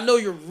N-word. But I know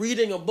you're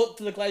reading a book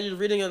to the class. You're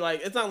reading it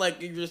like it's not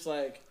like you're just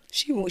like.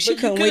 She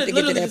couldn't wait to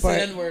get to that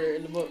part.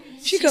 In the book.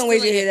 She couldn't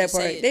wait to hear that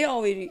part. They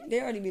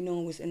already be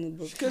knowing what's in the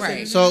book.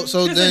 Right. So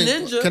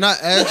then can I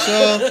ask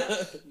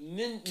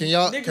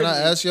y'all? Can I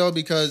ask y'all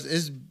because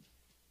it's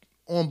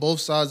on both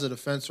sides of the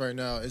fence right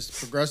now. It's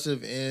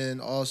progressive and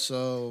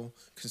also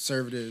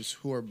conservatives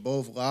who are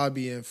both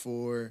lobbying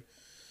for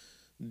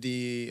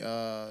the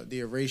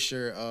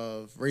erasure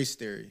of race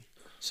theory.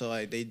 So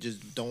like they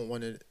just don't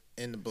want it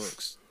in the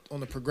books. on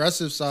the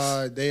progressive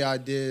side, their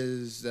idea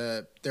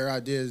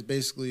is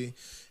basically,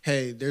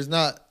 hey, there's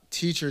not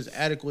teachers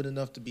adequate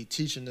enough to be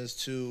teaching this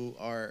to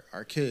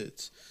our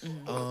kids.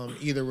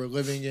 Either we're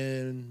living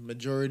in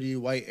majority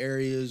white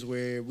areas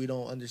where we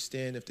don't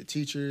understand if the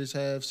teachers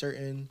have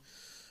certain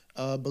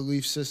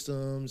belief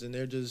systems and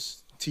they're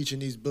just teaching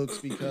these books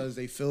because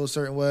they feel a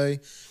certain way.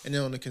 And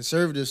then on the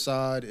conservative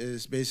side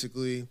is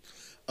basically,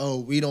 oh,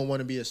 we don't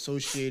want to be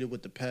associated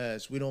with the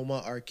past. We don't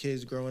want our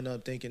kids growing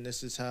up thinking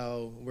this is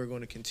how we're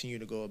going to continue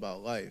to go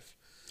about life.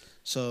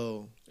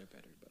 So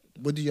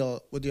what do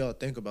y'all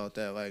think about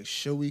that? Like,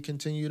 should we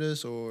continue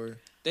this, or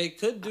they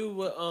could do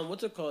what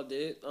what's it called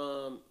did?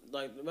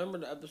 Like, remember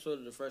the episode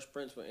of The Fresh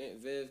Prince when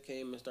Aunt Viv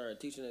came and started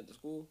teaching at the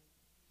school?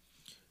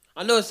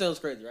 I know it sounds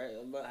crazy, right?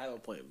 But I have a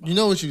point. You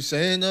know what you're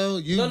saying, though?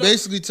 You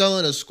basically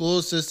telling a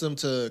school system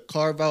to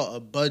carve out a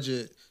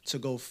budget to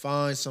go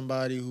find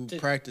somebody who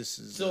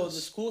practices So this.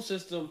 the school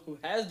system who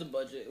has the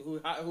budget,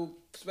 who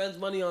spends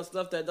money on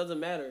stuff that doesn't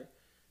matter,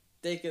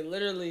 they can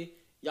literally,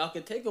 y'all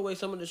can take away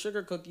some of the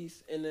sugar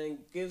cookies and then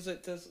gives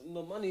it to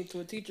the money to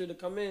a teacher to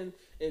come in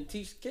and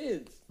teach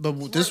kids. But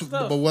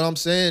what I'm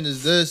saying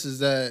is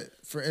that,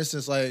 for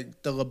instance,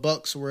 like the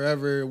LeBucks,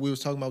 wherever we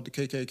was talking about the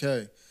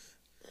KKK,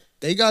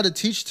 they got to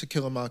teach To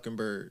Kill a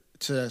Mockingbird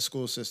to that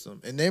school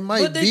system, and they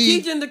might But they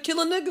teaching To Kill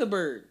a Nigga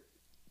Bird.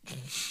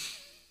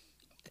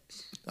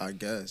 I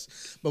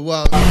guess. But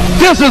what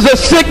this is a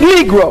sick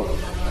Negro.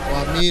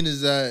 What I mean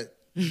is that,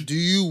 do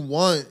you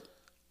want,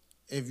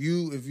 if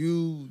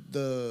you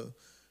the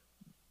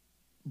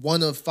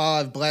one of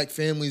 5 black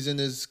families in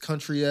this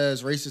country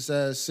ass racist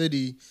ass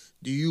city,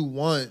 do you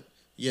want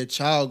your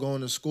child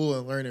going to school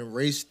and learning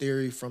race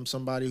theory from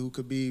somebody who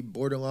could be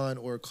borderline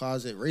or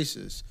closet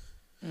racist?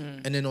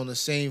 And then on the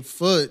same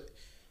foot,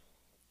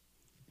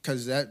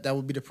 because that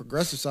would be the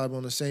progressive side, but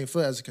on the same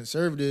foot as a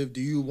conservative,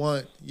 do you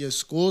want your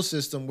school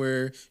system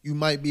where you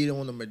might be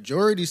on the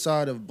majority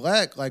side of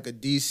black, like a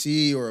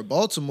DC or a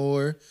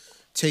Baltimore,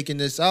 taking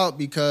this out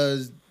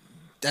because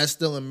that's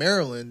still in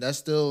Maryland, that's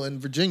still in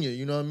Virginia,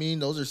 you know what I mean?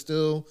 Those are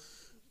still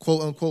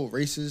quote unquote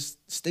racist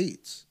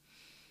states.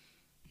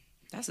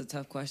 That's a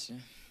tough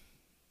question.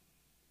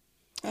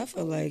 I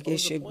feel like it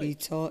should be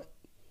taught.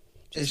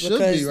 It should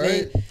be,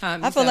 right?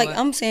 I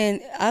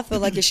feel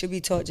like it should be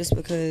taught just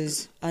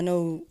because I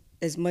know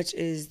as much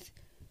as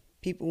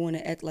people want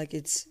to act like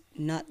it's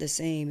not the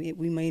same,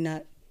 we may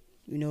not,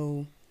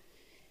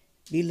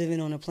 be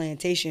living on a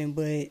plantation,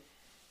 but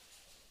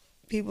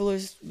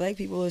black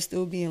people are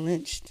still being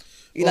lynched.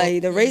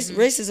 Like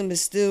racism is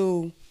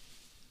still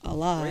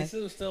alive.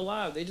 Racism is still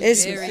alive. They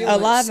just it's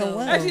alive and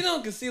well. Actually, they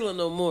don't conceal it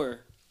no more.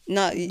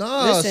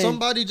 Listen,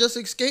 somebody just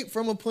escaped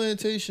from a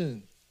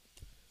plantation.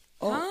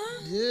 Huh?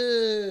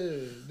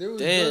 Yeah, there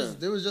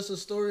was just a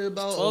story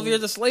about 12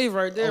 years a slave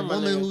right there, a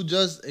woman who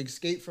just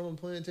escaped from a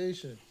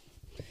plantation,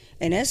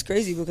 and that's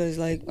crazy because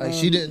like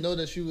she didn't know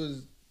that she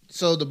was.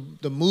 So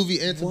the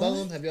movie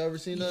Antebellum, have you ever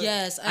seen that?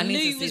 Yes, I knew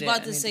you was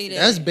about to say that.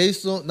 That's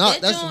based on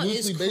that's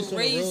loosely based on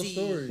a real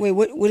story. Wait,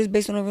 what is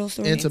based on a real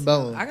story?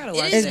 Antebellum. I gotta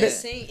watch that.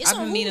 I've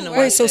been meaning to watch.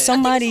 Wait, so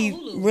somebody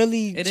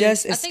really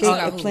just escaped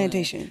a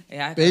plantation?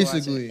 Yeah,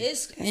 basically,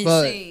 it's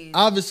insane. But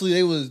obviously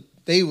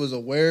they was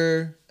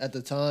aware at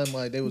the time,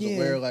 like they was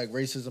aware like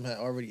racism had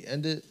already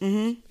ended,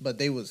 but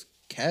they was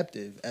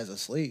captive as a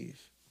slave.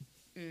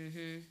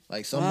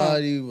 Like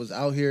somebody was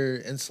out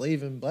here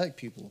enslaving black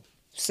people.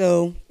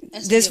 So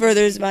this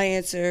furthers my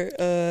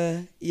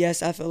answer.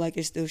 Yes, I feel like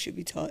it still should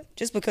be taught,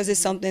 just because it's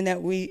something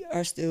that we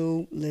are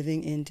still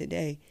living in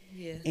today.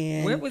 Yeah.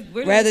 And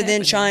where rather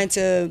than trying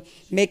to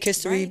make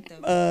history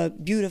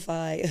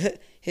beautify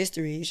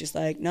history, it's just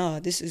like, nah,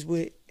 this is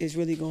what is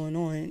really going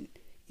on,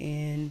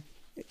 and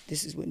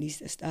this is what needs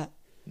to stop.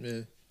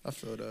 Yeah, I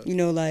feel that.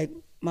 Like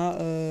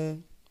my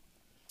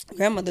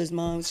grandmother's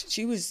mom,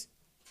 she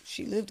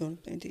lived on a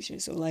plantation.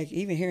 So like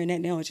even hearing that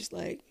now, it's just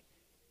like,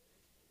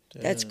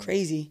 that's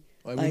crazy.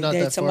 Like we're not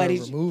that far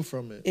removed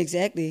from it.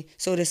 Exactly.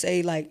 So to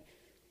say like,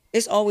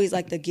 it's always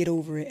like the get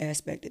over it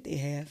aspect that they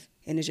have,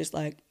 and it's just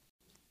like,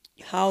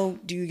 how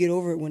do you get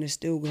over it when it's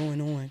still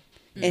going on?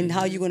 And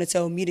how you going to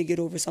tell me to get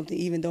over something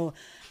even though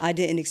I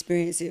didn't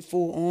experience it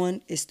full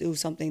on? It's still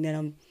something that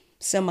I'm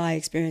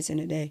semi-experiencing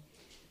today.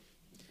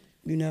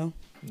 Yeah.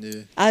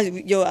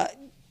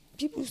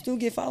 People still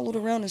get followed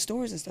around in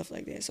stores and stuff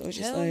like that. So it's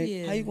just how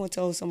you going to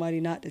tell somebody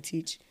not to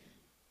teach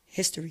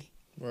history?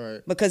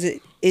 Right. Because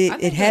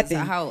it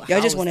happened.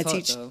 Y'all just want to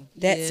teach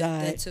that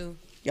side. That too.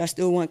 Y'all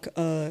still want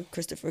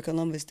Christopher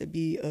Columbus to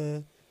be,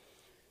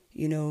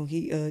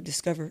 he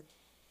discovered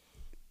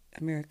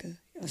America.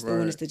 Y'all still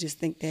want us to just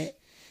think that.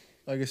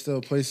 Like it's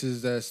still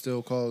places that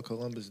still call it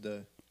Columbus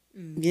Day.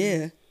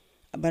 Yeah.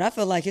 But I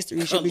feel like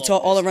history should be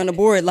taught all around the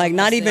board. Like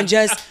not even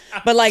just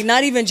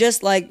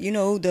like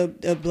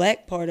the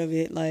black part of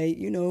it. Like,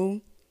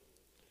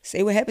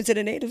 say what happened to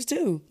the natives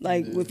too.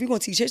 Like if you're gonna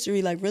teach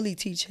history, like really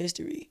teach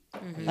history.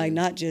 Like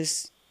not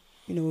just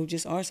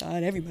just our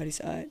side, everybody's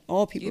side.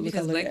 All people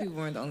because black people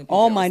weren't the only people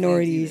all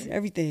minorities,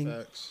 everything.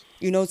 Facts.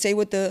 Say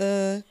what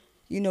the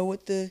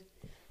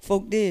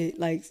folk did.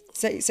 Like,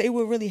 say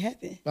what really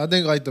happened. I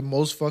think like the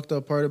most fucked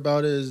up part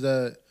about it is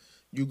that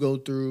you go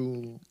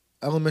through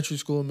elementary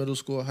school, middle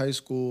school, high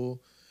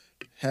school,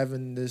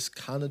 having this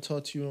kind of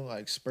taught to you in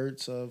like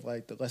spurts of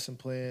like the lesson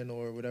plan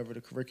or whatever the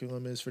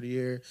curriculum is for the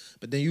year.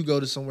 But then you go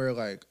to somewhere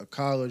like a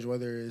college,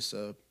 whether it's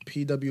a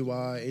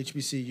PWI,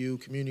 HBCU,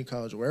 community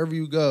college, wherever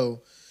you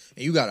go,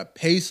 and you gotta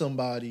pay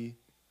somebody,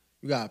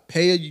 you gotta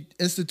pay an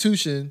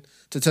institution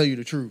to tell you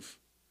the truth.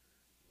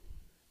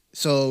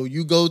 So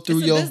you go through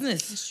your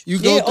business. You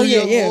go through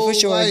your whole for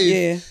sure.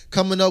 life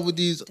coming up with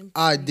these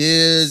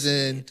ideas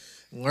and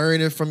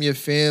learning from your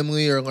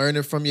family or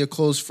learning from your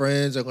close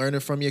friends or learning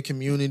from your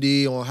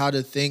community on how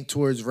to think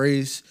towards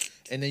race.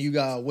 And then you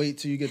gotta wait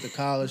till you get to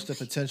college to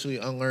potentially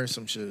unlearn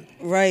some shit.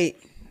 Right.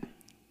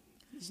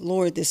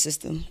 Lord, this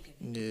system.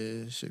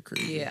 Yeah, shit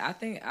crazy. Yeah, I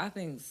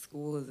think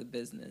school is a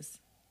business.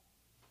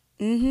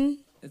 Mm-hmm.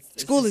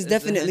 School is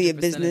definitely a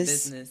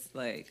business.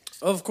 Like,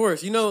 of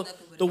course, you know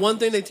the one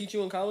thing they teach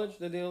you in college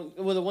that they don't.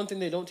 Well, the one thing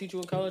they don't teach you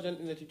in college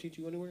and that you teach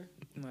you anywhere,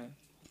 right,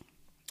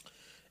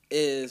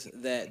 is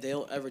that they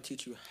don't ever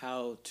teach you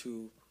how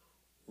to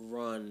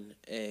run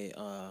a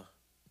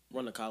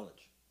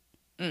college.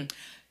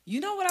 You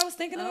know what I was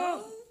thinking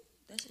about?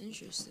 That's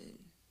interesting.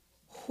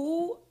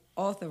 Who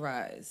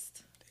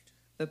authorized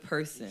the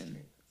person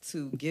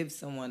to give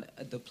someone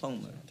a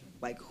diploma?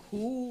 Like,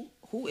 who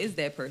is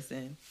that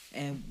person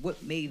and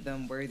what made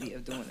them worthy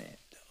of doing that?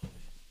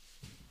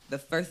 The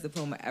first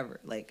diploma ever.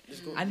 Like,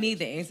 I need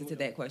the answer to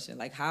that question.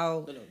 Like,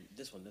 how? No,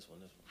 this one.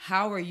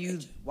 How are you?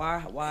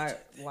 Why?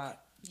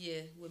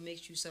 Yeah, what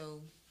makes you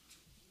so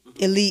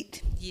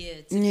elite? Yeah,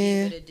 to be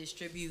able to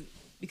distribute.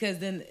 Because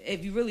then,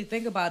 if you really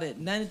think about it,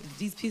 none of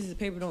these pieces of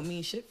paper don't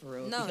mean shit for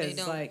real. No, because they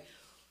don't. Like,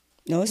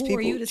 no, it's who people.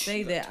 are you to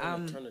say that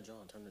I'm? Turn the John.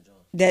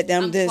 That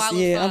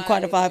I'm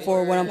qualified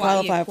for what I'm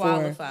qualified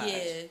for.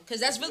 Yeah,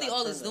 because that's really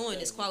all it's doing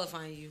is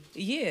qualifying you.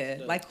 Yeah,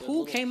 like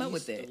who came up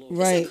with that?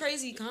 Right. It's a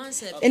crazy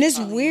concept. And it's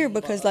weird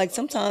because like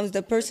sometimes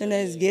the person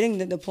that's getting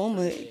the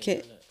diploma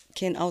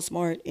can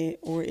outsmart it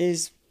or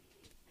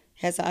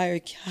has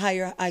a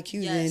higher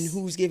IQ than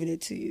who's giving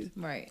it to you.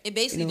 Right. It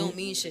basically don't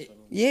mean shit.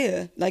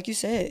 Yeah, like you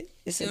said,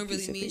 it's It a don't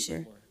piece really mean of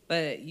paper. shit.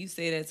 But you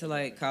say that to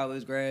like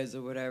college grads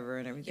or whatever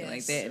and everything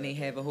like that, and they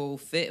have a whole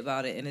fit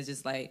about it, and it's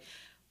just like,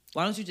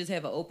 why don't you just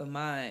have an open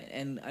mind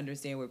and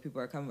understand where people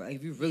are coming from? Like,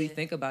 if you really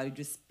think about it, you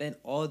just spent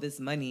all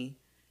this money.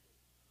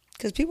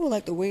 Because people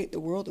like the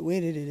world the way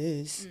that it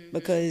is. Mm-hmm.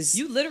 Because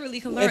you literally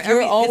can learn. If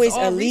you're always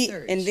all elite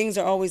research. and things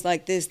are always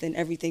like this, then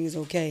everything is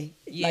okay.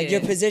 Like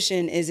your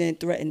position isn't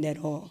threatened at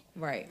all.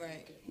 Right.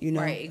 You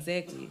know. Right.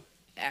 Exactly.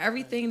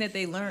 Everything that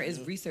they learn is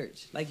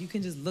research. Like, you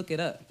can just look it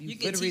up. You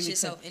can teach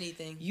yourself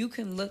anything. You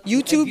can look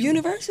YouTube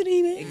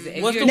University, man.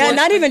 Exactly.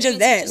 Not even just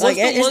that. Like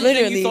it's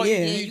literally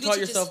you taught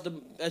yourself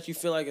that you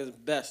feel like is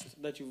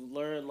best, that you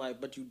learned,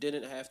 like, but you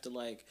didn't have to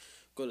like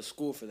go to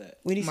school for that.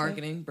 What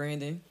Marketing,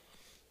 branding.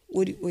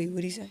 What do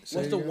you say?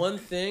 What's the one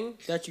thing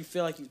that you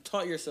feel like you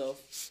taught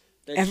yourself?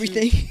 That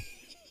Everything.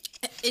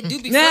 It do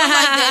be feeling like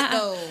that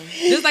though.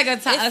 Just like a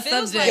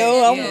subject.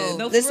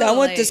 Like, listen, I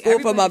went to school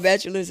for my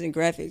bachelor's in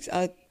graphics.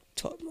 I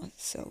taught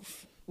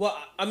myself. Well,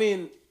 I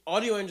mean,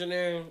 audio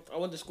engineering. I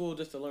went to school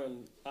just to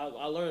learn. I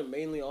learned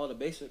mainly all the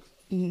basics,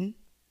 and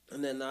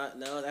then now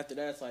after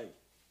that, it's like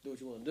do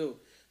what you want to do.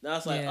 Now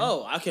it's like,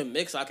 oh, I can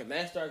mix, I can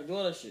master, I can do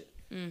all that shit.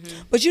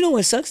 But you know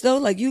what sucks though?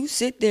 Like you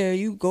sit there,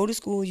 you go to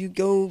school, you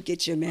go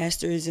get your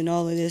masters and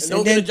all of this,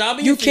 and then get a job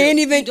in you can't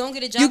even. You don't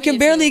get a job. You can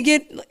barely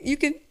get. You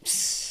can.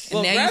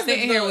 Well, now graphics, you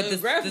sitting here with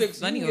this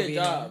graphics, money you over get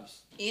here.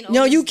 jobs.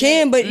 No, you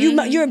can, but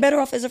you're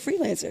better off as a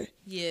freelancer.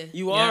 Yeah,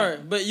 you are,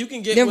 but you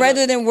can get. Then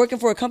rather than working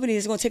for a company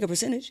that's going to take a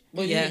percentage.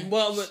 But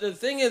but the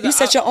thing is, you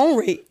set your own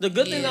rate. The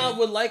good thing I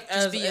would like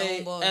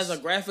as a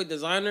graphic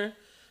designer,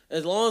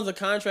 as long as the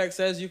contract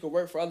says you can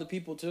work for other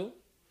people too.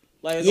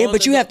 Like,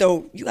 but you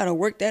gotta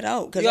work that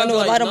out because I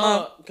know a lot of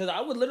my. Because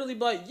I would literally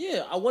be like,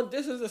 I want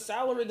this as a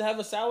salary to have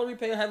a salary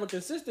pay, have a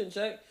consistent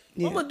check.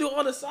 Yeah. I'm gonna do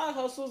all the side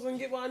hustles and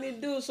get what I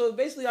need to do. So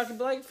basically, I can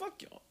be like,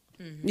 fuck y'all.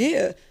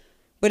 Yeah,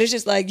 but it's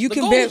just like you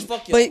can bear.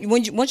 But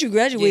once you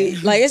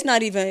graduate, like it's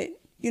not even.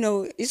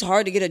 It's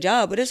hard to get a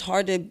job, but it's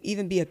hard to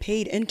even be a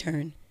paid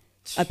intern.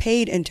 A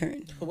paid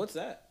intern. What's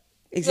that?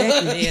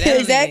 Exactly. That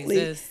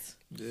exactly.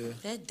 Yeah.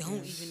 That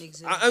don't even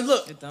exist.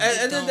 Look, at the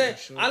end of the day,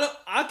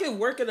 I could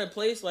work at a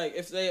place like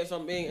if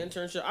I'm being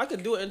internship, I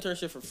could do an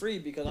internship for free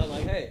because I'm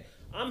like, hey,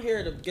 I'm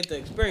here to get the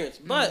experience,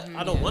 but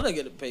I don't want to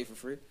get it paid for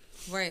free.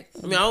 Right.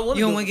 I mean, I don't want to.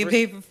 You don't want to get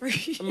paid for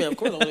free. I mean, of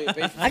course I want to get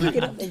paid for free. I can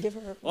get up and give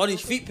her. All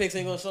these feet pics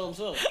ain't gonna sell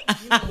themselves.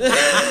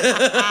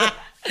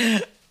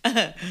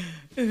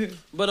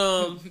 But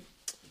all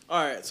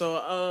right,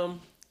 so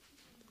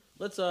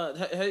let's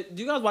hey,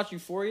 do you guys watch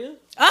Euphoria?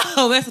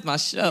 Oh, that's my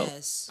show.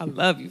 Yes. I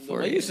love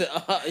Euphoria. You said,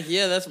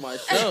 yeah, that's my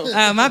show.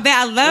 My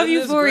bad. I love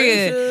Goodness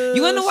Euphoria. gracious.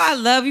 You wanna know why I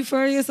love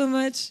Euphoria so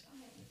much?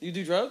 You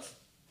do drugs?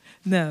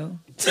 No.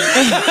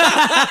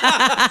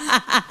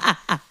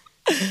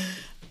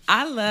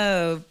 I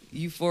love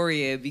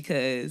Euphoria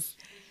because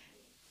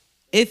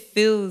it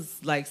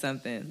feels like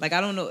something. Like,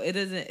 I don't know. It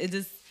doesn't. It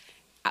just.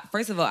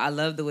 First of all, I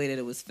love the way that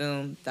it was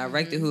filmed.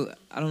 Directed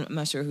I'm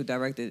not sure who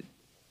directed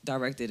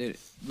it.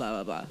 Blah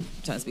blah blah. I'm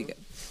trying to speak it.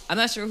 I'm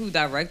not sure who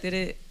directed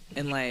it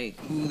and like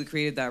who the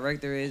creative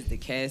director is, the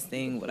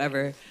casting,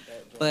 whatever.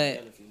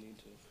 But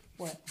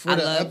for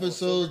the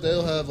episodes,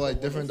 they'll have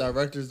like different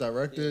directors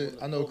directed.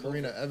 I know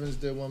Karina Evans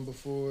did one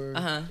before.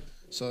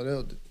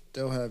 So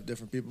they'll have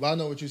different people. But I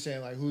know what you're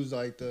saying, like who's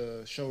like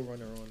the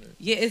showrunner on it.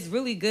 Yeah, it's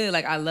really good.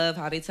 Like I love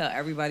how they tell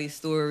everybody's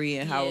story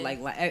and how like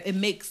it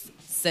makes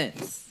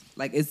sense.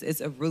 Like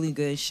it's a really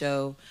good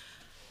show.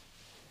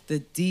 The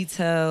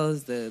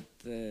details, they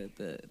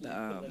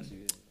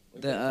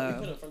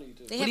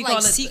have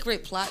like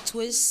secret plot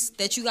twists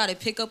that you got to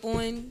pick up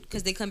on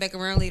because they come back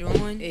around later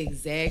on.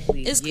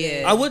 Exactly. It's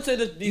good. I would say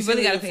that you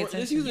really got to pay attention.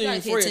 This season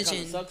of Euphoria kind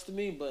of sucks to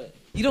me, but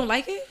you don't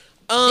like it.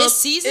 This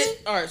season?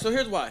 All right, so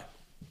here's why.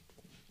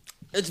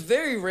 It's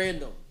very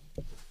random.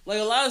 Like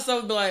a lot of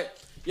stuff would be like,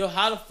 yo,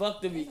 how the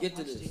fuck did we get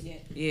to this?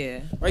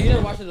 Yeah. Right, you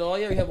never watched it at all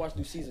yet? Or you haven't watched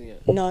the new season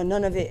yet? No,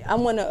 none of it.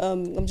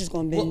 I'm just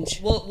gonna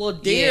binge. Well,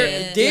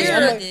 Dare.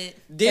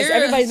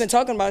 Everybody's been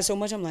talking about it so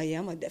much. I'm like, yeah,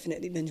 I'm gonna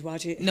definitely binge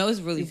watch it. No, it's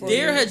really.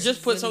 Dare had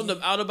just put something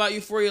out about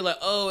Euphoria, like,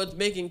 oh, it's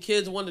making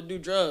kids want to do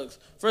drugs.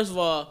 First of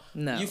all,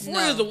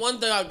 Euphoria is the one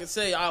thing I could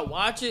say. I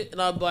watch it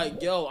and I'm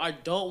like, yo, I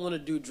don't want to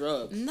do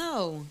drugs.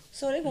 No.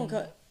 So they gonna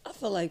cut. I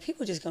feel like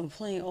people just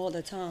complain all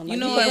the time. Like, you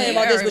know, you complain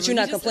about this, but you're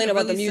not complaining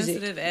about the really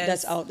music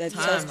that's out. That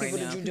tells people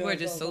right to do People are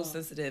just so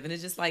sensitive, and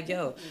it's just like,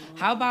 yo,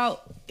 how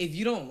about if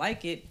you don't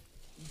like it,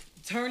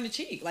 turn the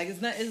cheek. Like it's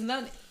not.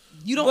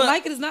 You don't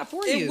like it. It's not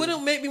for you. It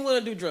wouldn't make me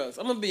want to do drugs.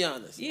 I'm gonna be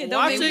honest. Yeah,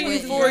 watching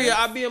Euphoria,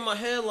 I'd be in my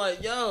head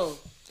like, yo.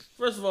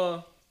 First of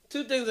all,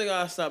 two things I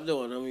gotta stop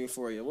doing on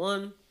Euphoria.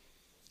 One,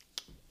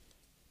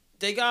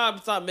 they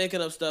gotta stop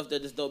making up stuff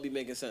that just don't be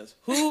making sense.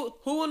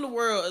 Who in the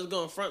world is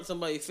gonna front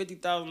somebody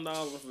 $50,000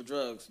 worth of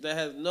drugs that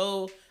has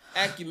no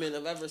acumen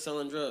of ever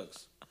selling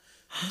drugs?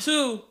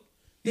 Two,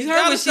 they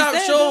gotta stop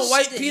showing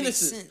white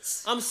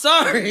penises. I'm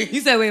sorry.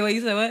 You said wait.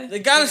 You said what? They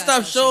gotta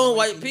stop showing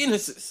white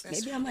penises.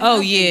 Maybe I might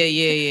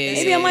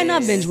Maybe I might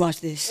not binge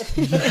watch this.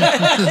 No.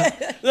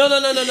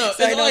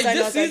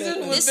 This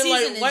season has been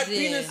like white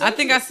penis. I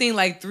think I've seen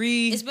like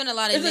 3. It's been a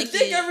lot of. It's a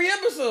dick every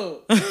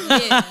episode.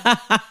 Yeah.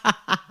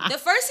 The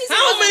first season.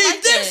 How many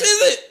like dicks that.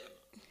 is it?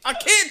 I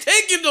can't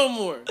take it no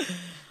more.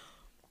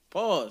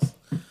 Pause.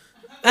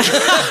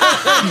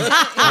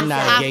 I'm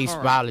not a gay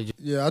biologist.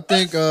 Yeah, I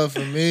think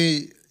for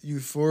me,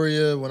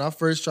 Euphoria, when I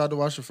first tried to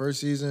watch the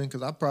first season,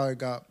 because I probably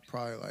got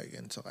like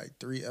into like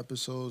 3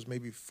 episodes,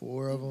 maybe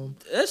 4 of them.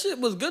 That shit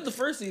was good the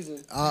first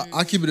season.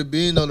 I keep it a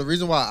bean though. The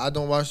reason why I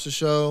don't watch the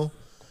show,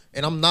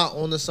 and I'm not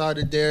on the side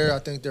of Dare, I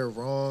think they're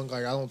wrong.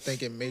 Like I don't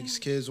think it makes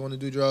kids want to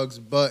do drugs,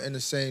 but in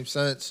the same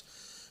sense,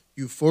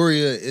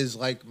 Euphoria is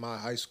like my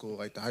high school,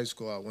 like the high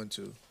school I went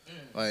to.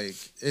 Like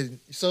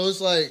so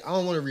it's like I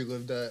don't want to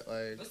relive that.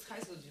 Like what's high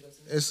school did you go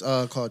to? It's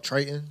called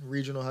Triton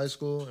Regional High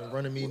School in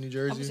Runnymede, New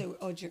Jersey.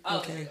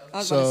 Okay.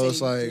 So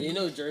it's like you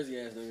know Jersey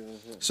ass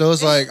niggas. So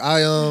it's like I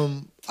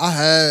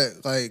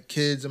had like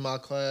kids in my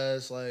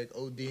class like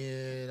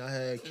ODing. I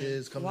had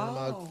kids coming to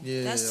my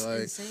that's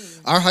like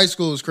insane. our high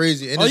school was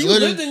crazy. And you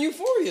literally, lived in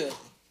Euphoria.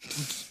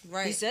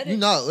 Right. He said you it.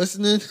 not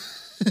listening?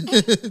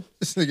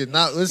 This nigga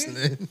not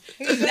listening.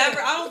 Never.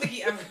 I don't think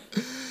he ever.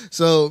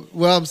 So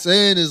what I'm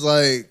saying is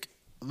like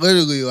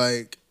literally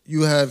like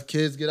you have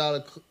kids get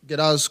out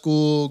of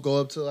school, go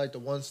up to like the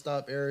one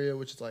stop area,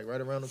 which is like right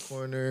around the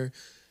corner,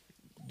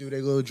 do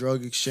their little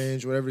drug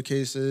exchange, whatever the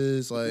case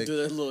is, like do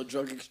that little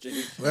drug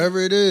exchange, whatever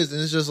it is.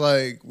 And it's just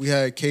like we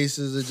had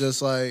cases of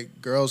just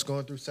like girls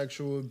going through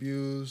sexual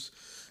abuse,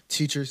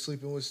 teachers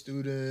sleeping with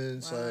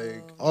students,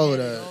 like all of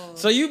that.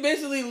 So you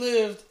basically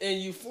lived in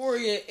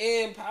Euphoria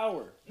and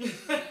Power.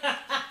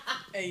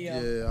 Hey,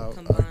 yeah,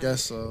 I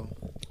guess so.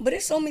 But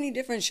there's so many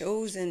different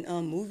shows and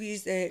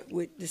movies that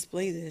would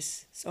display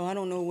this. So I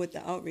don't know what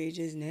the outrage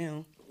is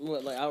now.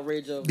 What, like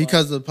outrage of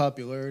because of the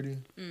popularity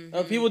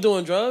of people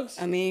doing drugs?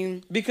 I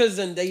mean, because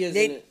Zendaya's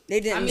in it. They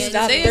didn't Zendaya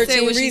stop said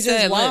 13 what she reasons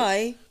said,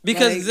 why.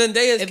 Because like,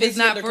 Zendaya's if it's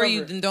not for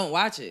you, then don't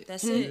watch it.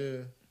 That's it.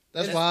 Yeah.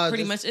 That's why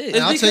pretty much it.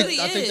 And I take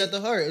that to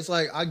heart. It's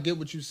like I get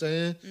what you're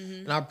saying,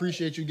 and I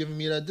appreciate you giving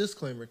me that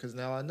disclaimer because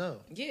now I know.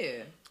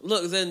 Yeah.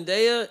 Look,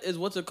 Zendaya is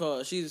what's it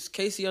called? She's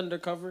Casey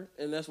Undercover,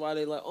 and that's why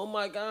they like, oh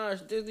my gosh,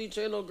 Disney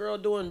Channel girl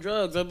doing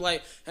drugs. I'm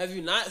like, have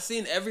you not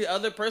seen every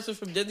other person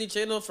from Disney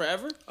Channel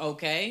forever?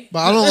 Okay, but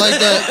I don't like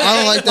that. I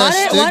don't like that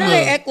stigma. Why do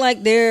they act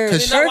like they're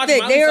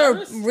perfect? They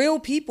are Cyrus? real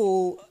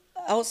people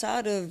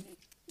outside of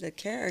the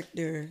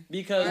character.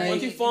 Because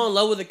once you fall in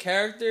love with a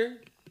character,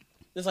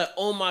 it's like,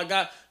 oh my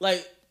god,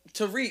 like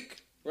Tariq,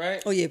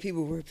 right? Oh yeah,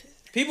 people were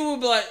pissed. People would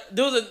be like,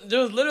 there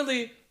was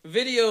literally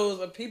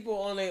videos of people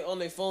on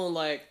their phone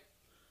like,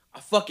 I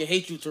fucking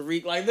hate you,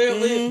 Tariq. Like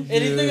literally, and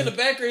he's thinking in the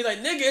background, he's like,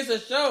 nigga, it's a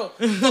show.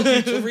 Fuck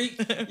you,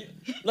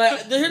 Tariq.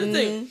 Like, here's the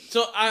thing.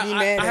 So I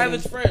have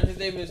his friend. His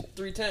name is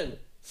 310.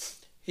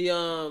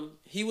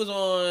 He was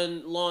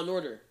on Law and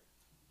Order,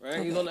 right?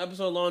 Okay. He was on an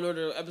episode of Law and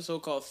Order, episode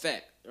called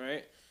Fact,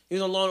 right? He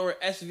was on Law and Order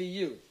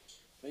SVU.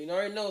 So you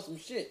already know some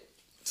shit.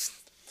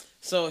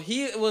 So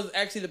he was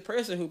actually the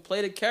person who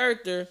played a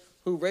character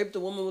who raped a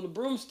woman with a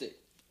broomstick.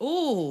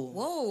 Ooh.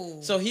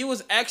 Whoa. So he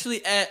was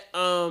actually at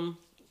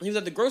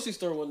the grocery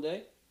store one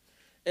day,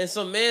 and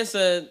some man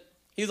said,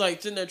 he's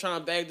like sitting there trying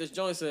to bag this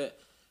joint, said,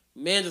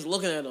 man just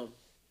looking at him.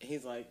 And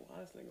he's like,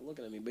 why is this nigga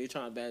looking at me? But he's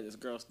trying to bag this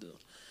girl still.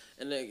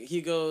 And then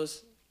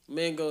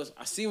man goes,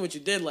 I seen what you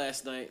did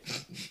last night.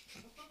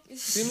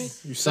 See me?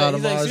 You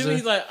sodomized her?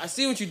 He's like, I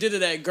see what you did to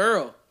that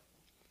girl.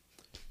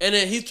 And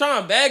then he's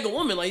trying to bag a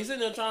woman. Like, he's sitting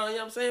there trying, you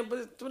know what I'm saying? But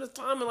it's doing his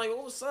time and like,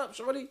 oh, what's up,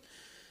 shorty?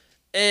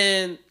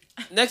 And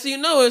next thing you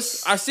know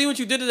is, I see what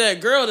you did to that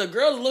girl. The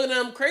girl's looking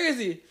at him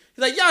crazy. He's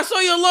like, yeah, I saw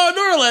you on Law and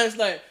Order last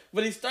night.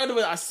 But he started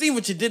with, I see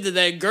what you did to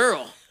that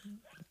girl.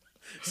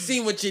 See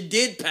what you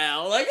did,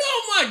 pal. Like,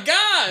 oh my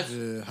gosh.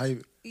 Yeah,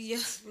 hype. Yeah,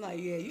 like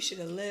you should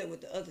have led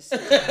with the other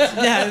side.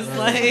 That's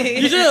like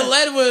you should have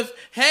led with,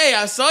 "Hey,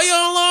 I saw you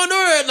on Law and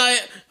Order at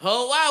night.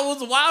 Oh wow, it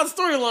was a wild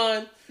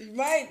storyline."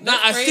 Right? Nah,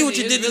 I see what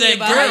you did to that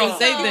girl. I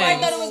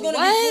thought it was gonna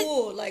be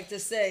cool, like to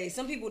say.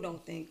 Some people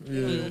don't think.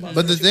 Yeah.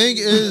 But the thing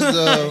is,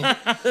 though,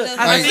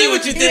 I see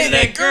what you did to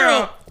that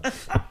girl.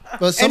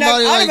 But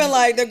somebody I'd have been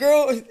like the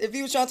girl if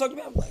he was trying to talk to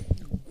me. I'm like,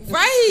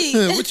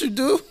 right? What you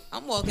do?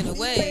 I'm walking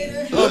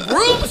away. A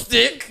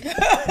broomstick.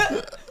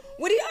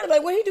 What do you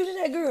like? What do you do to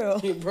that girl?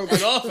 He broke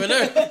it off in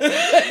her.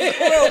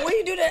 Bro, what do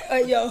you do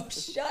that? Yo,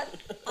 shut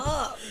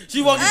up.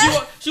 She walking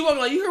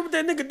like, you heard what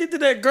that nigga did to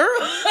that girl?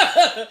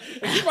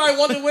 And she probably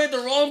walked away at the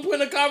wrong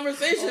point of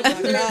conversation.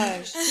 Oh my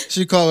gosh.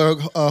 She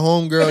called her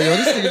homegirl. Yo,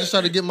 this nigga just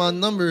tried to get my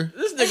number.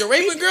 This nigga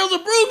raping girls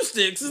with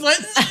broomsticks. It's like,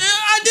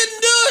 I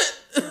didn't do it.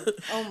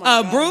 Oh my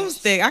gosh.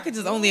 Broomstick. I could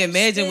just only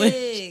imagine when.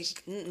 It's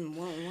too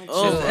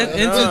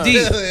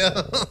deep.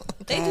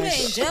 They do that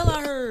in jail.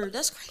 I heard.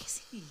 That's crazy.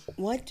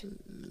 What?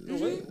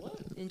 Wait, what?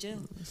 In jail.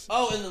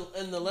 Oh,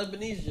 in the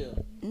Lebanese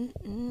jail.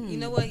 You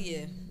know what?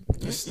 Yeah.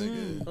 This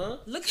nigga. Huh?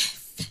 Look.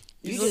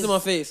 You look at my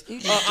face.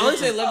 I only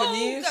say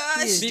Lebanese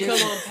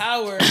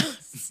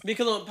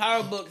because on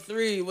Power Book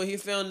 3, when he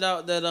found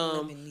out that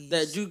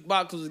that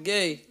Jukebox was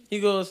gay, he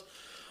goes,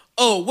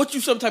 "Oh, what you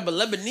some type of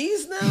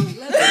Lebanese now?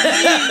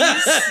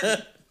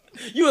 Lebanese.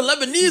 You a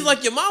Lebanese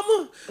like your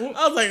mama?"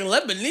 I was like,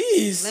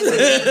 Lebanese.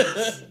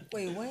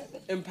 Wait, what?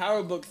 In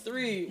Power Book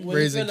 3, when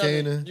Raising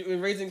Canaan.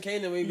 In Raising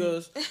Canaan, when he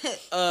goes, when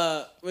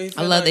he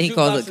I love that he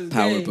calls Jukebox it is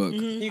Power gay, Book.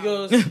 He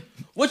goes,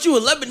 "What you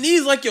a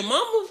Lebanese like your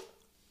mama?"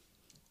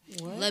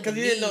 What? Because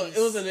he didn't know it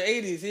was in the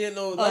 80s. He didn't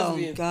know it was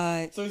lesbian. Oh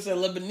God. So he said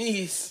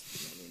Lebanese.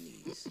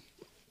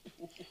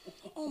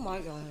 Oh my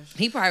gosh.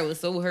 He probably was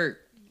so hurt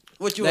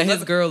What you that a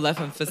his girl left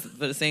him for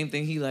the same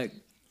thing he like.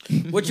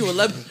 What you a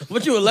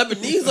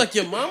Lebanese like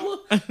your mama?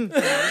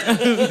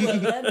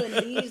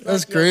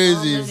 That's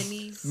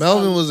crazy.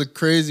 Melvin was a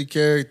crazy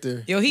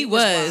character. Yo, he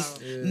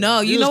was. Yeah. No,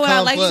 you He know was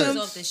what complex. I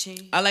liked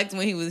him? I liked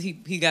when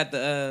he got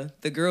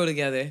the girl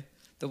together,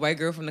 the white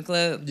girl from the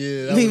club.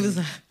 Yeah, he was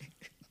like,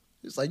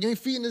 it's like, you ain't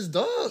feeding this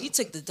dog. He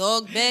took the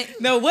dog back.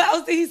 no, what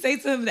else did he say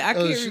to him? That I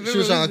can't remember. She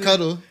was trying to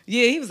cuddle.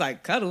 Yeah, he was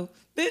like, cuddle,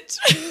 bitch.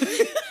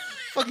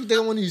 Fuck, you think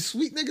I'm one of these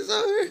sweet niggas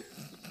out here?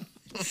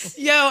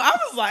 Yo, I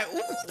was like, ooh,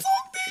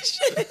 talk this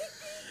shit.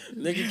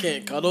 Nigga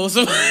can't cuddle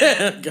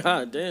somebody.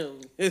 God damn.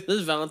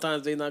 This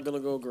Valentine's Day not gonna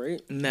go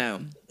great.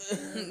 No.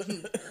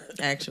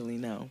 Actually,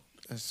 no.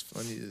 That's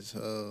funny as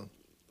hell.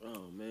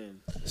 Oh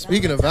man.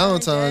 Speaking of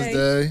Valentine's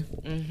Day.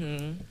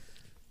 Mm-hmm.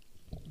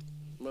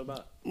 What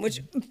about?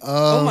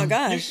 Oh my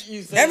gosh.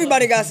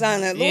 Everybody got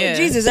silent. Lord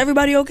Jesus,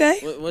 everybody okay?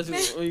 What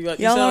you got?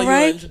 Y'all all you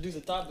right? Introduce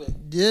a topic.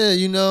 Yeah,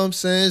 you know what I'm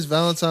saying? It's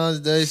Valentine's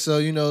Day, so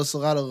you know it's a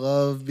lot of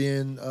love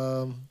being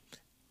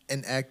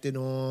enacted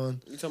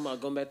on. You talking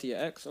about going back to your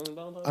ex on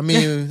Valentine's? I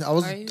mean, I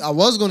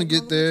was gonna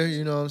get there,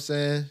 you know what I'm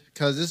saying?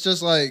 Cause it's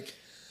just like,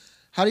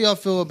 how do y'all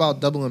feel about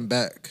doubling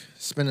back,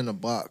 spinning a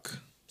block?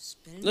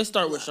 Let's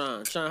start with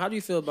Sean. Sean, how do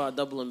you feel about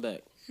doubling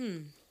back?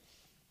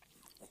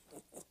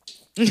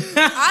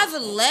 I've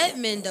let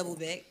men double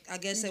back. I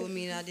guess that would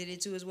mean I did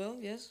it too as well.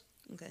 Yes.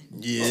 Okay.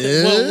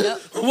 Yeah.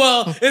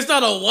 Well, it's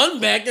not a one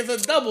back; it's a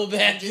double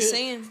back. I'm just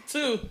saying.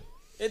 Two.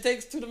 It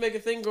takes two to make a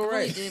thing go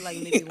right. Did like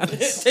maybe once.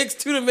 It takes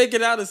two to make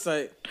it out of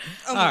sight.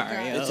 Oh my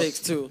God. It takes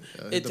two.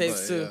 It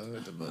takes two.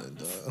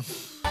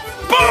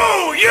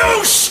 Boo!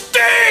 You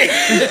stink!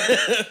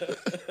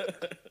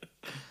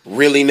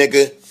 Really,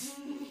 nigga?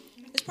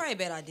 It's probably a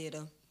bad idea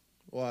though.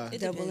 Why?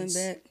 It Doubling depends.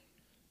 back.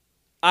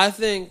 I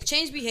think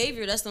Change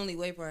behavior. That's the only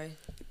way, probably.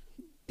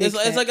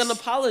 it's like an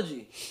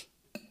apology.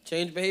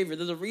 Change behavior.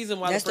 There's a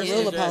reason why That's the the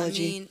person real did that.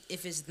 apology. I mean,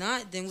 if it's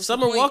not, then what's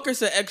Summer the point? Walker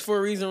said X for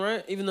a reason,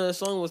 right? Even though the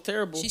song was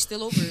terrible. She's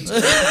still over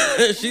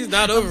it. She's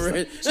not over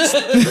it. She's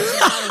not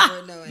over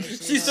it. No, actually.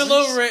 She's still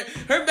over it.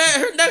 Her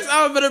next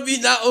album better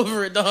be not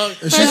over it, dog.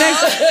 She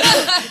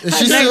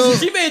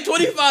made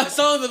 25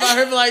 songs about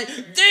her, be like,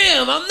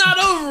 damn, I'm not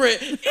over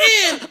it,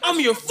 and I'm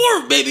your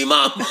fourth baby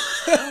mama.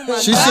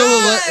 Is she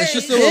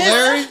still with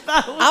Larry?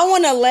 I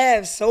want to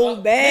laugh so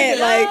bad.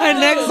 Like Her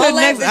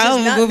next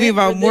album will be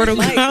about Mortal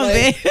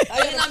Kombat.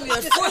 And I'm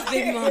your fourth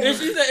baby mama.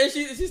 And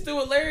she's still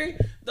with Larry,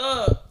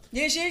 dog.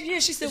 Yeah, she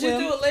still She will.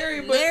 do a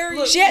Larry, but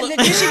Larry. She got a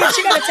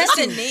test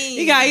a it. name.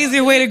 He got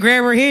easier way to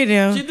grab her head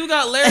now. She do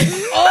got Larry.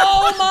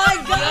 Oh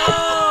my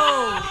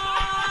gosh!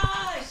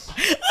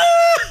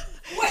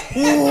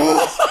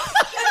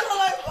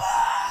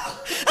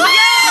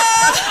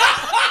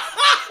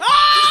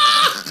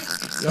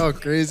 Y'all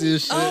crazy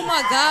as shit. Oh my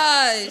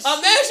gosh.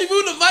 I'm mad she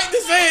moved the mic to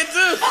say it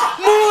too.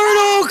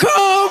 Mortal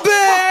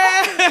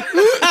Kombat.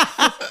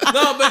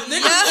 No, but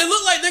niggas, it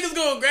looked like niggas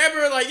gonna grab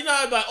her like, you know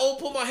how like, oh,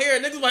 pull my hair,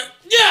 and niggas like,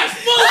 yes,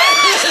 pull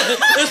it,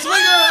 and swing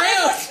her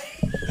around.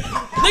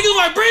 Niggas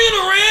like, bring it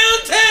around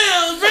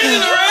town, bring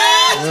it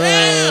around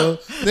town.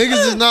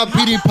 Niggas is not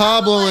P.D.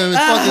 Pablo and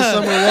fucking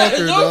Summer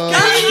Walker, dog.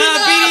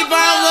 P.D.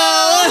 Pablo.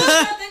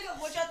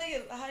 What y'all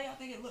think? How do y'all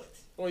think it looks?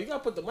 Well, you gotta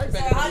put the mic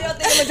back. How do y'all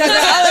think it looks?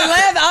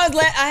 I was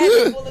laughing. I had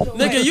to pull it away.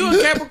 Nigga, you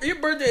a Capricorn. Your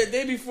birthday a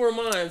day before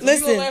mine. So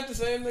Listen, you gonna laugh the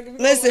same, nigga?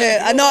 Listen,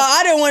 I know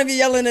I didn't want to be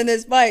yelling in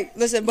this mic.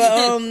 Listen, but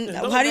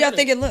how do y'all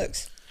think it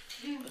looks?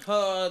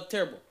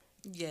 Terrible.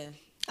 Yeah.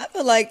 I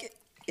feel like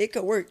it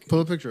could work.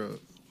 Pull a picture up.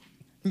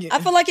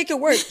 I feel like it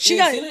could work. She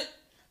got. Seen it?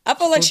 I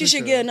feel like Pull she should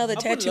picture get up. another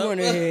tattoo on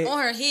her head. On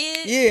her head?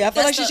 Yeah, I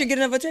feel like she That's should get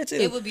another tattoo.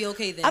 It would be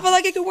okay then. I feel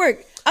like it could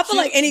work. I feel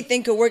like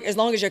anything could work as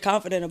long as you're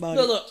confident about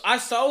it. Look, I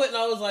saw it and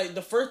I was like,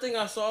 the first thing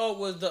I saw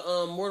was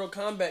the Mortal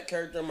Kombat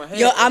character in my head.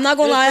 Yo, I'm not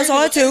gonna lie, I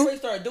saw it too. Everybody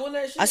started doing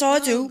that shit. I saw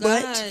it too,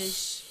 but I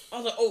was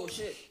like, oh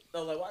shit. I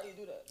was like, why do you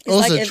do that? it's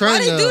like it's a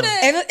trend now. do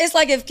that? It's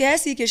like if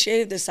Cassie could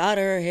shave the side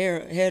of her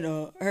hair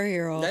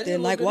off, That then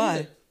didn't like look good why?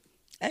 either.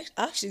 I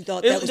actually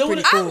thought that was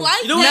pretty I cool.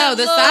 like You know that. what-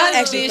 The look. sides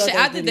actually being thought shaved. that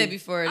I was did pretty that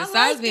before. The I sides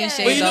like being that.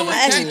 shaved. But you know off what?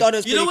 I actually thought it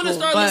was You know when it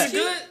pretty started cool.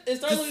 looking good? It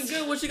started looking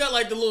good when she got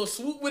like the little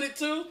swoop with it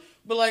too.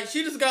 But like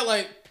she just got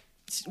like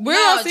Where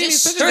y'all No, see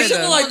these just pictures? her shit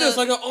at, look though? like this,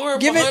 like an arm.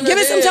 Give behind it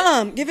her some head.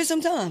 time. Give it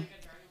some time.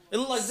 It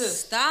looked like this.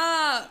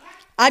 Stop.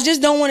 I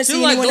just don't want to She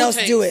see like anyone else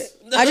Gotenks. do it.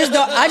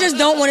 I just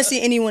don't want to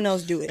see anyone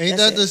else do it. Ain't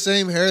That's that the it.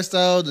 same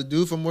hairstyle the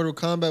dude from Mortal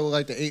Kombat with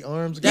like the 8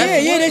 arms? Yeah,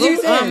 that's what he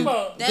said.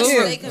 That's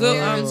what they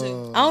compare it to.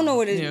 Oh. I don't know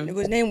what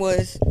his name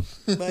was,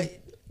 but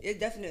it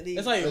definitely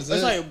It's like Is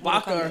it's it? like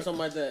Baka or something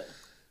like that.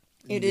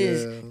 it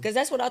is because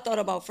that's what I thought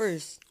about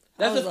first.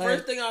 That's I was the like,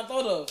 first thing I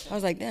thought of. I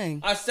was like, dang.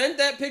 I sent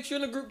that picture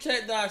in the group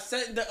chat. That I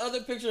sent the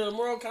other picture of the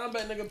Mortal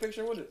Kombat nigga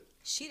picture with it.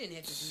 She didn't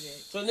have to do that.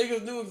 So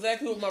niggas knew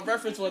exactly what my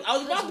reference was. I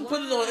was about to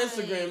put it on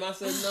Instagram. I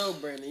said, no,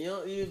 Brandon,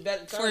 you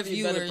better try For to be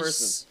a better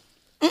viewers.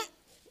 person.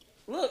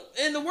 Look,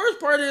 and the worst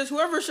part is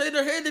whoever shaved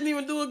their hair didn't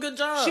even do a good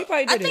job. She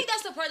probably I did think it.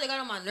 that's the part that got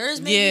on my nerves,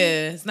 maybe.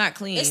 Yeah, it's not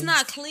clean. It's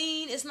not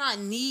clean. It's not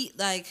neat.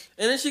 Like,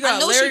 And then she I got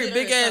know she Larry did it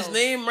big ass herself.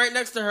 name right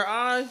next to her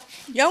eye.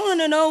 Y'all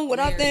want to know what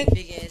I Larry, think?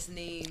 big ass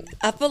name.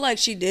 I feel like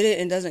she did it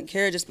and doesn't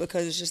care just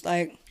because it's just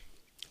like,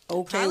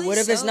 okay, Probably what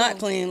if it's so. not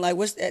clean? Like,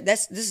 what's that?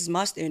 This is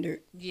my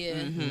standard. Yeah.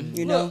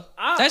 You know. Look,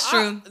 That's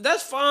true.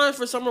 That's fine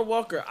for Summer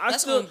Walker.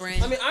 That's on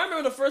brand. I mean, I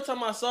remember the first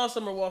time I saw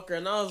Summer Walker,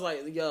 and I was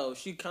like, "Yo,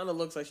 she kind of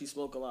looks like she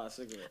smoked a lot of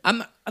cigarettes." I'm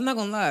not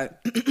gonna lie.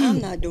 I'm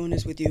not doing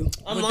this with you.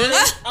 I'm lying.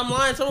 I'm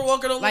lying. Summer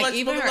Walker don't look Like like she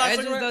even smoked her a lot of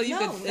edges though, cigarettes. you No,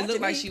 could. not It looked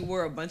to like me. she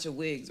wore a bunch of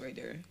wigs right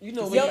there. You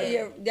know, Yo, what?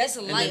 yeah, that's a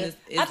And lie. then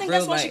I think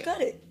that's real why she light.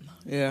 cut it.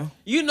 Yeah.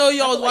 You know,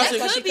 y'all was I watching. feel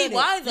like That she could be cut it.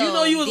 why, though. You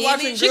know, you was Damn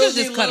watching. it. She Girls could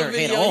just Need cut Love her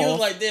head video, You was off.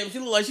 like, damn, she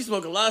look like she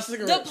smoked a lot of The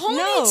cigarettes.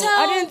 ponytail.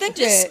 I didn't think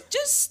that.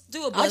 Just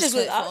do a I buzz just cut.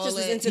 was, I for all just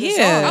was that. into the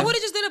Yeah. song. I would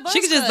have just did a buzz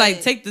She could cut. just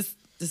like take this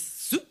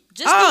soup.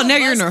 Just Oh, do a now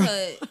you're buzz in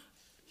cut.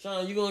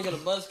 Sean, you gonna get a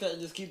buzz cut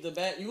and just keep the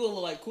back? You gonna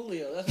look like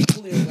Coolio? That's what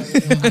Coolio got.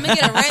 Right I'm gonna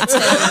get a rat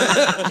tail.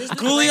 Just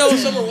do a Coolio rat and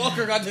tail. Summer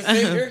Walker got the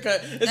same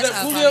haircut. Is That's that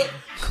how Coolio?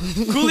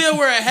 Coolio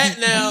wear a hat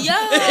now. Yo,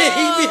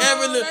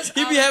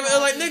 he be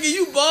having like, nigga,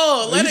 you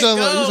bald. Let You it talking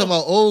go. about, you talking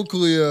about old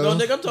Coolio? No,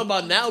 nigga, I'm talking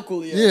about now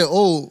Coolio. Yeah,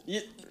 old. Yo,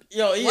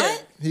 yeah.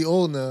 What? He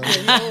old now.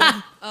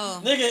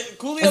 Oh. Nigga,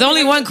 Coolio. There's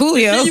only one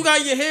Coolio. See, you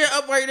got your hair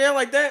up right there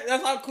like that.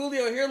 That's how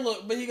Coolio hair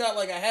look, but he got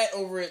like a hat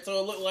over it,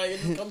 so it look like it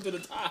just come to the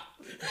top.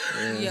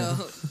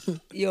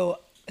 Yo,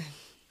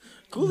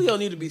 Coolio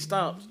need to be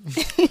stopped.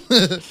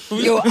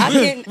 yo, I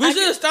can. We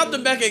should have stopped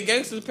him back at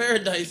Gangsta's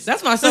Paradise.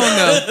 That's my song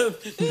though.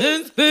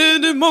 Been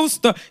spending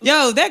most of.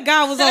 Yo, that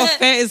guy was all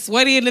fat and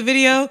sweaty in the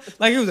video.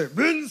 Like he was like,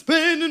 been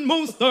spending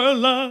most of our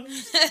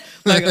lives.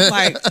 Like I'm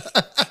like,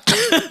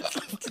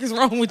 what's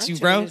wrong with you,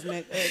 bro? He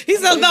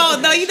said,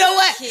 no, you know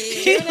what?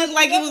 He looked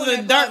like he was in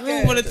a dark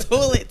room on a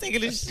toilet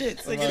taking a shit.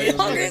 He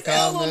hungry as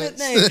hell on this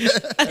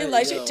thing. He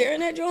like, she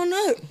tearing that joint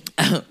up.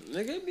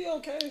 Nigga, it be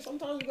okay.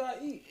 Sometimes you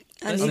gotta eat.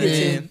 I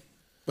needed to.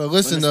 But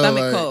listen though,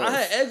 like, I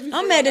had eggs before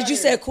I'm mad I that you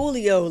got here. said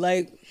Coolio.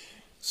 Like,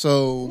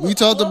 so we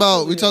talked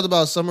about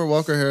Summer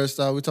Walker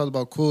hairstyle. We talked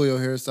about Coolio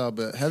hairstyle.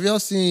 But have y'all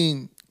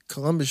seen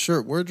Columbus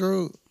shirt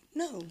wardrobe?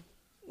 no.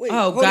 Wait,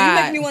 Oh, hold on, God.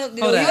 you making me want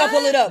to. Hold You up. gotta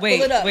pull it up. Wait,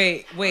 pull it up.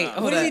 wait. What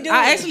Hold is he up. doing?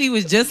 I actually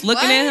was just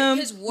looking What? at him.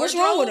 His What's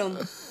wrong with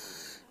wardrobe? him?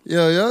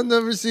 Yo, y'all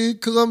never see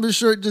Columbus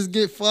shirt just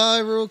get fly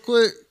real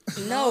quick?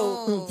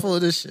 No. Pull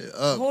this shit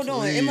up. Hold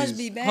on, it please. must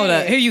be bad. Hold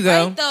up. Here you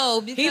go. Right,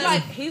 though,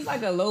 because He's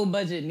like a low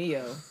budget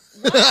Neo.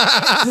 I'm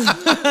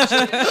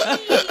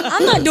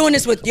not doing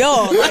this with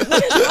y'all. Like,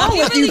 what is wrong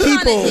with you really kinda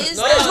people? is,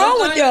 What is wrong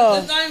with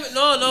y'all?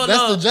 No,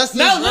 That's the justice.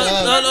 No.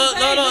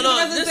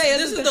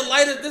 This is the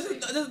lightest. This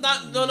is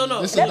not.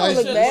 No. This is a nice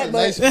look bad,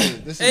 nice but-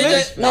 fit. This is a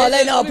nice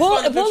fit. No,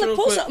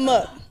 pull something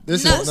up.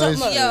 This is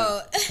nice fit.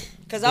 Yo,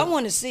 Cause I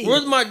want to see.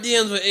 Where's my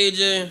DMs with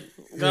AJ?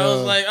 I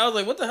was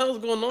like, what the hell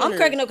is going on? I'm here?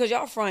 cracking up because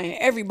y'all frying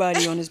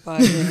everybody on this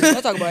podcast.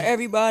 Y'all talk about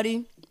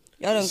everybody.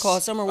 Y'all done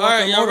called Summer Walker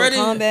Alright, y'all Mortal ready?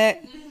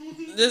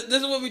 Kombat. This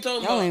is what we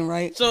talking Y'all about. ain't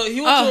right. So he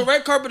went to a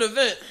red carpet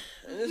event,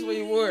 and this is what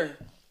he wore.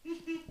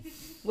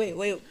 Wait.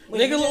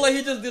 Nigga looked like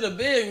he just did a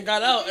bid and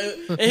got out,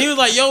 and he was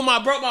like, "Yo,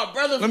 I brought my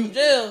brother from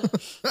jail."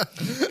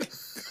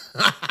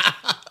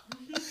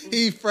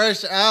 He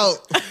fresh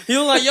out. He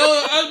was like, "Yo,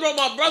 I brought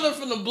my brother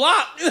from the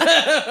block."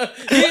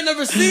 He ain't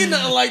never seen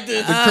nothing like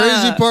this. The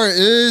crazy part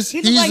is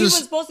He looked like he was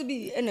supposed to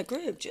be in the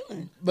crib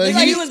chilling. But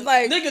he was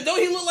like, nigga, don't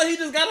he look like he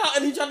just got out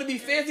and he tried to be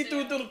fancy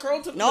through the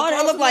curl? No,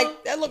 that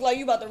looked like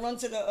you about to run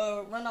to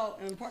the run out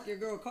and park your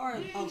girl car.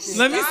 Outfit.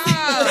 Let me see.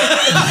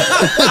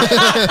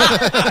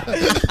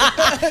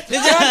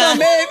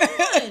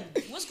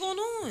 what's going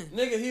on?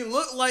 Nigga, he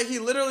looked like he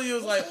literally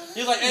was like,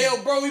 "Hey,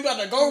 yo, bro, we about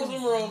to go with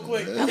him real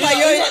quick." I'm like,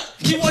 yo,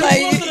 he went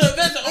to the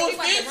event, oh,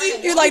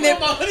 fancy. You like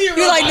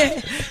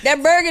that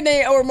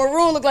burgundy or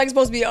maroon look like it's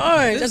supposed to be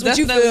orange. That's what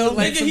you feel.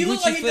 Nigga, he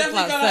look like he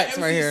definitely got out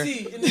right here.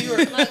 in New York.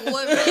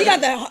 He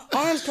got that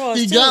arms crossed.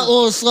 He too. got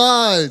on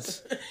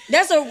slides.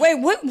 That's a wait.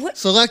 What?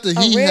 Selecta,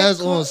 he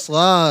has on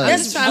slides.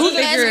 That's trying to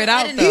figure it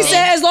out. He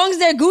said as long as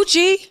they're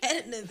Gucci.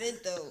 At an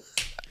event though.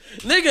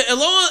 Nigga, as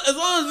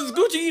long as it's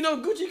Gucci, you know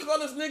Gucci call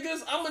us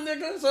niggas. I'm a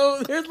nigga,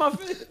 so here's my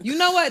fit. You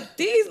know what?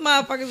 These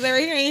motherfuckers right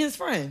here ain't his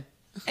friend.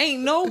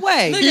 Ain't no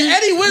way. Nigga,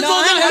 Eddie Winslow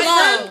not his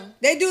friend.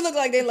 They do look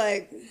like they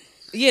like.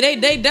 Yeah,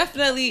 they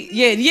definitely.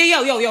 Yeah.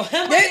 Yo.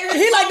 Him right here,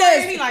 He like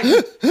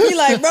this. He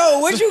like, bro,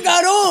 what you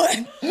got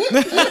on?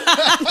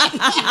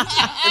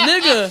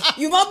 Nigga,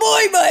 You my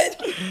boy, but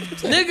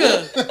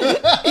nigga.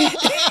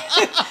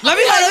 Let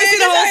me see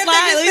the whole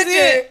slide. Let me see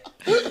it.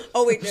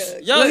 Oh wait,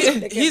 Yo,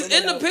 he's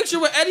in the picture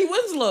with Eddie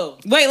Winslow.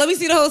 Wait, let me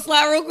see the whole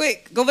slide real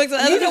quick. Go back to the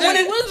other Eddie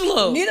picture.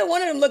 Winslow. Neither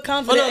one of them look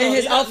confident in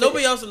his outfit.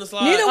 Nobody else in the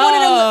slide. Neither one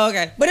of them. Look,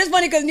 okay. But it's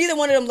funny because neither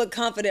one of them look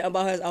confident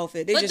about his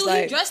outfit. They But just do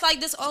like he dress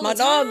like this all my the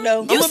time?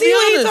 dog though. You see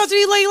when he talk to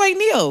me like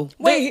Neo.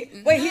 Wait.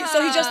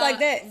 So he just like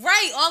that.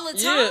 Right, all the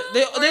time.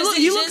 Yeah, Or they is look.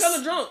 it He look just- kind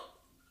of drunk.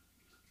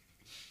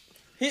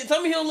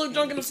 Tell me he don't look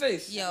drunk in the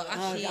face. Yo, I I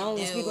can't. don't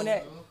Ew. speak on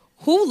that.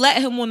 Who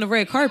let him on the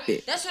red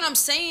carpet? That's what I'm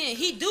saying.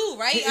 He do,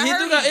 right? He I heard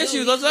do got he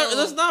issues. Do.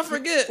 Let's not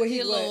forget. What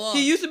He a little off.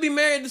 He used to be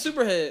married to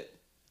Superhead.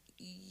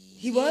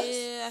 He was.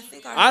 Yeah, I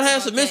think I'd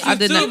have some issues I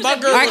did too. not. My All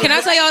girl. right, can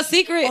I tell y'all a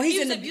secret? Oh, He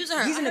was abusing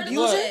her. He's an I heard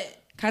abuser. about that.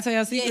 Can I tell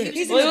y'all a secret?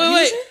 He's an Wait.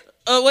 abuser?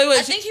 Wait.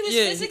 I think he was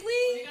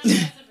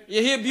physically. Yeah,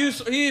 he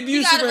abused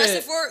He got Superhead.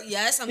 arrested for it.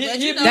 Yes, I'm glad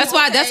he- you know. That's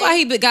why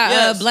he got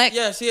Yes, black.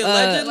 yes, he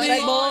allegedly.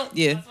 Blackball.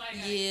 Yeah.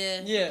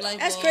 Yeah. Yeah.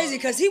 That's crazy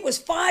because he was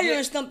fire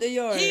and stumped the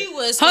yard. He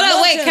was. Hold on,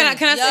 love wait. him.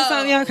 Can I say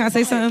something, y'all? Can I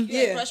say something? You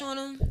had a Yeah. crush on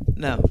him?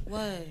 No.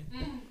 What?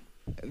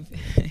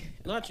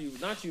 Not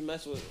you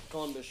mess with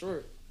Columbus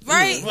Short.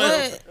 Right.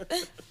 What?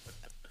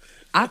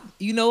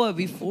 You know what?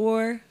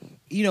 Before,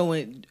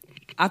 when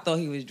I thought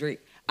he was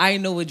Drake, I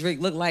didn't know what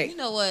Drake looked like. You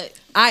know what?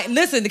 I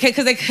listen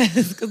because listen.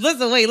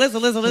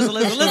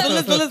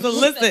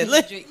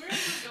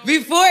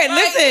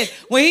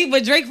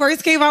 When Drake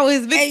first came out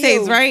with his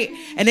mixtapes, right?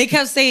 And they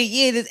kept saying,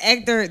 yeah,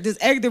 this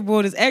actor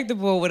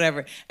boy,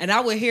 whatever. And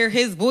I would hear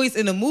his voice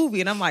in the movie,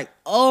 and I'm like,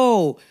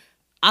 oh,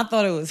 I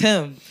thought it was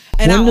him.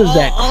 And When does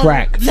that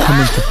crack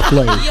come into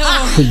play?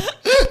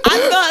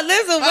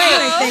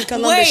 think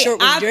Columbus Short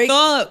was Drake.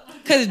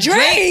 Because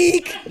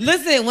Drake,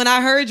 listen, when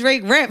I heard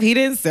Drake rap, he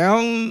didn't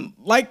sound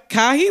like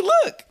how he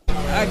looked.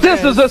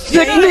 This is a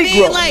sick You know what I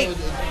mean? Negro. Like,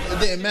 It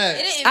didn't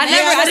match.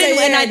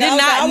 I did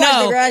not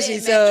know. Degrassi,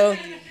 so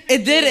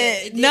It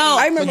didn't. No,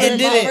 I remember it the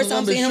didn't. first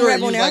time seeing him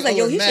rap on there. I was like,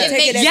 yo, he should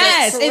take it as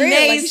Yes, a it career.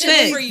 made Like, he should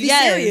sense. be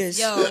Yes. serious.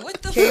 Yo,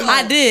 what the fuck?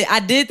 I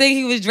did think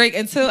he was Drake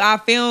until I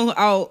found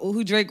out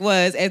who Drake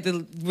was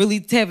after really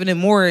tapping in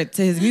more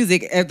to his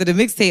music after the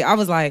mixtape. I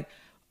was like,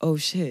 oh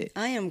shit.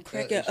 I am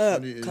cracking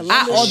up. This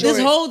Columbus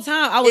whole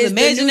time I was is the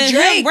imagining new him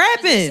Drake. You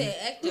rapping. said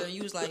actor, and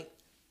you was like,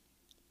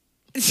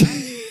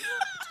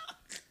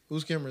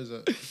 Whose camera is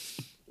that?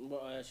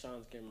 Well, that's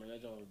Sean's camera.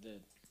 That joint was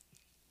dead.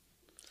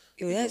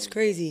 Yo, that's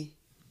crazy.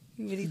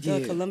 You really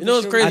thought Columbus You know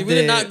what's Short crazy? I We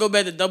did did. not go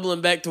back to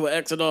doubling back to an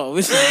X at all.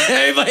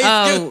 Everybody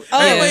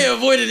yeah.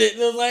 avoided it. It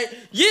was like,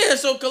 yeah,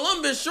 so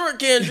Columbus Short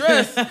can't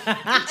dress.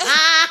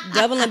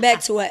 doubling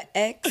back to an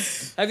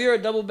X. Have you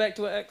ever doubled back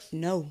to an X?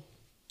 No.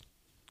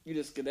 You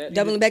just get that.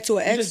 Doubling back to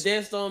an You X. just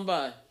danced on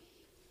by.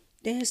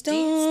 Danced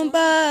on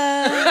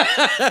by.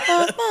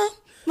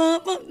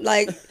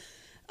 Like,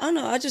 I don't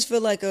know. I just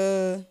feel like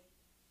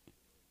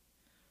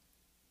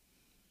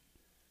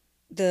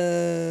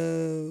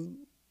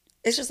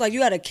it's just like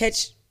you have to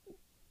catch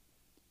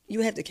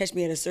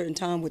me at a certain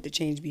time with the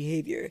change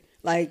behavior.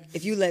 Like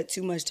if you let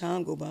too much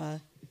time go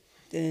by,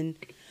 then.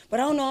 But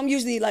I don't know. I'm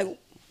usually like,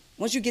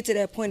 once you get to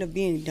that point of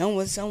being done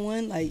with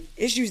someone, like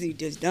it's usually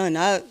just done.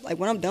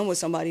 When I'm done with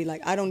somebody,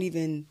 like I don't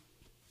even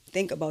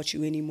think about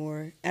you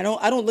anymore. I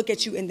don't look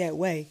at you in that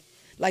way.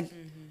 Like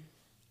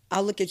I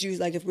look at you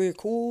like if we're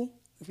cool,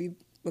 if we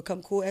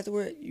become cool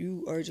afterward,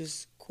 you are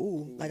just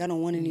cool. Like I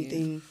don't want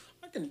anything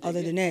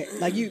other than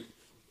that. Like you,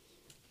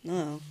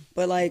 no.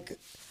 But like,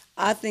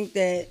 I think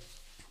that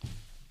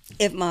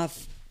if my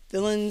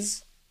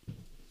feelings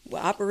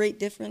would operate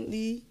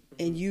differently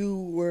and you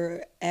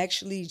were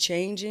actually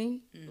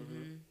changing,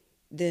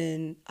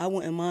 then I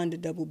wouldn't mind to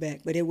double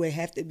back. But it would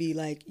have to be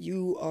like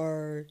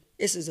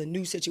this is a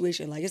new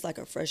situation. Like it's like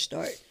a fresh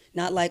start.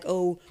 Not like,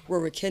 oh,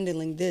 we're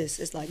rekindling this.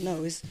 It's like,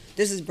 no, this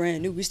is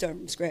brand new. We start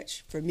from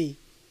scratch for me,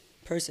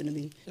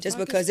 personally. Just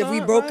because if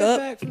we broke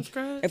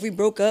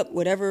up,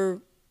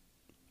 whatever,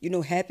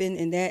 happened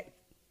in that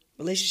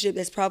relationship,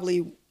 that's probably,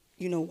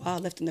 why I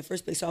left in the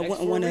first place. So I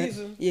wouldn't want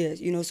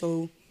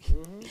to,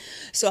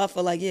 so I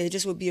feel like, it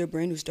just would be a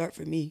brand new start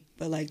for me.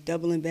 But like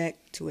doubling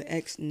back to an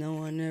ex,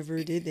 no, I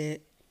never did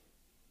that.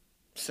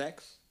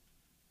 Sex?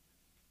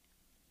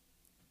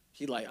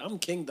 She like, I'm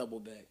king double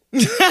back.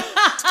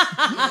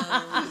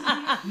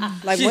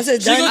 Like once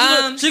it's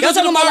done, you're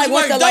talking about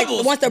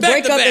once the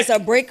breakup is a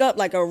breakup,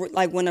 like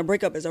when a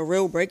breakup is a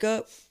real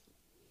breakup.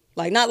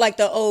 Like not like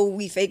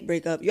we fake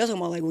breakup. You're talking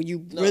about like when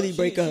you really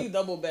break up. She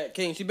double back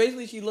king. She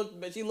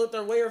looked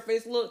her way her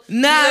face looked.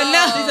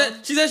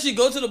 She said she'd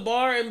go to the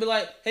bar and be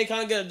like, hey, can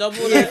I get a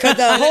double? Yeah, because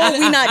the whole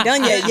we not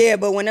done yet. Yeah,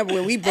 but when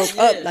we broke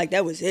up, like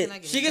that was it.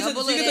 She gets a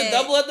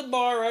double at the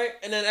bar, right?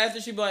 And then after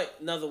she be like,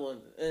 another one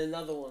and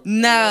another one.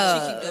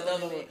 No.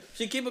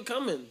 She keep it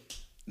coming.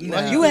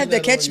 You have to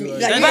catch me.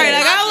 Like,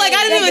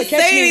 I didn't even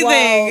say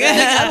anything.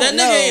 That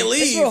nigga ain't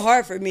leave. It's real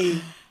hard for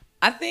me.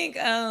 I think,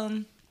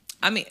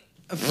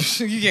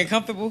 you get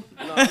comfortable?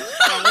 No, yeah,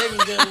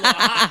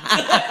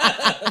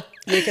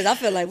 because I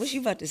feel like, what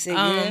you about to say,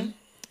 man?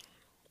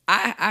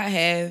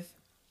 I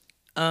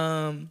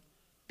have,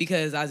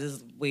 because I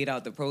just weighed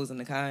out the pros and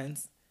the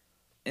cons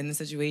in the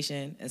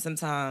situation. And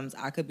sometimes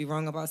I could be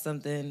wrong about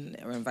something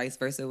or vice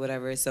versa,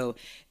 whatever. So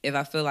if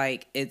I feel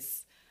like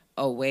it's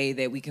a way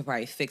that we could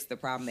probably fix the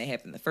problem that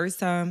happened the first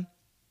time,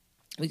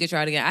 we could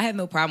try it again. I have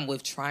no problem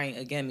with trying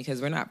again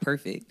because we're not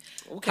perfect.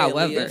 Okay,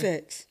 however,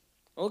 Aaliyah.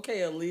 Okay,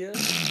 Aaliyah.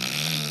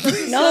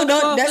 No,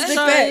 that's big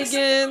facts.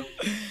 Again.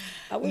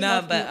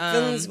 No, but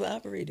feelings will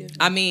operate different.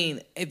 I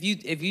mean, if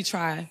you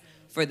try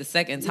for the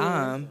second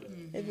time,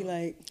 it'd be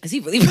like, is he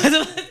really?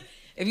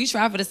 If you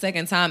try for the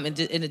second time and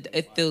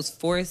it feels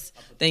forced,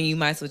 then you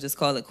might as well just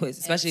call it quits.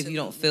 Especially if you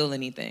don't feel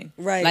anything.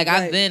 Right. Like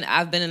right.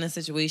 I've been in a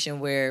situation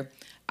where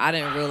I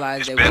didn't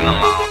realize that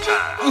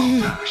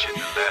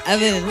I've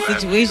been in a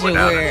situation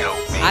where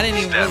I didn't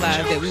even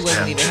realize that we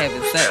wasn't even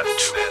having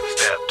sex.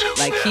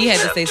 Like he had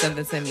to say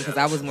something to me because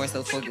I was more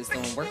so focused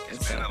on work and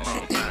stuff,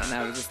 and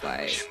I was just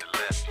like,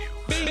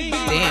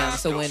 damn.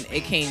 So when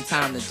it came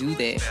time to do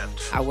that,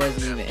 I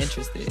wasn't even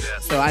interested.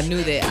 So I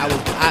knew that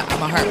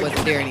my heart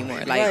wasn't there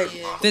anymore, like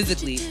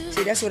physically.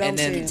 See, that's what I'm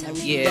saying.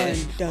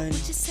 Like, done.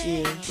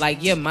 Yeah.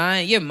 Like your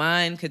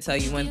mind could tell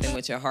you one thing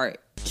with your heart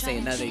say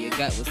another, your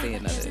gut will say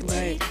another.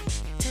 Right.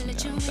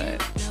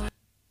 But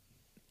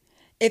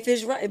if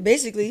it's right,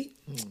 basically.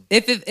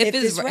 If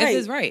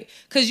it's right,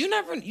 because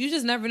you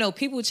just never know.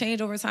 People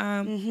change over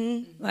time.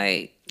 Mm-hmm.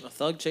 Like a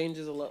thug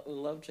changes, a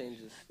love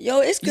changes.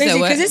 Yo, it's crazy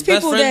because it's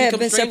people that have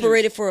been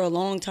separated for a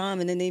long time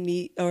and then they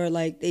meet or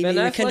like they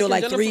rekindle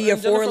like 3 or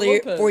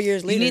 4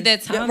 years later. You need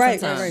that time. Right.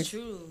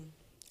 True.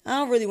 I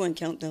don't really want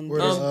to count them.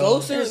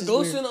 Ghost and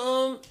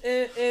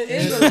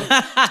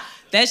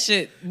that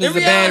shit was a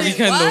bad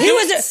rekindle. He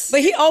was,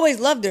 but he always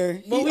loved her.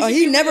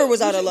 He never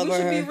was out of love with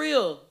her. We should be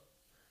real.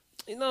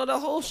 You know, the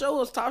whole show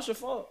was Tasha's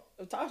fault.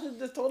 If Tasha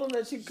just told him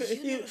that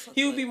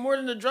he would be more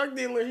than a drug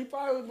dealer, he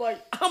probably would be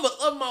like, I'ma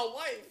love my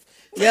wife.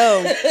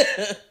 Yo,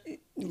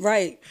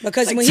 right?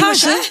 Because like, when he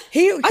was trying to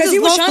do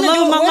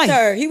it with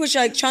her, he was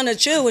like trying to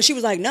chill, and she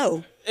was like,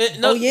 no.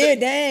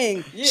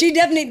 Dang. Yeah. She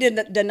definitely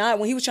denied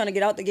when he was trying to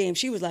get out the game.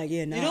 She was like,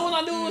 yeah, no. You know when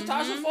I knew it was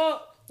Tasha's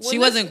fault? She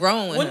wasn't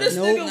grown. When this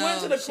nigga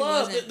went to the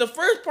club, the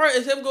first part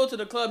is him go to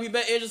the club. He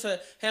bet Angel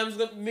said, "Hey, I'm just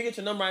gonna get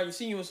your number. I haven't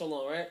seen you in so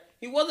long, right?"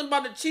 He wasn't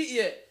about to cheat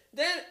yet.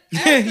 Then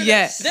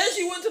then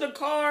she went to the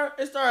car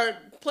and started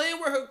playing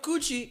with her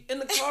coochie in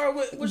the car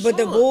with But Sean.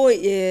 The boy,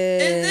 yeah.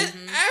 And then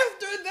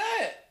after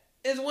that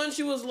is when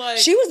she was like,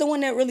 she was the one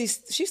that really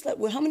she slept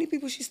with. How many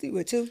people she sleep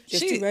with? Two,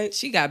 two, right?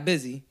 She got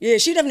busy. Yeah,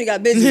 she definitely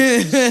got busy.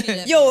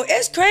 Yo,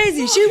 it's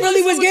crazy. She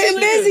really was getting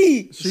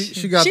busy.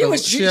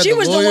 She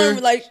was the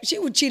one like she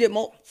would cheat at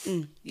more.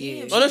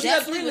 Yeah. Oh no, she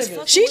had 3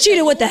 niggas. She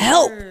cheated with the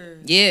help.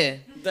 Yeah.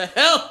 The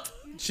help.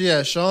 She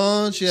had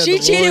Sean. She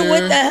cheated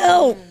with the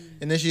help.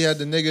 And then she had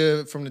the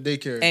nigga from the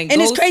daycare. And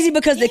it's crazy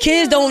because the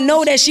kids don't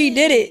know that she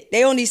did it.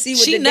 They only see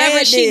what the dad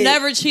did. She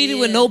never cheated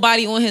with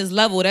nobody on his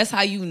level. That's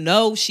how you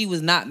know she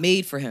was not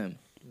made for him.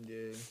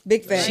 Yeah.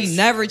 Big facts. She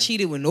never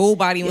cheated with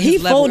nobody on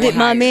his level. He folded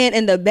my man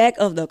in the back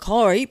of the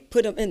car. He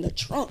put him in the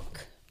trunk.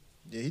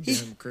 Yeah, he did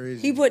him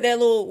crazy. He put that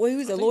little, he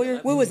was a lawyer?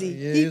 Where was he?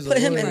 Yeah, he put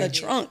him in the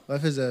trunk.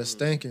 Left his ass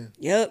stinking.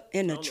 Yep,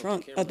 in the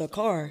trunk of the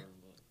car.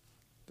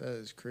 That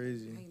is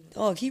crazy.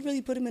 Dog, he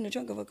really put him in the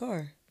trunk of a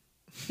car.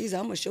 He's like,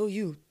 I'm going to show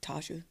you,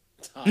 Tasha.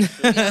 I'm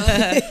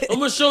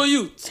gonna show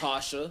you,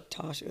 Tasha.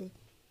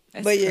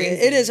 But yeah,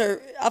 it is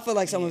her. I feel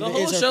like some of the it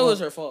whole is her show fault. is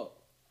her fault.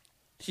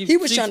 He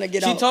was trying to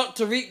get out. She taught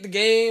Tariq the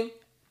game.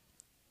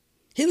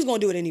 He was gonna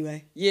do it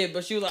anyway. Yeah,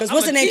 but she was like, because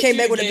what's the name came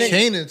back with a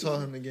vengeance. Kanan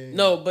taught him the game.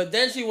 No, but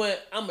then she went,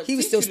 I'm a. He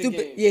was still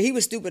stupid. Yeah, he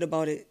was stupid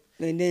about it.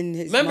 And then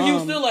his remember, mom, he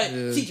was still like,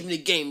 teach me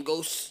the game,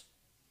 Ghost.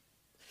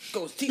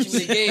 Ghost, teach me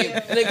the game.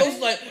 And then Ghost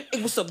was like,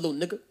 hey, what's up, little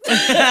nigga?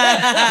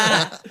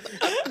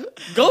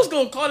 Ghost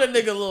gonna call that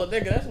nigga little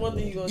nigga. That's one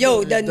thing he gonna do.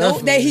 Yo, the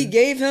note that he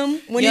gave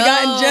him when he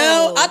got in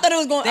jail, I thought it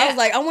was going. I was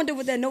like, I wonder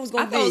what that note was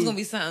going to be. I thought it was going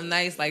to be something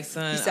nice, like,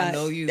 son, I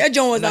know you. That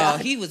joint was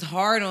like, he was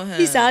hard on him.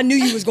 He said, I knew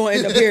you was going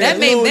to end up here. that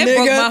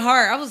broke my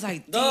heart. I was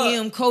like,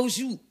 damn, Coach,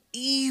 you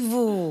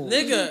evil.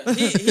 Nigga,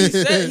 he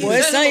said in the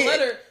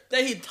letter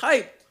that he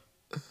typed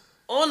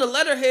on the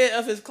letterhead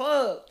of his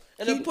club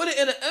and then put it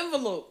in an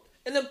envelope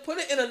and then put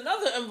it in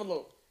another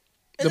envelope.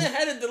 And then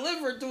had it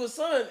delivered to his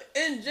son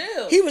in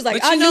jail. He was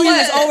like, I knew you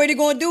was already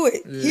going to do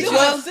it. Yeah. You know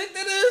how sick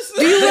that is?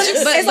 Do you really,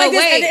 it's like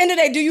this, at the end of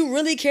the day, do you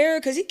really care?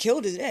 Because he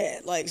killed his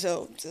dad. Like,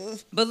 so.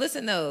 But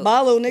listen, though.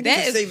 Malo, nigga,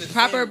 that is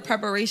proper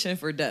preparation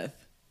for death.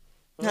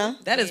 Huh?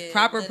 That is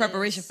proper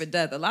preparation for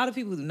death. A lot of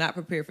people do not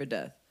prepare for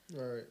death.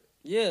 Right.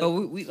 Yeah. But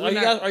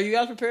are you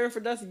guys preparing for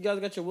death? You guys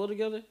got your will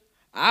together?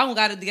 I don't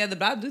got it together,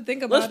 but I do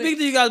think about it. Let's speak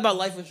to you guys about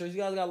life insurance.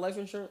 You guys got life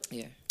insurance?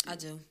 Yeah. I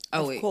do.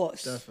 Oh, wait. Of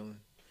course. Definitely.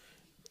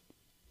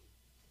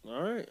 All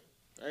right.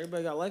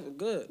 Everybody got life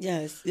good.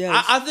 Yes,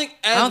 yes. I think.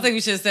 I don't think we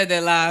should have said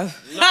that live.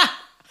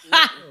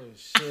 Oh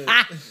shit!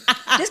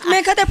 Just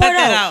man, cut that part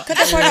out. Cut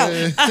that part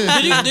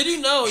out. Did you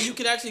know you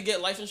could actually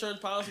get life insurance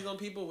policies on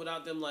people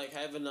without them like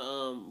having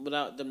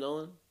without them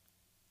knowing?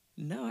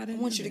 No, I didn't.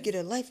 I want you to get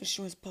a life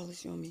insurance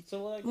policy on me.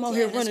 So, like, I'm out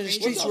here running the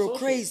streets real social?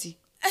 crazy.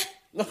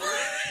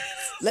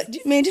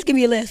 Man, just give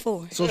me your last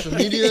four. Social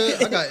media.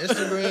 I got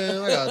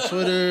Instagram. I got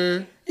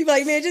Twitter. You be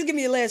like, man, just give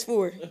me your last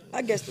four.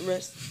 I guess the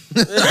rest.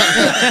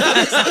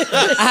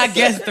 I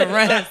guess the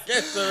rest.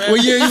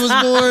 What year you was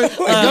born?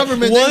 The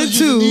government, they was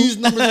using these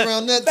numbers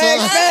around that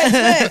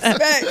time.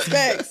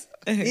 Facts.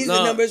 These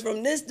are numbers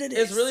from this to this.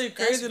 It's really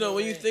crazy though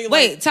when you think.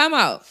 Wait, time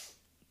out.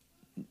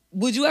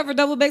 Would you ever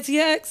double back to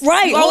your ex?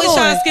 Right. You always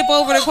trying to skip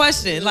over the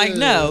question. Like,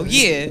 no.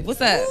 Yeah. What's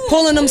that?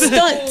 Pulling them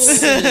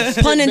stunts.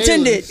 Pun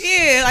intended.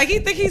 Yeah. Like, he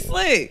think he's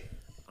slick.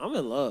 I'm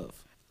in love.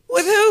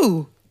 With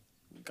who?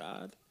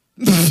 God.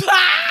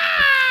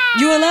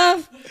 You in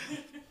love?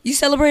 You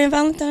celebrating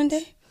Valentine's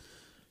Day?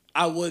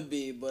 I would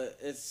be, but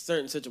it's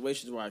certain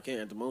situations where I can't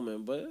at the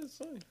moment. But it's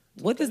fine.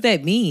 What does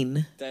that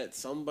mean? That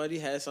somebody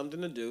has something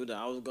to do that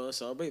I was going to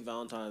celebrate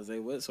Valentine's Day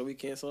with, so we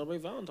can't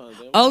celebrate Valentine's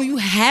Day. Oh, you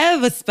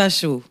have a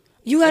special.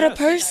 You got a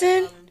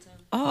person?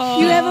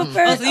 Oh. You have a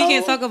person? Oh, so you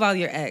can't talk about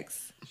your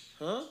ex.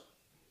 Huh?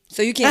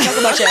 So you can't talk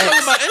about your I ex?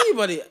 can't talk about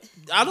anybody.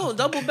 I don't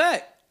double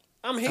back.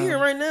 I'm here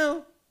right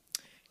now.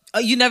 Oh,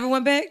 you never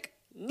went back?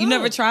 No. You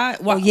never tried?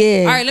 Oh,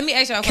 yeah. All right, let me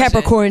ask you a question.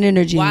 Capricorn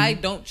energy. Why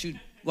don't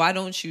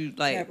you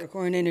like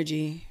Capricorn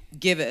energy?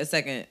 give it a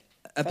second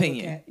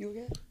opinion? You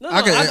okay? No,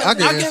 I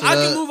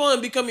can move on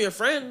and become your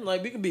friend.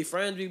 Like, we can be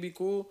friends. We can be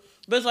cool.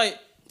 But it's like,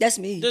 that's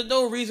me. There's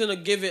no reason to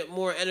give it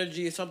more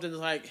energy. It's something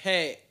that's like,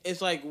 hey,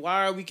 it's like,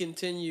 why are we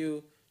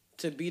continue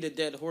to beat a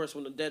dead horse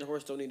when the dead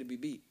horse don't need to be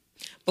beat?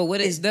 But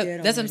what is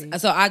that's already.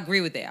 so I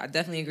agree with that. I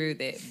definitely agree with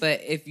that.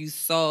 But if you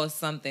saw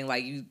something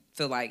like you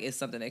feel like it's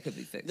something that could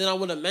be fixed, then I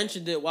would have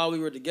mentioned it while we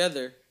were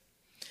together,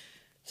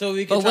 so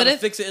we can try to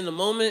fix it in the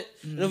moment.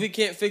 Mm-hmm. And if we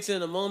can't fix it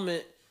in the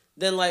moment,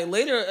 then like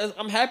later,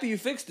 I'm happy you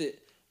fixed it.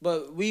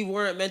 But we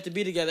weren't meant to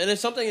be together. And if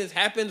something has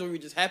happened where we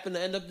just happen to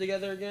end up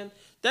together again,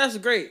 that's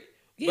great.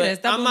 Yeah,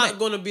 but I'm not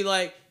going to be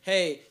like,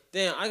 hey,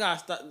 damn, I got to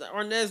stop.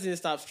 Arnez need to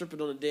stop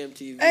stripping on the damn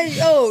TV. Hey,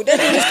 yo, that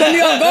just caught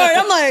me off guard.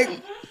 I'm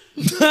like,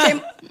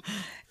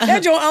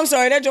 that joke, I'm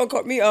sorry, that joke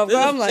caught me off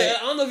guard. I'm like, I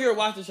don't know if you ever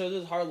watched the show.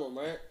 This is Harlem,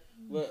 right?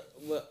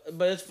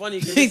 But it's funny.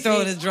 He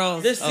throwing his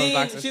drones. This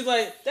scene, she's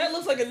like, that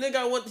looks like a nigga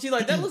I went. She's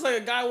like, that looks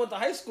like a guy I went to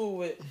high school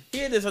with. He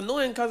had this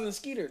annoying cousin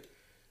Skeeter.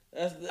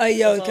 cousin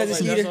That's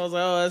Skeeter. why I was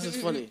like, oh, that's just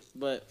funny.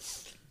 But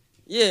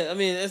yeah, I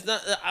mean, it's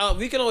not.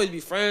 We can always be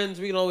friends.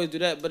 We can always do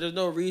that. But there's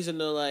no reason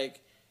to like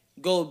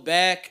go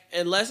back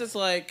unless it's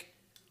like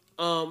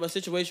a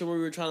situation where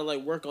we were trying to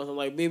like work on something.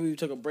 Like maybe we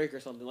took a break or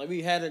something. Like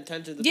we had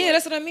intentions. Yeah,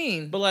 that's what I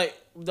mean. But like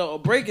a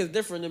break is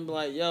different than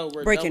like, yo,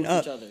 we're breaking done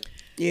with up. each other.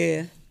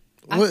 Yeah.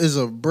 What is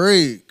a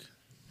break?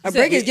 A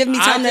break is giving me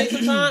time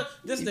to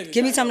This nigga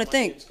give me time to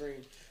think.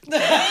 Change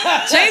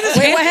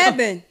Wait, what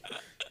happened?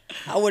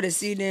 I would have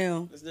seen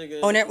now.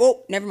 Oh,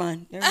 never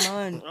mind. Never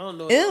mind. I don't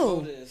know.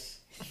 Ew.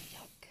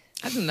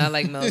 I do not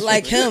like Mel.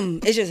 Like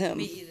him. It's just him.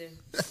 Me either.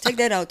 Take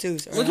that out too.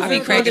 Sorry. What's your I be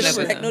favorite cracking kind of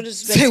up. stripper? No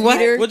disrespect. Say what?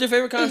 Skeeter. What's your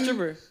favorite kind of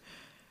stripper?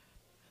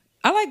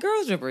 I like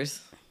girl strippers.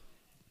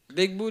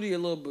 Big booty or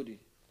little booty?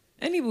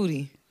 Any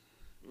booty.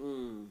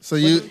 So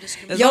you,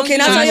 Yo, can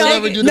I tell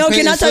y'all? No,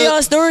 can I tell y'all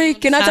a story?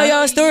 Can I tell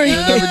y'all a story? you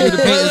never do the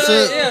paint and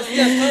sip?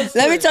 Yes,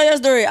 Let me tell you a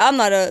story. I'm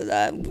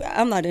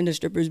not into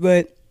strippers,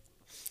 but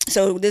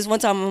so this one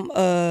time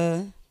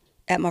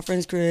at my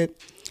friend's crib,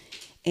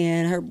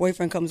 and her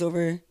boyfriend comes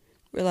over.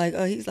 We're like,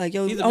 he's like,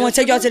 yo, I want to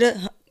take y'all to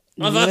the.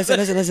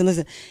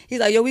 Listen. He's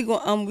like, yo, we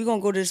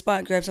gonna go to the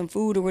spot, grab some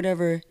food or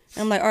whatever. And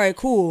I'm like, all right,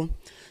 cool.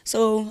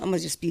 So I'm gonna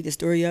just speed the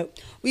story up.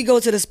 We go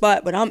to the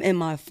spot, but I'm in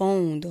my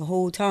phone the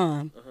whole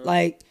time.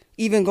 Like,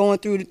 even going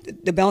through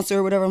the bouncer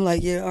or whatever, I'm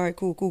like, yeah, all right,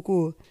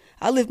 cool.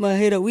 I lift my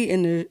head up. We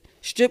in the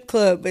strip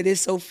club, but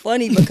it's so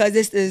funny because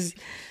this is,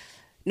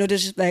 no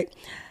disrespect,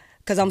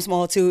 because I'm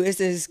small too. It's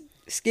this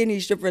skinny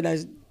stripper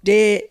that's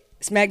dead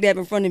smack dab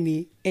in front of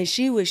me, and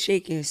she was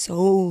shaking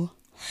so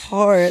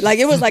hard, like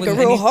it was like a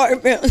real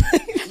hard bounce.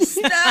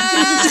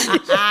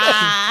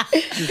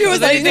 She was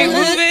like,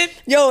 moving?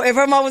 Yo, if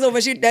her mom was over,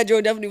 that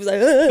girl definitely was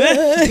like,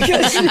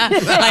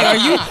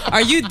 like,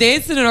 are you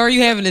dancing or are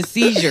you having a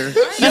seizure?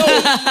 But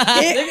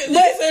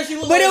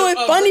it was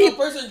funny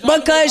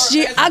because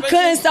I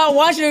couldn't stop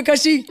watching her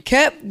because she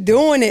kept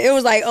doing it. It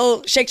was like,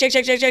 oh, shake.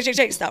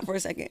 Stop for a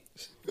second.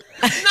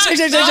 Shake.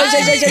 Stop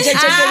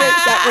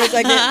for a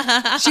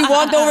second. She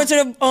walked over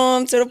to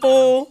the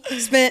pool,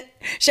 spent.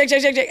 Shake.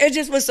 It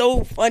just was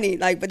so funny.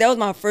 Like, but that was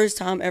my first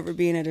time ever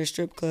being at a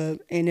strip club,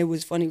 and it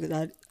was funny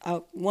because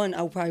I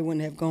probably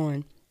wouldn't have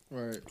gone.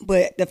 Right.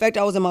 But the fact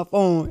I was on my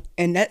phone,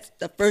 and that's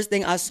the first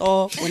thing I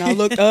saw when I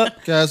looked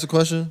up. Can I ask a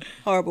question?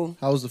 Horrible.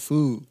 How was the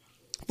food?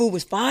 Food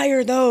was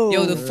fire though.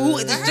 Yo, the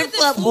food at the strip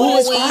club food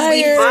was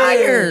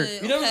fire.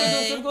 You never been to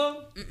a strip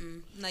club?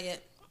 Not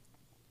yet.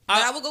 But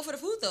I would go for the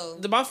food though.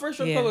 My first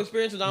strip club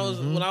experience was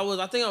when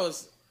I think I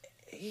was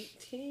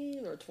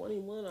 18 or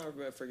 21.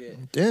 I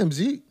forget. Damn,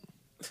 Zeke.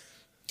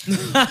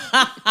 That's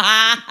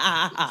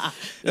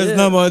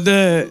not my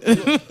dad.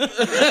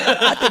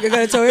 I think I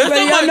gotta tell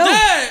everybody I know.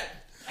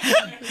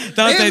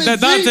 Dante.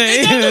 That's the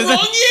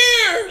wrong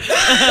year.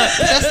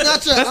 That's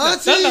not your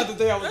auntie. That's not the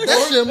thing I was born.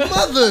 That's your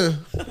mother.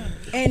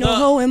 Ain't no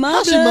hoe in my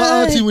blood. She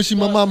my auntie when she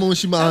my mama when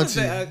she my auntie.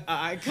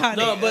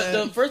 No, but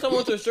the first time I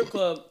went to a strip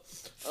club,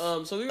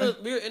 so we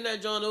were in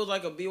that joint. It was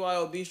like a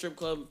BYOB strip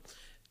club,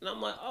 and I'm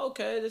like,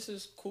 okay, this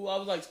is cool. I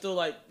was like still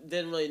like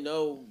didn't really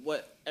know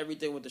what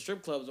everything with the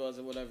strip clubs was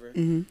and whatever.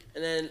 And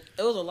then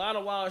it was a lot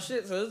of wild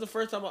shit. So this is the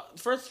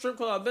first strip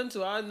club I've been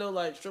to. I know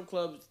like strip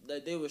clubs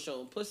that they were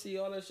showing pussy,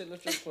 all that shit in the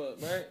strip club,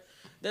 right?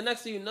 Then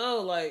next thing you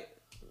know, like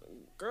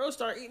girls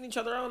start eating each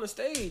other on the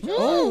stage.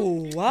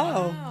 Oh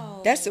wow.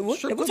 That's what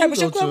type of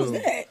strip club was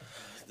that?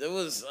 It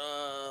was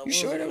you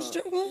sure that was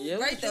strip club? Yeah,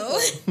 right though.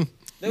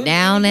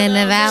 Down in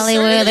the valley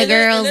where the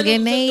girls get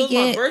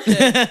naked.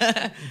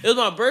 It was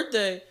my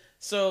birthday,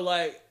 so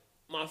like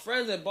my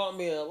friends had bought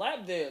me a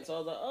lap dance. So I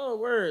was like, oh,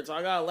 word. So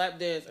I got a lap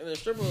dance, and the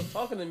stripper was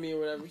talking to me or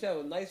whatever. She had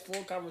a nice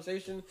full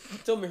conversation.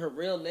 Told me her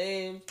real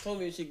name. Told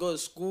me she'd go to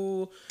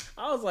school.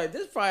 I was like,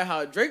 this is probably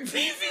how Drake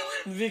be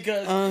feeling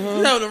because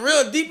she's having a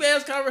real deep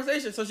ass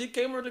conversation. So she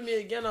came over to me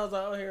again. I was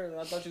like, oh, here.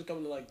 I thought she was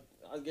coming to like.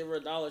 I give her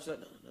 $1. She's like,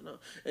 no.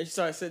 And she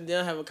started sitting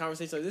down, having a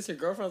conversation. Like, this your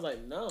girlfriend? I was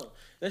like, no.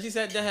 Then she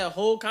sat down, had a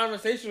whole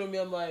conversation with me.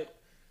 I'm like,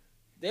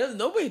 there's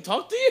nobody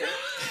talk to you?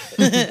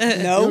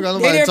 No.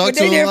 They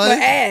there for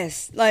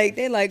ass. Like,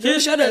 they like, girl,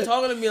 shut up.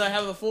 Talking to me, like,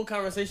 having a full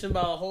conversation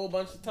about a whole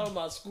bunch of talking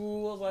about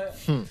school. I was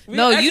like,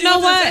 no, you know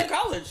what?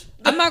 College.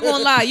 I'm not going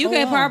to lie. You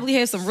can probably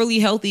have some really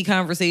healthy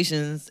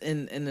conversations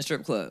in the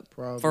strip club.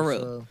 Probably for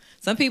real. So.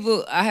 Some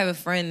people, I have a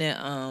friend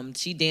that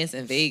she danced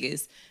in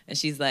Vegas, and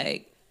she's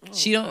like,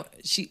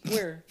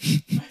 Where?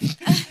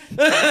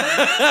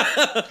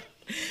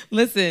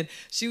 Listen,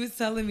 she was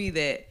telling me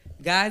that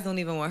guys don't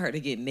even want her to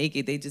get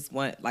naked. They just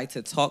want like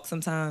to talk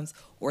sometimes,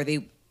 or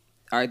this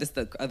is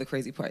the other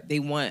crazy part. They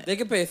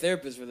can pay a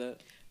therapist for that.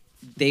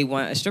 They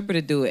want a stripper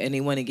to do it, and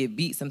they want to get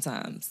beat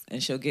sometimes,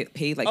 and she'll get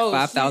paid like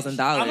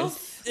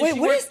 $5,000. Wait,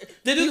 what is?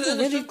 They do it in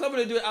the strip club, or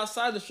they do it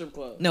outside the strip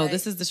club? No,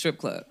 this is the strip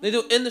club. They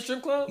do it in the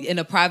strip club? In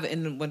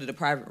one of the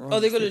private rooms. Oh,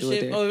 they go to the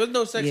champagne. Oh, there's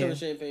no sex in the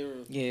champagne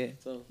room. Yeah.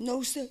 So.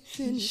 No sex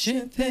in the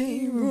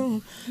champagne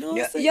room.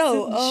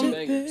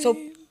 Champagne. So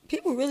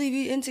people really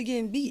be into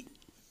getting beat.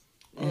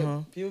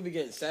 Yeah, people be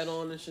getting sat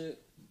on and shit.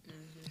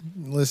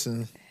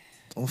 Listen,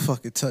 don't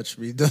fucking touch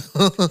me, though.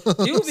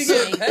 People be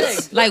getting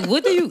pegged. Like,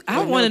 what do you?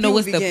 I want to know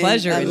what's the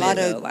pleasure in it,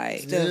 though.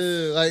 Like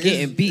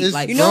getting beat.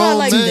 Like, you know how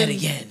like do that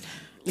again.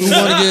 We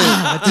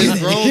want to get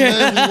grown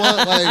men. We want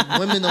like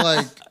women to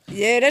like.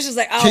 Yeah, that's just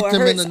like kick it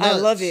them hurts. in the I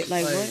nuts. love it.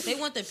 Like what? They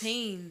want the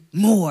pain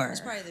more. That's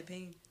probably the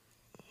pain.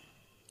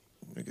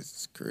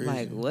 It's crazy.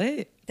 Like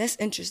what? That's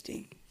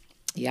interesting.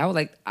 Yeah, I would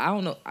like. I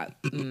don't know.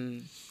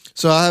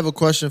 So I have a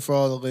question for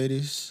all the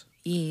ladies.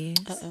 Yeah.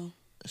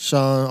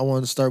 Sean, I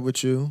want to start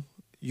with you.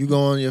 You go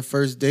on your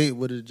first date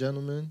with a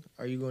gentleman.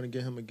 Are you going to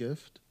get him a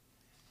gift?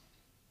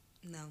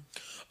 No.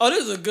 Oh,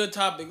 this is a good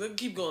topic. Let's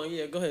keep going.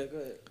 Yeah, go ahead.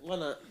 Why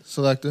not?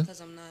 Selekta. Because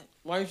I'm not.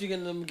 Why aren't you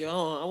getting them a gift?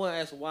 Hold on, I want to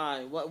ask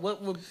why.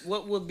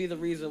 What would be the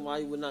reason why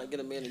you would not get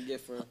a man a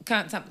gift for him?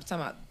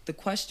 Time out. The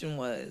question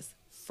was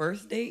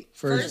first date.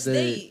 First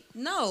date.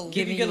 No.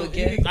 Giving you a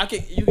gift.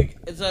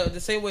 It's the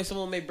same way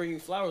someone may bring you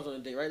flowers on a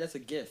date, right? That's a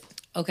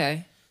gift.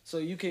 Okay. So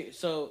you can.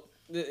 So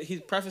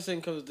he's prefacing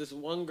because this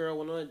one girl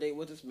went on a date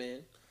with this man,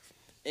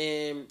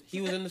 And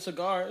he was into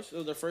cigars. It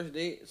was their first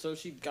date, so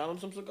she got him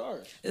some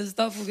cigars. It's a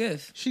thoughtful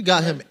gift. She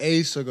got him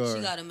a cigar.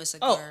 She got him a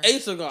cigar. Oh, a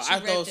cigar. She I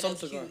thought it was wrapped some up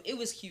cigar. cute. It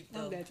was cute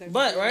though.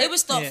 But right, It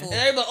was thoughtful. And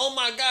everybody, oh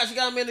my gosh, she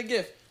got him in a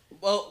gift.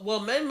 Well,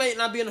 men might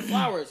not be into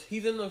flowers.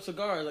 He's into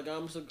cigars. Like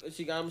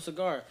she got him a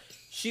cigar.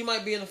 She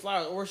might be into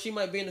flowers, or she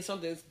might be into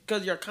something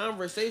because your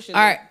conversation.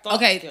 All right.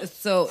 Okay.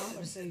 So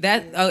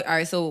that. All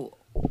right. So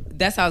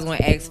that's how I was going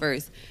to ask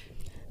first.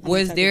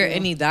 Was there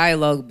any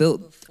dialogue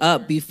built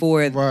up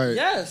before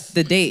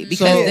the date?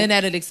 Because then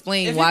that'd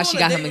explain why she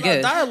got him a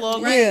gift.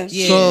 Dialogue, right?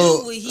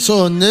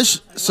 So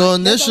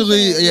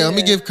initially, let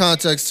me give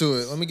context to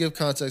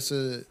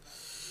it.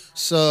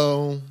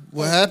 So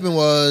what happened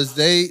was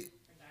they.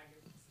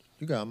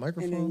 You got a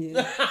microphone?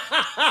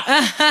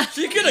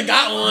 She could have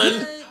got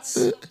one.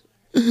 Listen.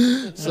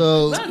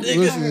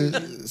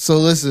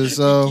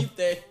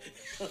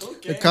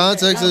 The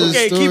context of the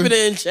story. Keep it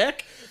in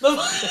check.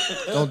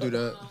 Don't do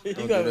that.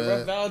 You got a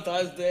rough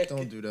Valentine's Day.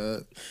 Don't do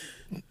that.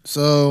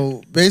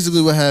 So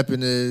basically, what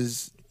happened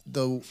is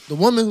the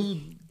woman who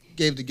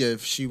gave the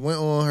gift, she went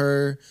on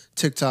her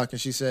TikTok and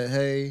she said,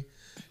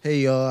 "Hey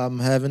y'all, I'm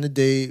having a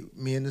date.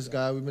 Me and this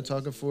guy, we've been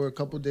talking for a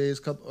couple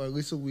days, or at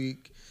least a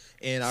week.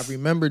 And I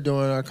remember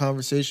during our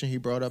conversation, he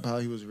brought up how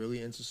he was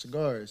really into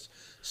cigars.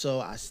 So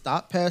I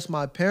stopped past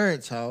my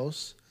parents'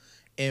 house,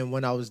 and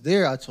when I was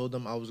there, I told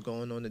them I was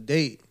going on a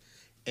date.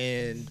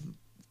 And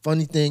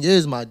funny thing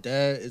is, my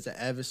dad is an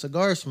avid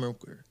cigar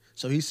smoker.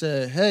 So he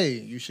said, hey,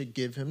 you should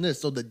give him this.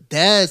 So the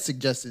dad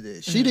suggested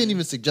it. She didn't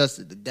even suggest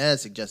it. The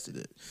dad suggested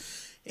it.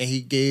 And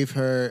he gave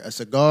her a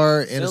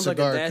cigar and a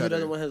cigar like a dad cutter.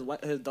 Who doesn't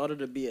want his daughter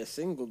to be a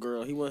single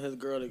girl. He wants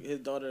his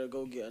daughter to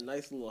go get a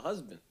nice little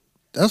husband.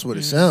 That's what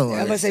it sounds like.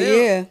 I'm gonna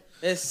say,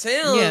 It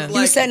sounds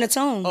like you setting the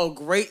tone. A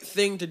great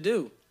thing to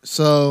do.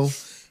 So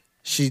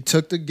she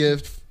took the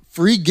gift,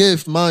 free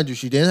gift, mind you.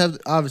 She didn't have,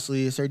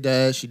 obviously, it's her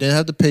dad. She didn't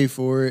have to pay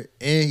for it.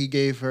 And he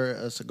gave her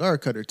a cigar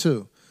cutter,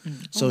 too.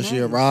 So she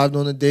arrived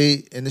on the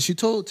date, and then she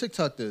told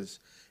TikTok this.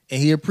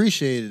 And he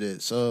appreciated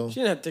it. So she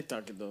didn't have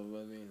TikTok it, though.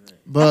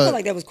 But I feel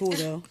like that was cool,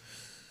 though.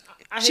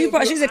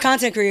 She's a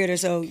content creator,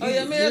 so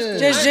I mean,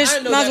 that's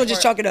just might as well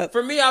just chalk it up.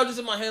 For me, I was just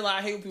in my head like,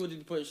 I hate when people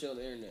just put shit on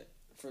the internet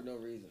for no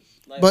reason.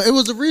 Like, but it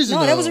was a reason.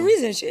 No, though. that was a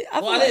reason.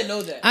 I didn't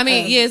know that. I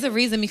mean, it's a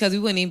reason because we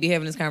wouldn't even be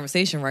having this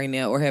conversation right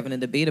now or having a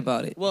debate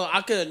about it. Well,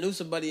 I could have knew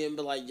somebody and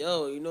be like,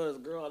 yo, you know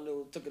this girl I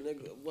knew took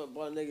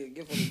bought a nigga a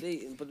gift on a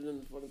date and put it in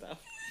the fucking house.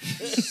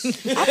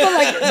 I feel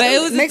like, but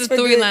it was just the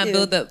storyline yeah.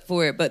 build up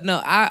for it. But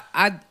no,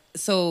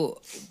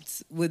 so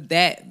with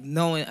that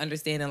knowing,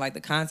 understanding like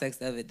the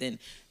context of it, then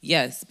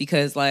yes,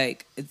 because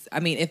like it's.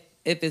 I mean,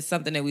 if it's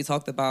something that we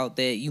talked about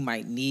that you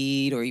might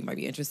need or you might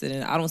be interested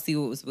in, I don't see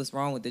what's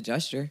wrong with the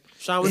gesture.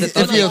 Sean, if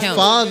your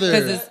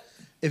father,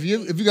 if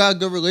you got a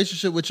good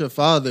relationship with your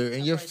father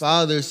and your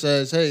father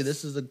says, "Hey,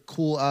 this is a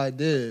cool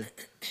idea,"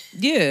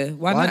 yeah,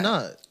 why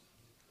not?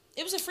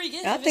 It was a free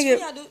gift. I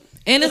think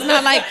and it's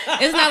not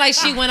like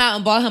she went out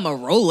and bought him a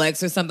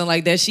Rolex or something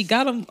like that. She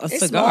got him a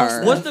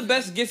cigar. What's the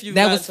best gift you've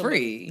that got was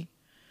free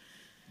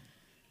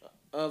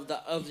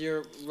of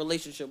your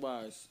relationship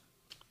wise?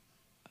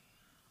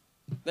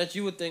 That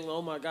you would think,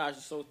 oh my gosh,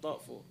 it's so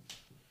thoughtful.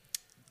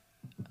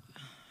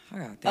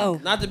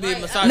 Not to be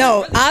misogynist.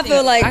 No, I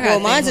feel like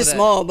mine's is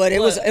small, but it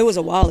was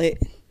a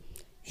wallet.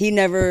 He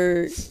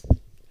never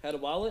had a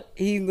wallet.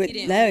 He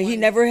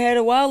never had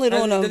a wallet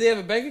on him. Did he have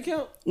a bank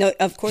account? No,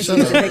 of course he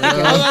has a bank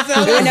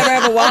account. He would never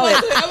have a wallet.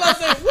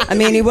 I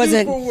mean, he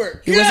wasn't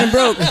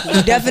broke.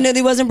 He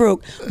definitely wasn't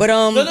broke. But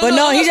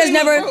he just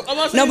never.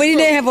 No, but he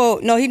didn't have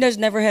a. No, he just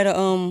never had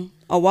a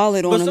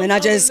wallet on him, and I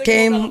just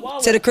came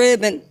to the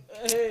crib and.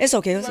 It's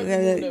okay. It's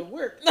okay.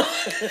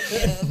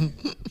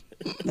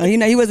 No,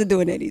 he wasn't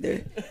doing that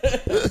either.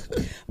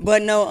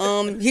 But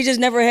no, he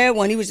just never had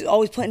one. He was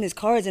always putting his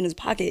cards in his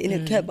pocket, and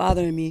it kept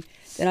bothering me.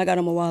 Then I got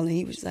him a wallet, and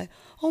he was like,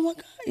 "Oh my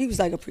god!" He was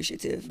like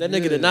appreciative. That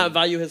nigga did not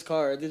value his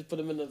card. Just put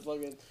him in the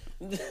fucking.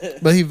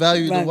 But he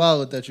valued the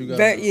wallet that you got.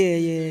 Yeah.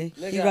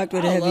 Nigga, he rocked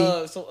with a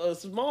heavy.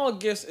 Small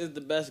gifts is the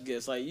best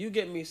gifts. Like you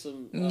get me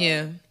some.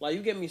 Like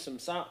you get me some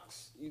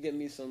socks. You get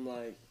me some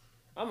like.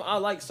 I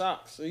like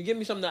socks. So you give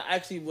me something that I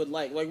actually would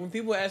like. Like when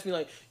people ask me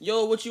like,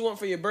 yo, what you want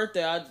for your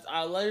birthday?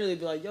 I literally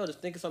be like, yo,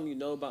 just think of something you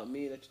know about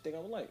me that you think I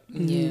would like.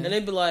 Yeah. And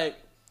they'd be like,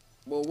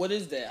 well, what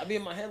is that? I be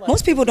in my head like.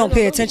 Most people don't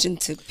pay attention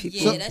to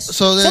people. Yeah,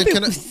 so then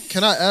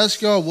can I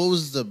ask y'all what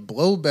was the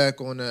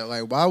blowback on that?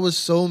 Like why was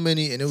so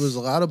many, and it was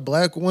a lot of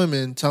black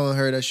women telling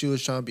her that she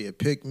was trying to be a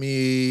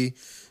pick-me.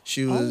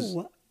 She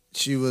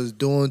was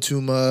doing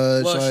too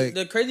much. Well,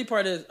 the crazy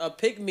part is a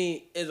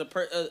pick-me is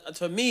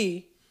to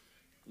me.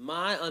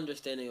 My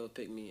understanding of a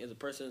pick-me is a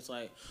person that's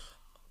like,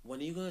 when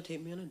are you going to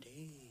take me on a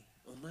date?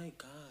 Oh my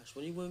gosh.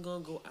 When are you going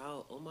to go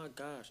out? Oh my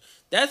gosh.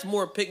 That's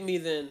more pick-me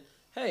than,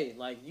 hey,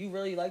 like, you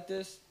really like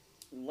this?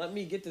 Let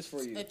me get this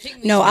for you.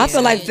 No, I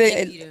feel like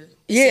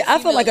I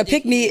feel like a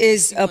pick-me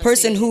is a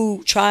person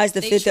who tries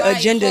to fit the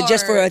agenda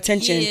just for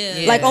attention.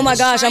 Yeah. Like, oh my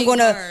gosh, I'm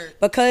gonna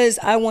because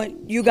I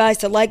want you guys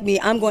to like me.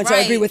 I'm going to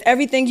agree with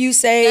everything you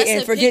say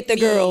and forget the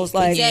girls.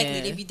 Like,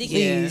 exactly. If you think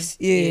please,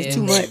 it's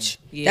too much.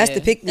 That's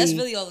the pick me. That's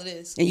really all it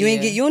is. And you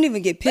don't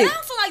even get But I picked.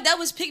 don't feel like that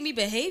was pick me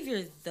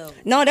behavior though.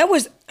 No, that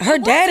was her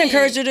dad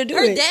encouraged her to do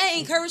it. Her dad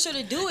encouraged her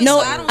to do it. No,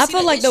 so I don't see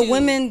feel like issue.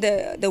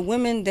 the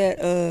women that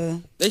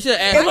they should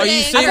ask, are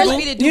you single?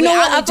 You know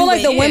what? I feel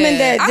like the women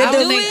that did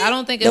I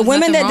don't think the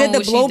women that did the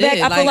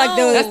blowback. I feel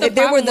like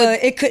they were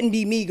with, it couldn't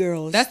be me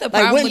girls. That's the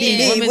problem with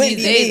these women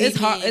these days. It's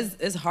hard.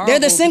 It's hard. They're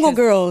the single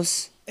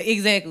girls.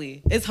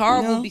 Exactly. It's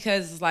horrible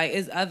because it's like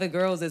it's other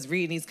girls that's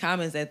reading these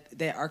comments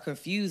that are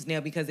confused now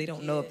because they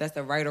don't know if that's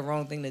the right or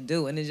wrong thing to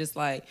do, and it's just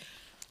like,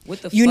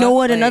 what the? You fuck? know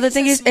what? Like, Another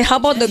thing is, how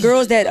about the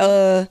girls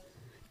that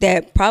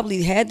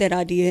probably had that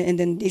idea and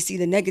then they see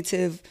the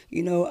negative,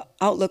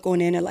 outlook on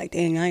it and they're like,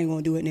 dang, I ain't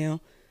gonna do it now.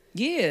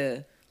 Yeah,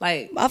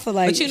 like I feel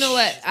like. But you know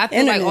what? I feel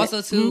internet. like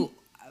also too.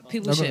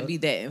 People shouldn't be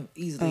that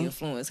easily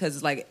influenced because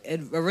it's like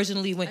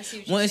originally as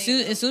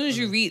soon as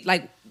you read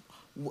like.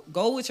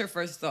 Go with your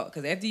first thought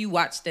because after you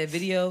watch that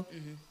video,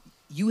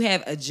 you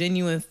have a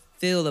genuine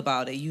feel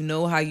about it. You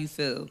know how you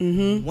feel.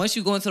 Once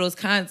you go into those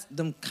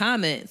them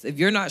comments, if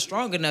you're not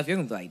strong enough, you're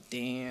gonna be like,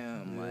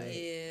 "Damn!" Like,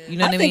 you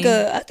know what I mean?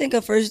 I think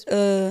a first,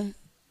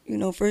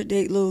 first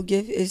date little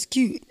gift is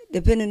cute,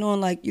 depending on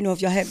like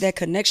if y'all have that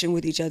connection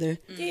with each other.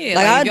 Yeah,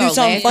 like I'd do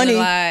something funny.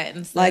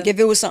 Like if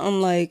it was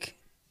something like,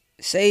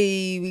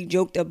 say we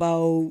joked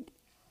about,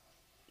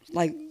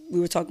 like. We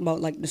were talking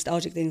about like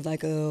nostalgic things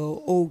like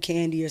old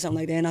candy or something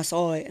like that, and I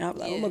saw it, and I was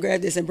like, "I'm gonna grab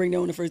this and bring it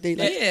on the first date."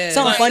 Like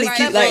something funny,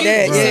 cute like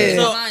that.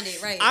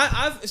 Right.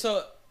 Yeah.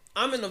 So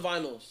I'm in the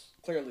vinyls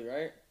clearly,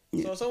 right?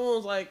 Yeah. So someone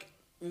was like,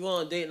 "We go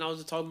on a date," and I was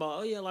just talking about,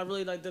 "Oh yeah, I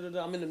really like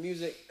da-da-da. I'm in the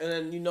music," and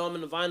then I'm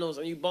in the vinyls,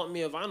 and you bought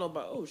me a vinyl,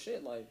 but oh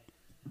shit, like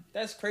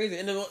that's crazy.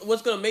 And then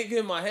what's gonna make it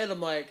in my head?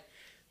 I'm like,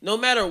 no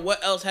matter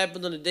what else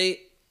happens on the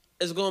date,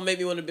 it's gonna make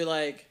me want to be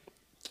like,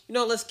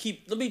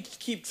 let me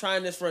keep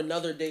trying this for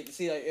another date to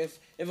see like if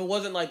it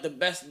wasn't like the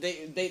best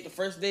date the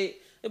first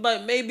date,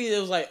 but maybe it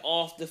was like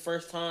off the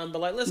first time, but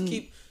like let's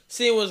keep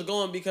seeing what's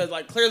going because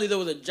like clearly there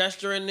was a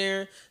gesture in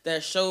there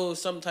that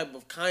shows some type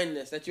of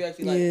kindness that you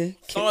actually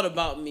thought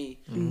about me.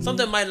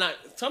 Something might not.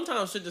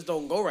 Sometimes shit just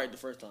don't go right the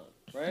first time,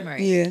 right?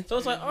 Yeah. So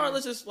it's like, all right,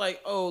 let's just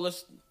like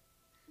let's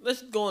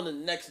go on the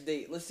next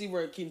date. Let's see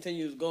where it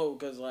continues to go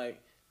because like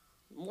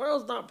the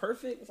world's not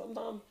perfect.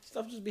 Sometimes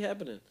stuff just be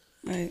happening.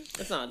 Right.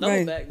 It's not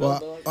double back.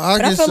 Well,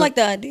 but I feel like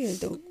the idea is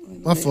dope.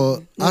 My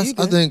fault. I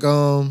think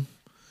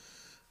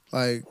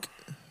like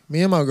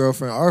me and my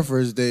girlfriend, our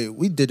first date,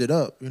 we did it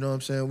up. You know what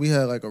I'm saying? We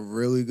had like a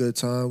really good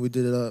time. We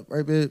did it up,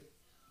 right, babe?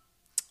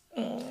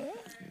 She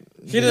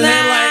didn't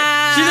have like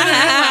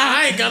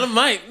I ain't got a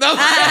mic. No.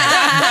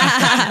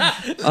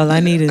 All I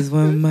need is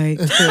one mic.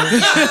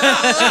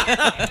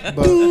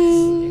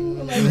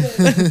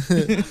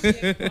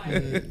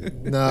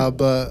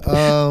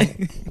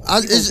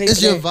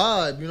 It's your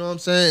vibe, you know what I'm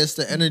saying? It's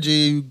the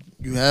energy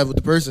you have with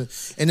the person.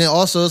 And then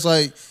also it's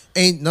like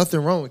ain't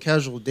nothing wrong with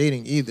casual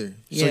dating either.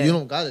 So you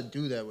don't gotta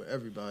do that with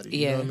everybody.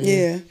 You know what I mean?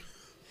 Yeah.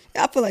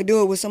 I feel like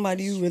do it with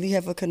somebody you really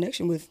have a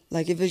connection with.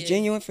 Like if it's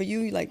genuine for you,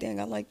 you're like, dang,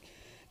 I like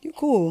you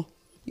cool.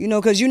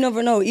 Because you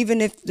never know.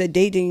 Even if the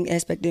dating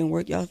aspect didn't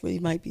work, y'all really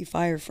might be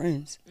fire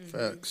friends.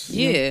 Facts.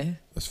 Yeah.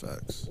 That's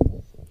facts.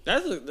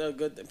 That's a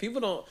good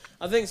thing.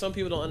 I think some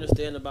people don't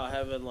understand about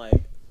having like,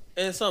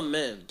 and some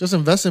men. Just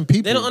invest in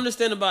people. They don't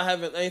understand about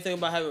having anything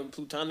about having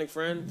platonic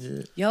friends.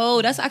 Yeah.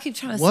 Yo, I keep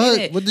trying to say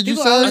that. What did you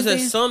say? say? I said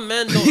some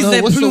men don't.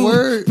 No, what's the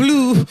word?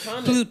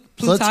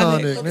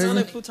 Platonic,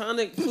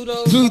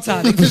 Pluto.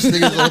 Plutonic. This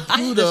nigga's on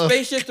Pluto. The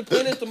spaceship, the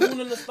planets, the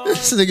moon, and the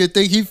stars. This nigga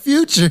think he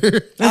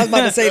future. I was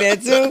about to say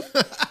that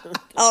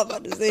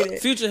too.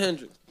 Future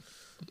Hendrix.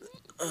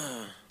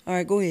 All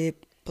right, go ahead,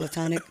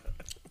 Platonic.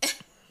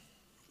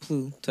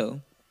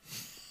 Pluto.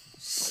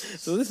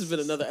 So this has been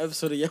another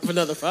episode of Yep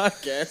Another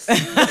Podcast.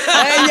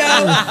 Hey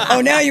yo!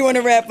 Oh, now you want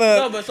to wrap up?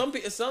 No, but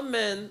some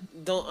men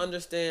don't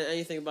understand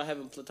anything about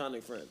having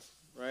platonic friends,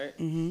 right?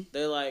 Mm-hmm.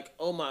 They're like,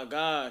 oh my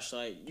gosh,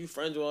 like you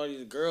friends with all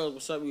these girls.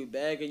 What's up? We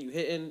bagging, you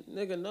hitting,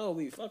 nigga? No,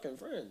 we fucking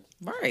friends.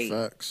 Right.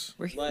 Facts.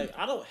 Like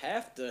I don't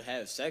have to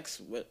have sex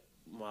with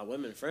my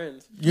women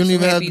friends. You don't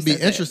even have to be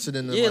interested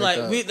in them. Yeah, like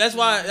that.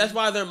 That's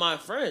why they're my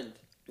friend.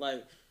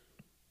 Like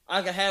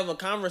I can have a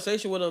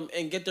conversation with them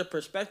and get their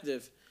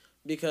perspective.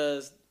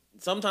 Because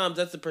sometimes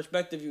that's the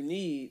perspective you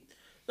need.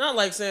 Not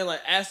like saying like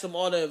ask them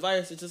all the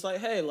advice. It's just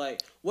like, hey,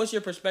 like what's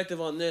your perspective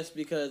on this?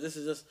 Because this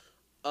is just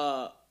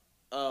a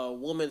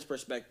woman's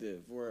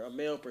perspective or a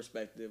male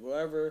perspective,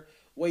 whatever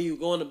way you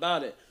going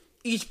about it.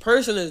 Each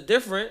person is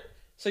different,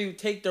 so you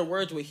take their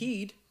words with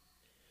heed.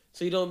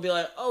 So you don't be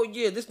like, oh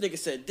yeah, this nigga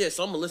said this,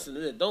 so I'm gonna listen to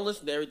this. Don't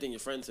listen to everything your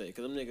friends say,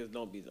 because them niggas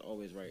don't be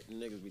always right. Them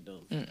niggas be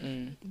dumb.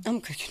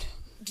 I'm cooking.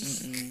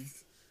 Them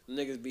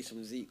niggas be some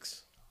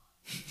Zeeks.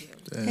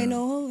 Damn. Ain't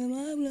no hole in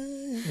my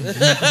blood.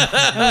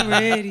 I'm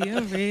ready.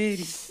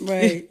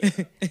 Right.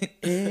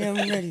 Yeah,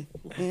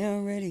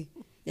 I'm ready.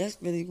 That's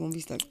really gonna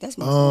be stuck. That's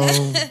my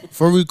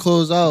before we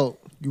close out,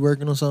 you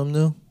working on something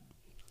new?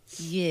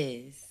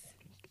 Yes.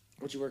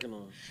 What you working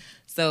on?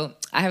 So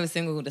I have a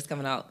single that's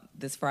coming out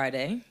this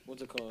Friday.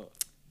 What's it called?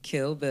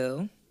 Kill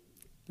Bill,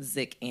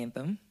 Zick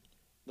Anthem.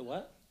 The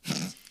what?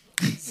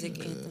 Sick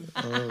anthem.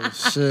 Oh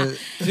shit.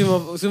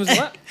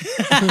 What?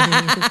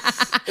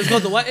 It's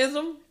called the what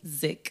anthem?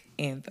 Zik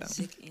anthem.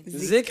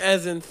 Zik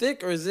as in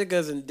thick or zik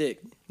as in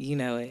dick? You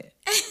know it.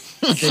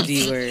 The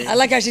D word. I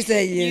like how she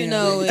said, You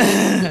know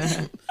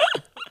it.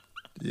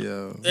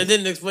 Yo. It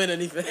didn't explain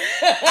anything.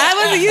 I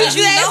wasn't you.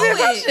 You asked me a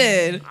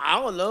question.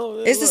 I don't know.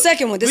 It's the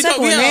second one. The second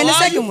one, man. The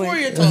second one.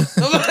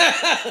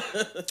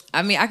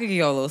 I mean, I could give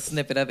you all a little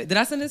snippet of it. Did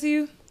I send it to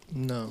you?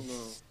 No.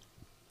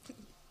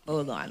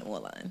 Hold on.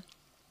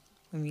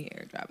 Let me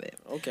airdrop it.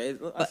 Okay,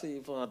 I see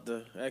you pull out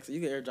the. Actually,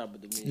 you can airdrop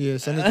it to me. Yeah,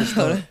 send it to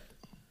Star.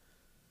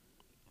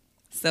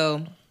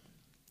 So,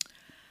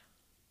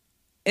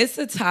 it's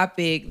a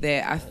topic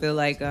that I feel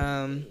like,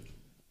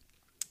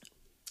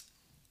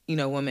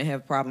 women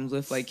have problems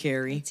with, like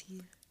Carrie. She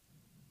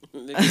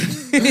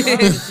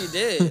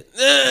did.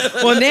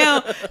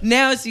 Well,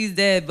 now she's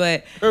dead,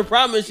 but her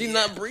problem is she's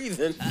not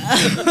breathing.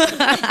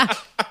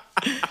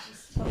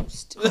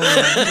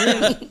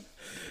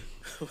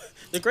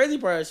 The crazy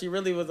part is she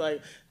really was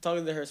like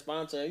talking to her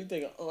sponsor. You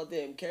think, oh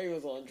damn, Carrie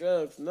was on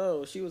drugs?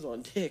 No, she was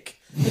on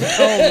dick.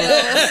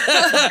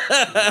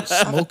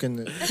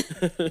 Smoking it.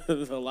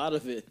 There's a lot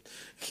of it.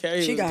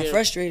 She got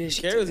frustrated.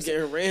 Carrie was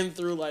getting ran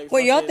through like.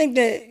 Wait, y'all think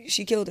that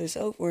she killed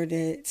herself or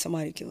that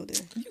somebody killed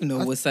her? You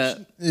know what's up.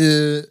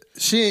 Yeah,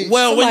 she.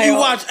 Well, when you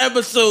watch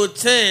episode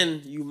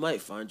 10, you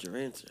might find your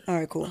answer. All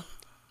right, cool.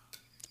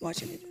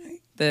 Watching it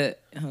tonight.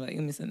 Hold on,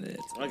 let me send it.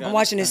 I'm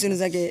watching it as soon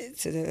as I get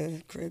to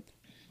the crib.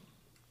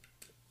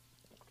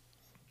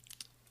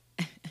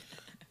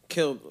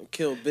 Kill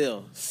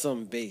Bill,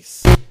 some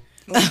bass.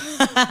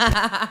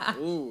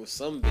 Ooh,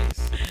 some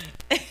bass.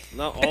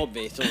 Not all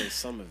bass, only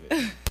some of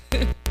it.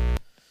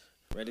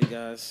 Ready,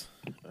 guys?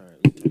 All right,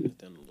 let me turn this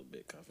down a little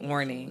bit.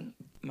 Warning,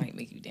 might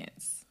make you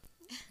dance.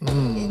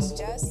 It's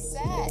just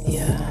set.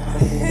 Yeah.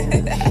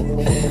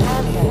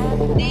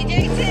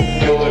 DJ T.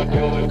 I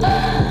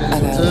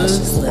got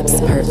luscious lips,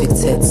 perfect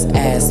tits,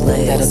 ass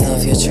legs. Gotta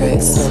love your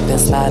tricks. Slip and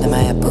slide in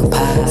my apple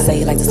pie. Say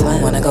you like to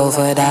swim, wanna go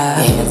for a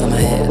dive. Your hands on my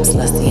hips,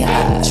 lust in your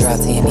eyes. Drop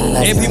to your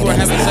knees. And people are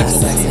having sex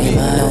with me.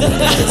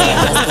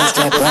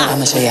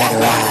 I'ma show you how to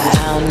ride.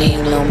 I don't need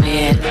no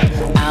man.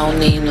 I don't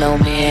need no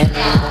man.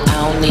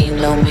 I don't need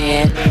no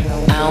man.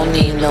 I don't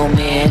need no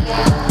man. I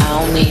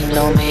don't need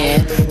no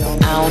man.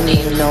 I don't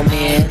need no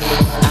man.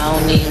 I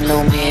don't need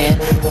no man.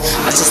 I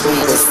just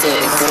need a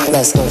stick.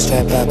 Let's go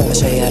strap up, I'ma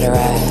show you how to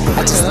ride.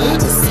 I just need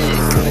a stick.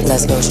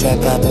 Let's go strap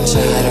up, I'ma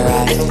show you how to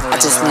ride. I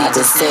just need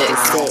a stick.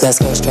 Let's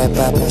go strap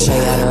up, I'ma show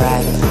you how to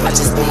ride. I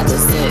just need a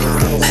stick.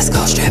 Let's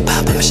go strap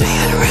up, I'ma show you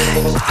how to ride.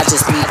 I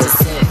just need a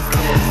stick.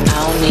 I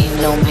don't need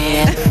no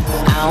man.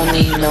 I don't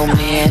need no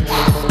man.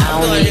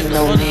 I don't need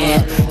no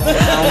man.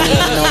 I don't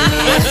need no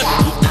man.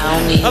 I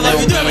don't need no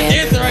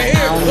man. I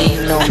don't need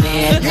no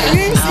man. I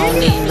don't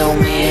need no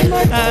man.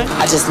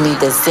 I just need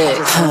the sick.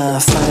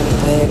 Front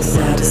back,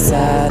 side to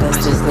side. I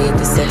just need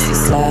the sexy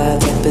slide.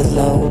 Dip it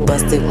low,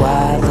 bust it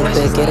wide. Look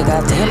big, get it,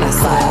 goddamn, I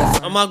slide.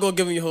 I'm not gonna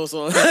give you the whole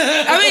song.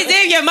 I mean,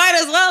 damn, you might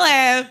as well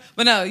have.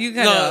 But no, you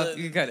cut it off.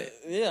 You cut it.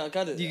 Yeah, I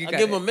cut it. You I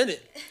give him a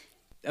minute.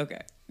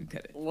 Okay, you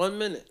cut it. 1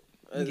 minute.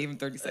 You gave him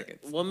 30 seconds.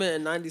 1 minute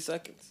and 90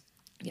 seconds.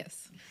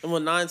 Yes.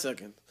 And 9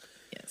 seconds.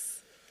 Yes.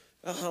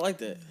 Oh, I like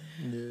that.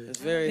 Yeah. It's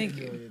very. Thank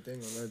you.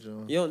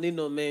 You don't need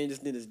no man, you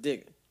just need his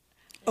dick.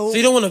 Oh. So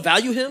you don't want to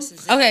value him?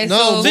 Okay,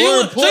 No, so you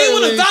want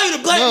importantly- to value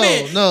the black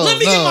man. No, Let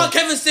me get my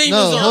Kevin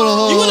Samuels on. hold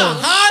on, You want hold a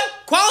on. high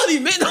quality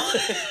man?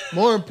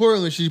 More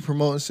importantly, she's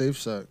promoting safe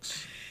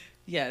sex.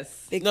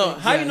 Yes. No,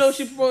 how you know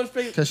she promotes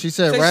fake? Because she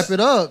said, wrap it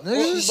up,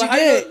 nigga. She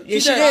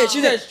did.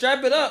 She said,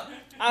 strap it up.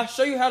 I'll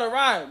show you how to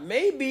ride.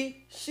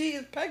 Maybe she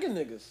is pegging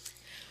niggas.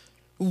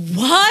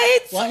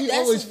 What? Why he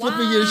always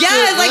flipping your shit?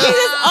 Yes, like he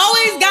just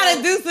always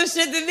gotta do some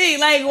shit to me.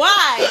 Like,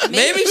 why?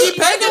 Maybe she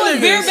pegging doing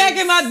niggas. beer back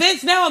in my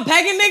bitch now. I'm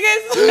pegging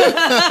niggas.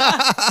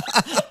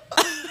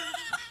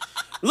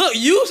 Look,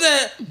 you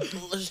said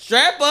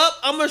strap up.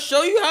 I'm gonna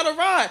show you how to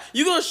ride.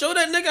 You gonna show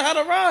that nigga how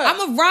to ride?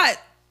 I'm a ride.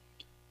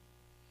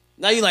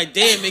 Now you like,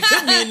 damn, it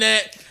could be in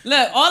that.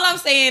 Look, all I'm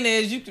saying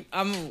is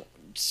I'm gonna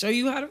show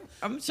you how to.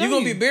 I'm You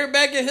gonna be beer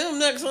back at him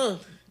next, huh?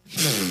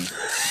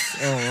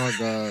 Oh my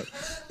god.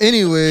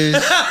 Anyways,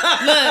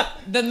 look,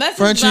 the message.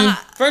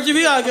 Frenchie,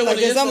 we gotta get one of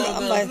your songs,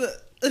 I'm man. like,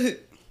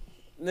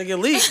 Nigga,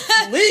 leak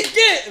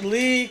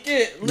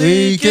it.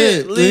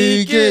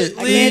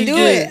 I can't do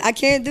it. I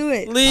can't do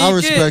it. I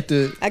respect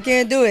it. I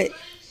can't do it.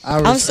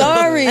 I'm respect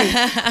sorry. it.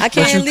 I But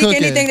you can't leak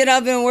cooking. anything that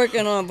I've been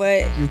working on,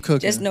 but You cooking.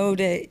 just know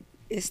that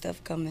it's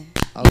stuff coming.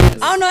 I I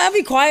don't know. I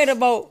be quiet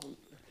about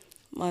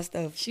my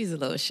stuff. She's a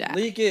little shy.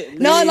 Leak it.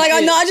 No, like I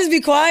leak know. it. I just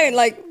be quiet.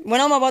 Like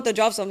when I'm about to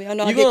drop something, I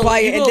know I You get gonna-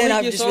 quiet you and gonna then leak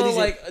I your just song release it.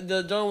 like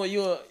the joint with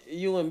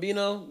you and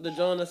Bino, the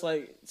joint that's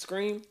like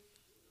Scream.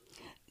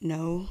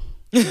 No.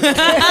 No.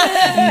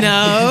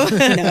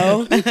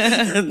 No. No,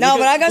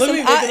 but I got Let some.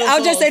 me make it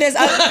I'll a just song. say this.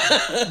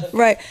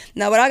 Right.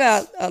 No, but I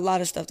got a lot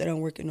of stuff that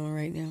I'm working on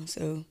right now.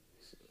 So,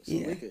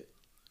 yeah. Leak it.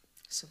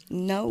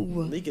 No.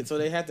 Leak it so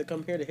they have to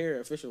come here to hear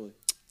it officially.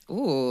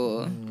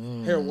 Ooh.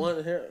 Here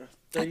 30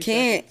 I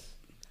can't. seconds.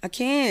 I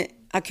can't.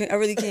 I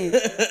really can't.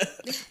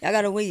 I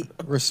gotta wait.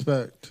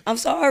 Respect. I'm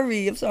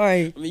sorry.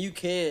 I mean, you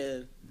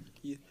can.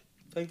 You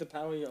take the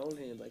power in your own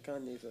hands, like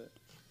Kanye said.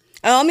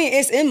 I mean,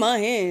 it's in my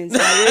hands.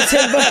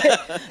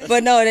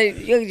 but no,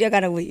 you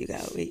gotta wait. You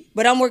gotta wait.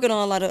 But I'm working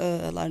on a lot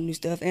of new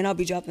stuff, and I'll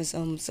be dropping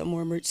some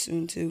more merch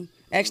soon too.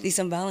 Actually,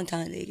 some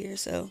Valentine's Day gear.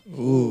 So.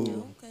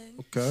 Ooh.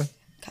 Okay.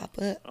 Cop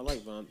up. I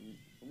like Valentine's.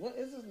 What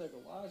is this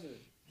nigga watching?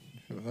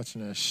 You're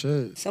watching that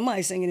shit.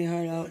 Somebody singing their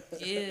heart out.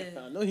 Yeah.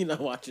 I know he's not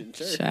watching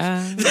church.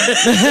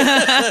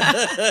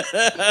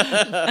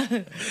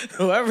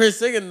 Whoever's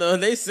singing though,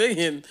 they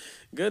singing.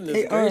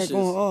 Goodness gracious. They are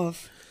going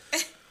off.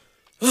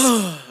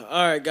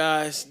 All right,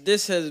 guys.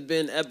 This has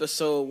been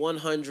episode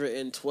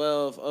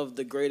 112 of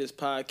the greatest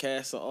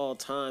podcast of all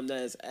time.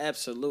 That is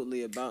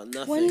absolutely about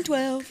nothing.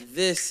 112.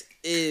 This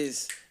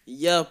is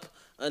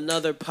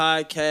another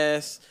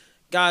podcast.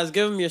 Guys,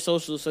 give them your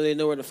socials so they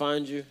know where to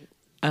find you.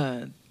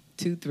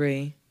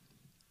 2-3.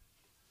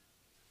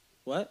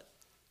 What?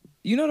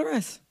 You know the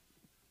rest.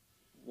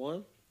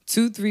 1,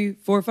 2, 3,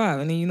 4, 5,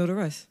 and then you know the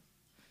rest.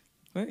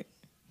 Right?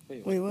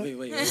 Wait, what? Wait,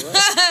 what?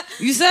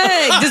 You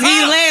said just give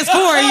you the last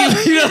 4.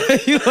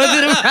 You go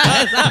to the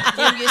rest.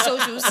 Give your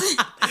socials.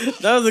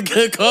 That was a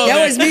good call.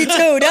 That was me too.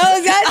 I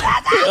was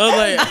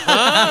like,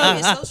 huh?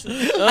 Give your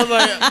socials. I was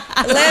like,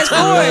 last 4.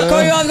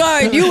 Call you off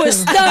guard. You were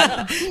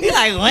stuck. You're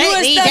like, what? You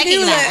were stuck.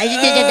 You like,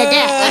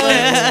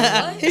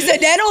 he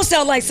said that don't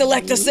sound like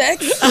Selekta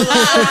sex.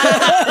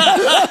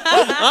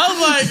 I was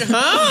like,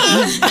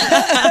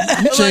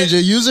 huh? You change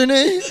your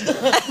username?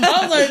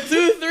 I was like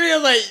 2, 3. I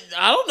was like,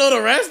 I don't know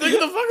the rest. Nigga,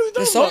 the fuck is he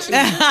talking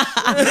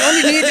about? You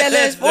only need that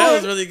last 4. That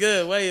was really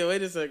good.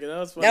 Wait a second. That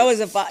was funny. That was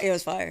it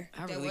was fire.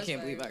 I really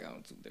can't believe I got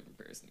on 2 different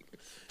pairs of sneakers.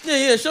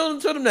 Yeah. Show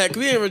them that. Cause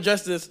we ain't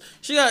adjust this.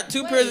 She got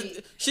 2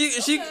 pairs. She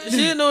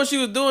didn't know what she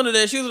was doing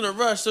today. She was in a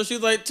rush, so she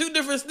was like 2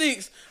 different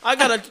sneaks. I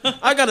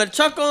got a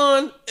Chuck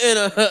on and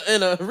a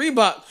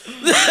Reebok.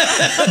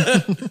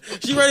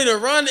 She ready to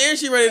run and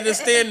she ready to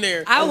stand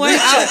there. I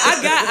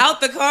got out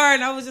the car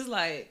and I was just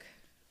like,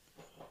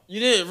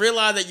 you didn't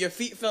realize that your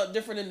feet felt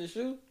different in the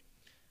shoe?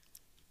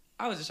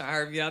 I was just trying to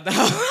hurry you out the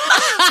house.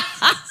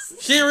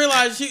 She didn't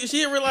realize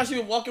she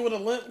was walking with a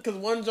limp because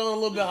one joint a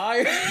little bit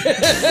higher.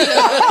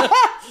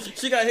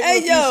 She got hit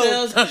with 2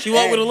 shells. She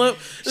walked with a limp.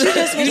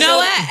 You know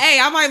what?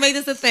 Hey, I might make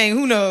this a thing.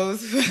 Who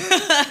knows?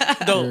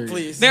 Don't,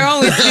 please. They're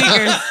only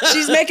sneakers.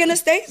 She's making a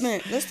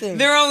statement. Listen.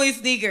 They're only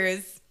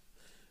sneakers.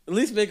 At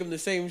least make them the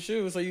same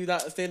shoe so you're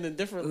not standing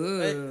different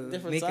Make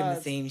sides. them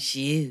the same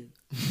shoe.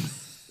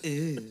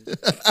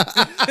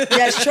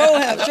 Yes, troll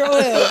him.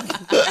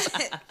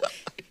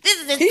 This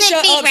is a He sick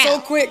shut beat up round. so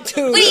quick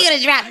too. When are you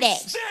gonna drop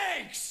next?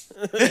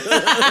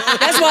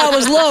 That's why I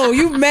was low.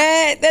 You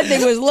mad? That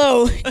thing was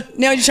low.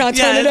 Now you're trying to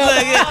turn it up.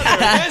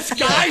 This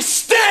guy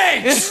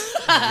stinks.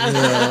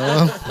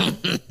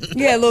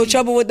 You had a little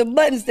trouble with the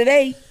buttons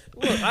today.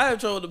 Look, I have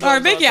trouble with the All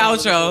buttons. right, make your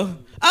outro.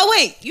 Oh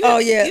wait. Oh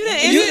yeah. You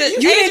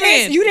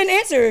didn't You didn't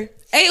answer.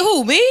 Hey,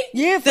 who? Me?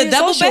 Yeah, for The your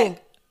double social.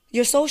 back?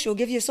 Your social.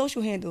 Give your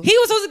social handle. He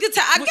was supposed to get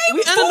I gave We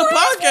him ended 4 the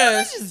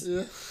podcast.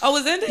 Yeah. Oh,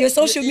 was ended? Your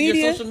social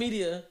media. Your social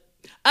media.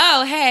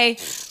 Oh, hey.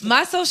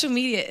 My social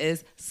media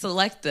is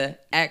Selekta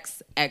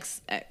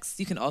x.x.x.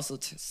 You can also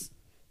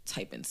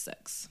type in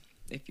sex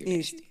if you're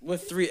nasty.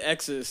 With 3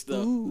 X's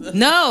though.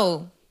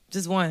 No,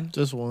 just one.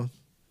 Just one.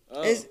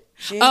 If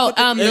the you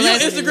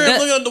last- Instagram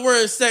looking up the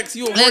word sex,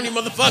 you a horny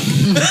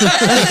motherfucker.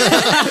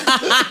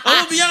 I'm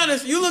gonna be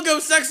honest. You look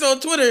up sex on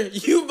Twitter,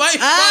 you might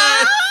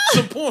find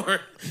some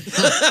porn.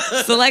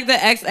 Selekta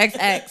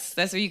x.x.x.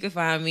 That's where you can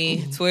find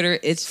me. Twitter,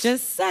 it's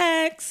just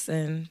sex,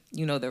 and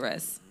you know the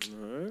rest.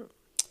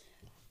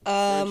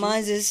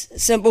 Mine's is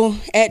simple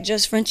at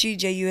JustFrenchie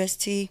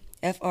JustFrenchie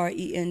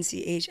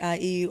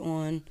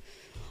on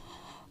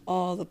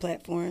all the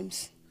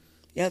platforms.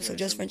 Yep. So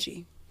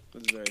JustFrenchie.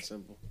 It's very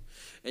simple.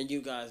 And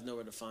you guys know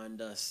where to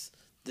find us.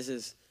 This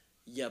is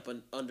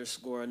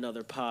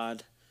 _another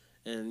pod.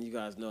 And you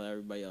guys know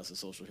everybody else's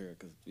social here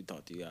because we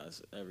talk to you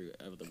guys every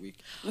other week.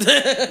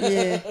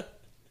 Yeah.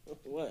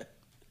 What?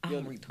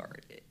 I'm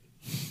retarded.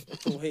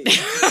 Wait.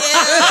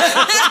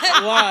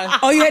 Why?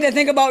 Oh, you had to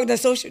think about the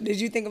social. Did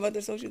you think about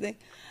the social thing?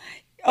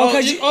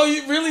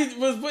 You really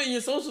was putting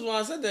your socials when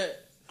I said that.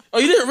 Oh,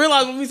 you didn't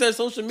realize when we said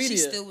social media. She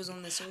still was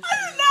on the social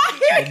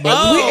media. We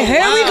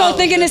go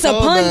thinking it's a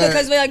pun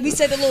because we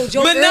said the little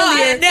joke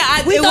earlier.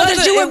 We thought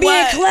that you were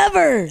being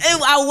clever.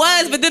 I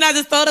was, but then I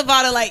just thought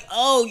about it like,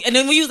 oh, and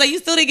then when you was like, you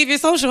still didn't give your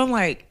social. I'm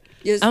like,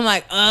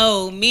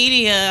 oh,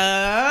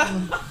 media.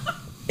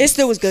 It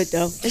still was good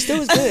though. It still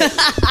was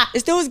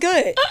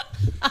good.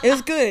 It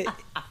was good.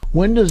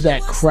 When does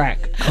that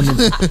crack come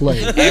into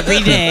play?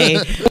 Every day.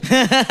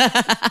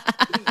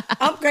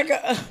 I'm cracking.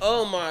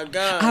 Oh my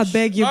gosh. I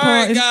beg your pardon. All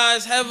right, pardon.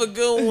 guys, have a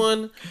good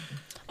one.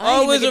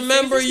 Always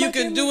remember you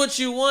can do what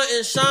you want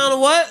and shine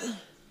what?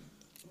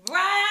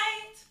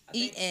 Right.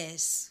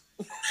 ES.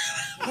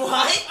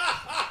 What?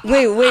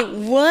 Wait,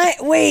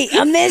 what? Wait,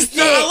 I missed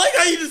it. I like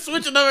how you just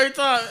switch it up every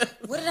time.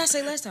 What did I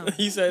say last time?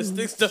 You said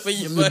stick stuff in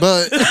your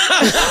But Did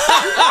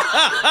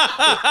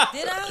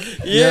I?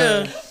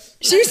 Yeah.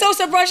 She's so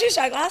surprised. She's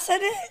like, I said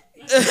it.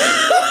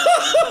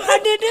 I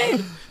did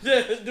that.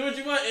 Yeah, do what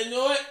you want, and you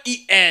know what?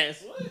 Eat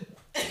ass. What?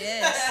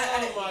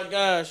 Yes. Oh my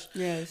gosh.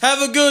 Yes.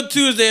 Have a good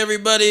Tuesday,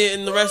 everybody,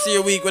 and the rest of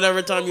your week,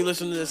 whatever time you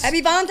listen to this.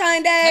 Happy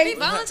Valentine's Day. Happy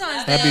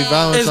Valentine's Day. Happy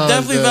Valentine's It's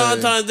definitely Day.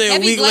 Valentine's Day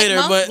Happy a week Black later,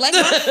 Month, but Black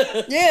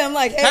Month. Yeah, I'm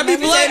like, hey, Happy let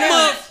me Black say that.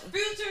 Month.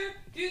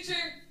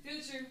 Future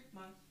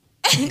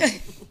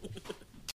month.